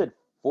one? You said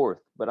 4th,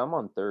 but I'm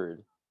on 3rd.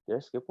 Did I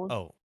skip one?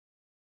 Oh,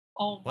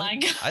 Oh what? my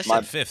god. I said My-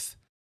 5th.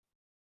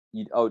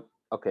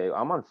 Okay.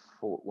 I'm on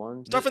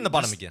 1. Start from the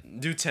bottom Just again.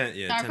 Do 10.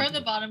 Yeah. Start 10 from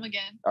the bottom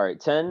again. All right.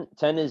 10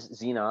 is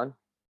Xenon,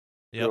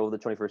 Yep. girl of the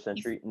 21st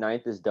century.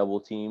 9th is Double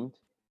Teamed.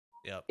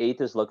 Yep. 8th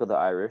is Luck of the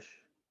Irish.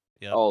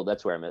 Yep. Oh,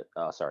 that's where I'm at.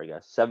 Oh, sorry,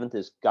 guys. 7th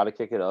is Gotta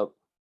Kick It Up.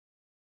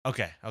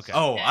 Okay. Oh,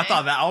 I Okay.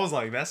 thought that. I was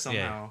like, that's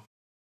somehow.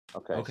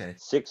 Okay.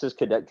 6 is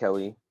Cadet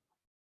Kelly.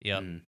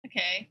 Yep.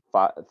 Okay.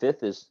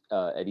 5th is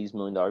Eddie's $1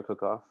 Million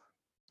Cook-Off.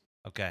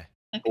 Okay.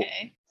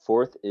 Okay.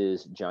 4th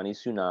is Johnny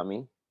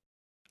Tsunami.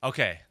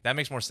 Okay. That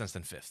makes more sense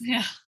than 5th.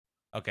 Yeah.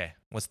 Okay.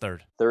 What's 3rd?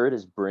 3rd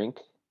is Brink.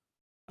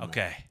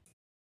 Okay.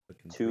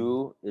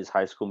 2 is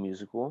High School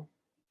Musical.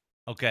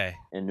 Okay.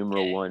 And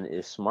numero Okay. 1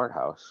 is Smart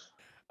House.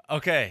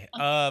 Okay.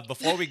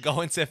 Before we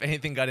go into if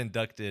anything got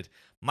inducted,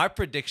 my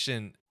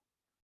prediction,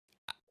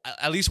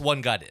 at least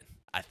one got in,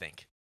 I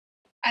think.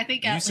 I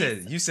think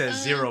You said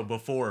 0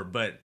 before,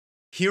 but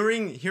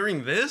hearing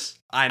this,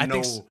 I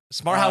know think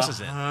Smart House is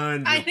in.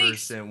 100%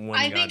 one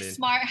got in.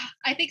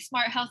 I think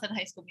Smart House and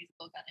High School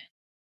Musical got in.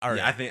 All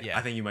right. Yeah,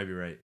 I think you might be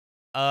right.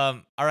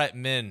 All right,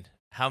 Min,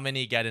 how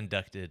many got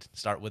inducted?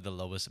 Start with the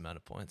lowest amount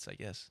of points, I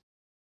guess.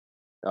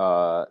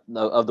 Of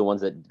the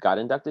ones that got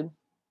inducted?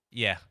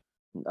 Yeah.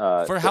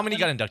 For For how many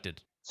got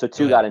inducted? So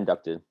 2 got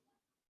inducted.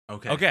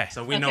 Okay.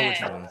 So we know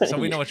which ones. So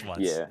we know which ones.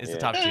 Yeah, It's the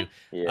top 2.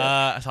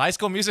 Yeah. So High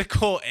School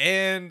Musical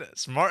and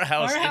Smart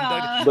House Smart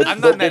inducted. House. But-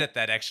 I'm but not mad the- at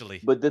that, actually.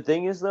 But the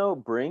thing is, though,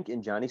 Brink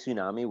and Johnny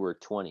Tsunami were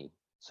 20.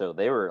 So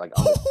they were like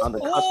on the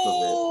cusp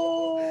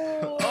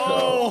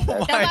Oh, So, my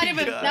that might have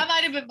been God. that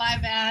might have been my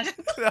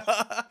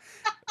bad.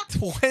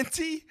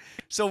 20?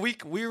 So we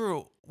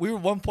were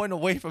 1 point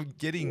away from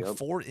getting Yep.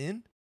 4 in? of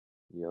it.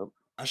 Yep.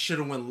 I should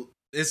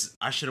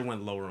have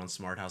went lower on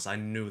Smart House. I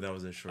knew that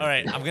was a short. All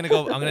right, thing. I'm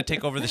gonna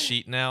take over the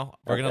sheet now.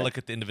 We're gonna Okay. look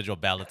at the individual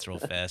ballots real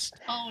fast.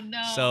 Oh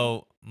no.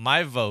 So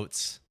my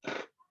votes,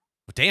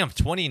 damn,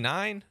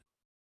 29.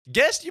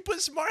 Guess you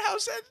put Smart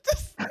House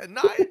at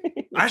 9.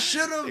 I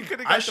should You have. could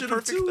have I got the should have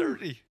perfect too.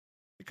 30.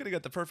 You could have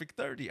got the perfect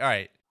 30. All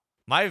right,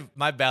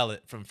 my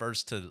ballot from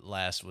first to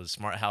last was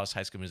Smart House,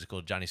 High School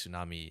Musical, Johnny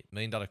Tsunami, $1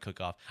 Million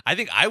Cook-Off. I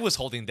think I was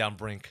holding down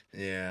Brink.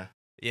 Yeah.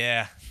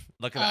 Yeah,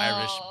 Luck of the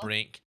Irish, Oh.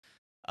 Brink.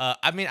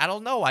 I mean, I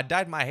don't know. I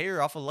dyed my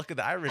hair off of Luck of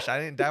the Irish. I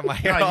didn't dye my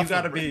hair No, off. you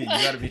gotta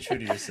of be true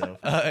to yourself.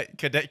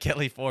 Cadet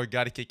Kelly 4,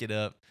 Gotta Kick It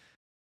Up.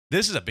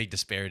 This is a big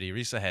disparity.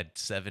 Risa had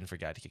 7 for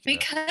Gotta Kick It Up.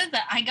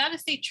 because I gotta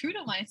stay true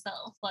to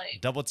myself. Like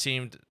Double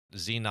teamed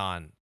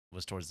Xenon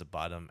was towards the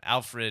bottom.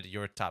 Alfred,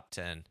 your top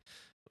 10.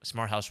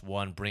 Smart House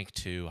 1, Brink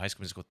 2, High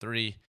School Musical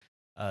 3,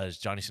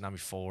 Johnny Tsunami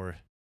 4.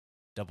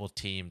 Double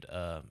teamed.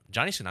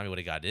 Johnny Tsunami would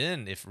have got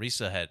in if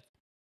Risa had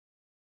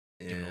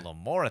given a little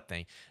more, I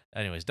think.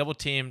 Anyways, double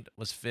teamed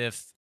was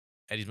 5th.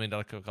 Eddie's $1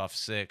 Million Cook-Off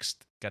 6th.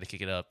 Gotta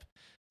Kick It Up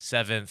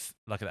 7th.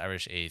 Luck of the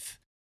Irish 8th.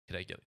 Could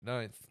I get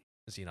 9th?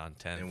 Xenon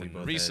 10th. And we And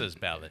both Risa's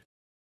had- ballot.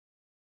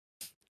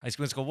 High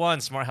School Musical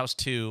 1, Smart House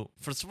 2.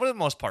 For the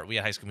most part, we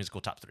had High School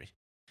Musical top 3.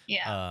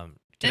 yeah.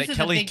 Cadet This is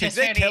a Kelly, big Cadet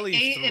disparity. Kelly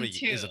 8 and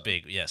 3 is a 2.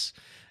 big, yes.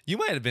 You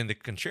might have been the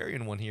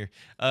contrarian one here.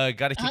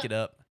 Gotta Kick It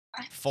Up.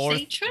 I'm 4th,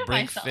 staying true to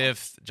Brink myself.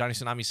 5th, Johnny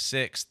Tsunami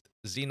 6th,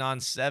 Xenon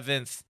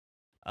 7th,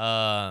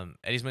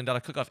 Eddie's $1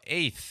 Million Cook-Off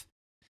 8th,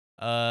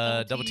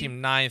 Double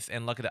Team 9th,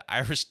 and Luck of the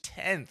Irish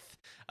 10th.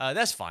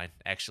 That's fine,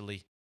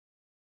 actually.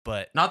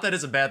 But Not that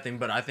it's a bad thing,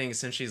 but I think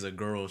since she's a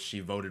girl, she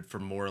voted for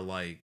more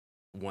like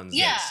ones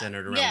Yeah, that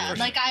centered around. yeah. women.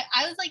 Like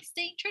I was like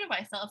staying true to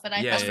myself, and I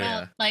Yeah, felt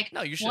yeah. like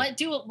No, you should. what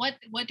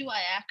do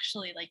I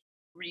actually like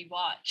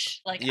rewatch?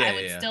 Like Yeah, I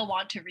would yeah. still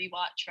want to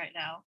rewatch right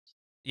now.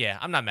 yeah,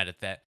 I'm not mad at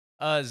that.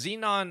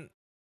 Xenon,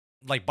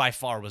 like, by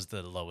far was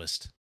the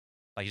lowest.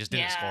 Like, he just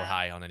didn't score Yeah.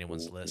 high on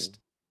anyone's Mhm. list.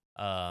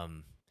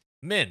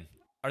 Min,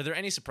 are there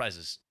any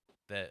surprises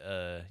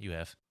that you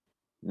have?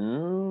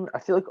 I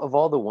feel like of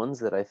all the ones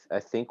that I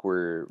think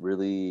were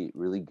really,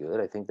 really good,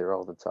 I think they're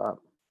all the top.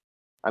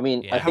 I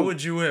mean, Yeah. I How think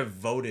would you have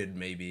voted?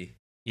 Maybe.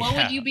 What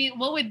Yeah. would you be?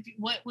 What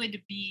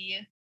would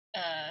be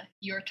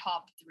your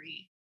top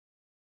 3?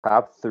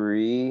 top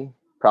 3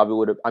 probably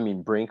would have. I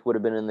mean, Brink would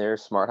have been in there.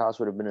 Smart House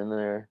would have been in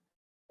there,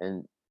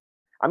 and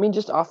I mean,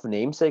 just off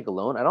namesake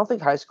alone, I don't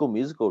think High School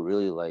Musical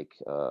really like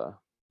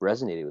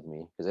resonated with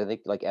me because I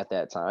think like at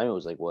that time it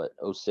was like what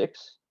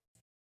 06.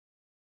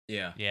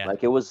 Yeah. Yeah.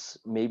 Like it was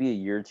maybe a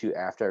year or two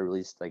after I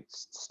really like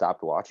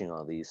stopped watching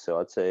all these. So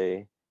I'd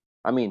say,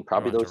 I mean,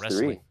 probably onto those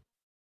 3.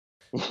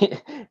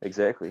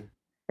 Exactly.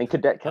 And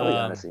Cadet Kelly,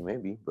 honestly,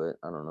 maybe, but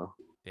I don't know.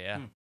 Yeah.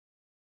 Hmm.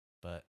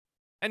 But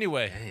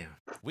anyway, Damn.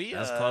 we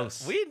That's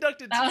close. We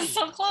inducted That two. was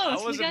so close. I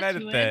We wasn't got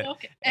mad you at in, that.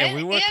 Okay. And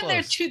we were they're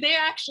close. they're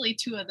actually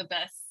 2 of the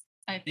best.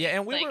 I think. Yeah,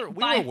 and we like, were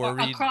by far,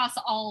 worried. across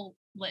all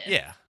lists.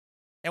 Yeah.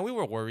 And we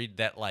were worried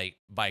that like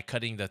by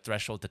cutting the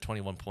threshold to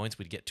 21 points,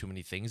 we'd get too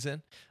many things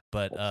in.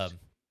 But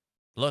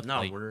look, No,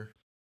 like, we're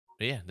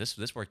yeah, this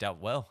worked out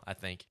well, I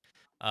think.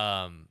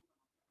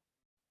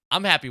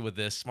 I'm happy with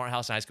this. Smart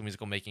House and High School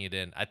Musical making it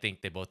in. I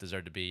think they both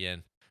deserve to be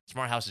in.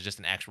 Smart House is just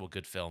an actual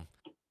good film.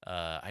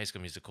 High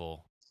School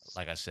Musical,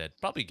 like I said,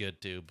 probably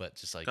good too, but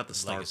just like got the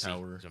star legacy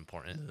power. is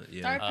important.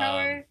 yeah. Star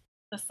power,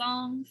 the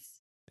songs.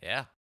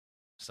 Yeah.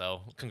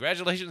 So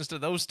congratulations to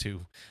those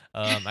two.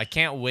 I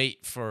can't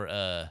wait for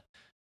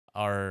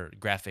our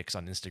graphics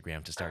on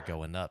Instagram to start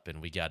going up,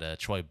 and we got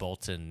Troy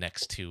Bolton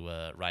next to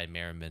Ryan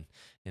Merriman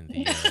in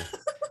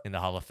the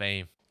Hall of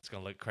Fame. It's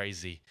gonna look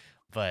crazy.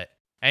 But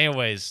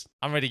anyways,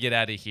 I'm ready to get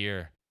out of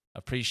here.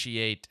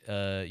 Appreciate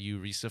you,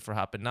 Risa, for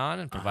hopping on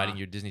and providing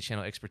your Disney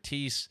Channel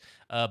expertise.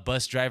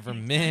 Bus driver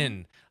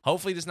Min.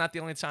 Hopefully, this is not the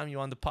only time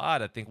you're on the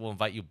pod. I think we'll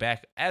invite you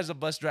back as a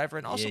bus driver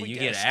and also you a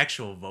get guest.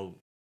 actual vote.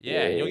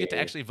 Yeah, you'll get to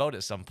actually vote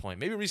at some point.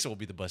 Maybe Risa will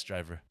be the bus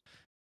driver.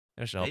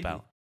 That should help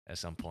out at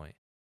some point.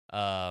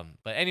 But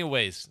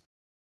anyways,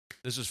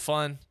 this was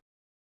fun.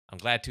 I'm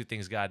glad 2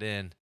 things got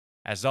in.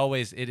 As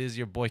always, it is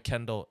your boy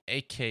Kendall,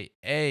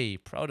 aka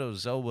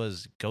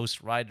Protozoa's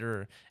Ghost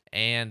Rider,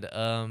 and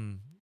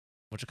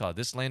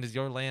This Land Is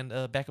Your Land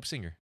backup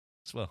singer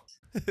as well.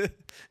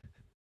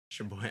 It's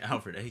your boy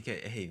Alfred,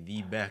 aka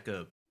the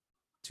backup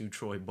to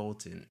Troy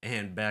Bolton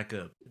and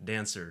backup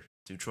dancer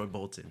to Troy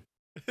Bolton.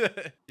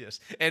 Yes,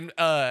 and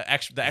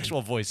the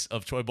actual voice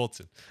of Troy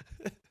Bolton.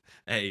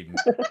 Hey,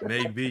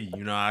 maybe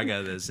I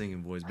got that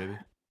singing voice, baby.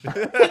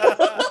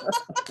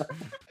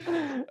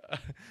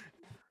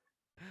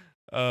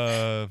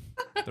 The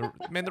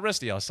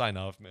rest of y'all sign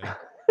off, man.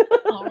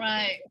 All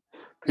right.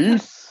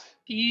 Peace.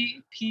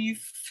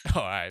 Peace.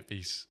 All right,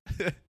 peace.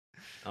 That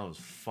was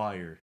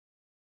fire.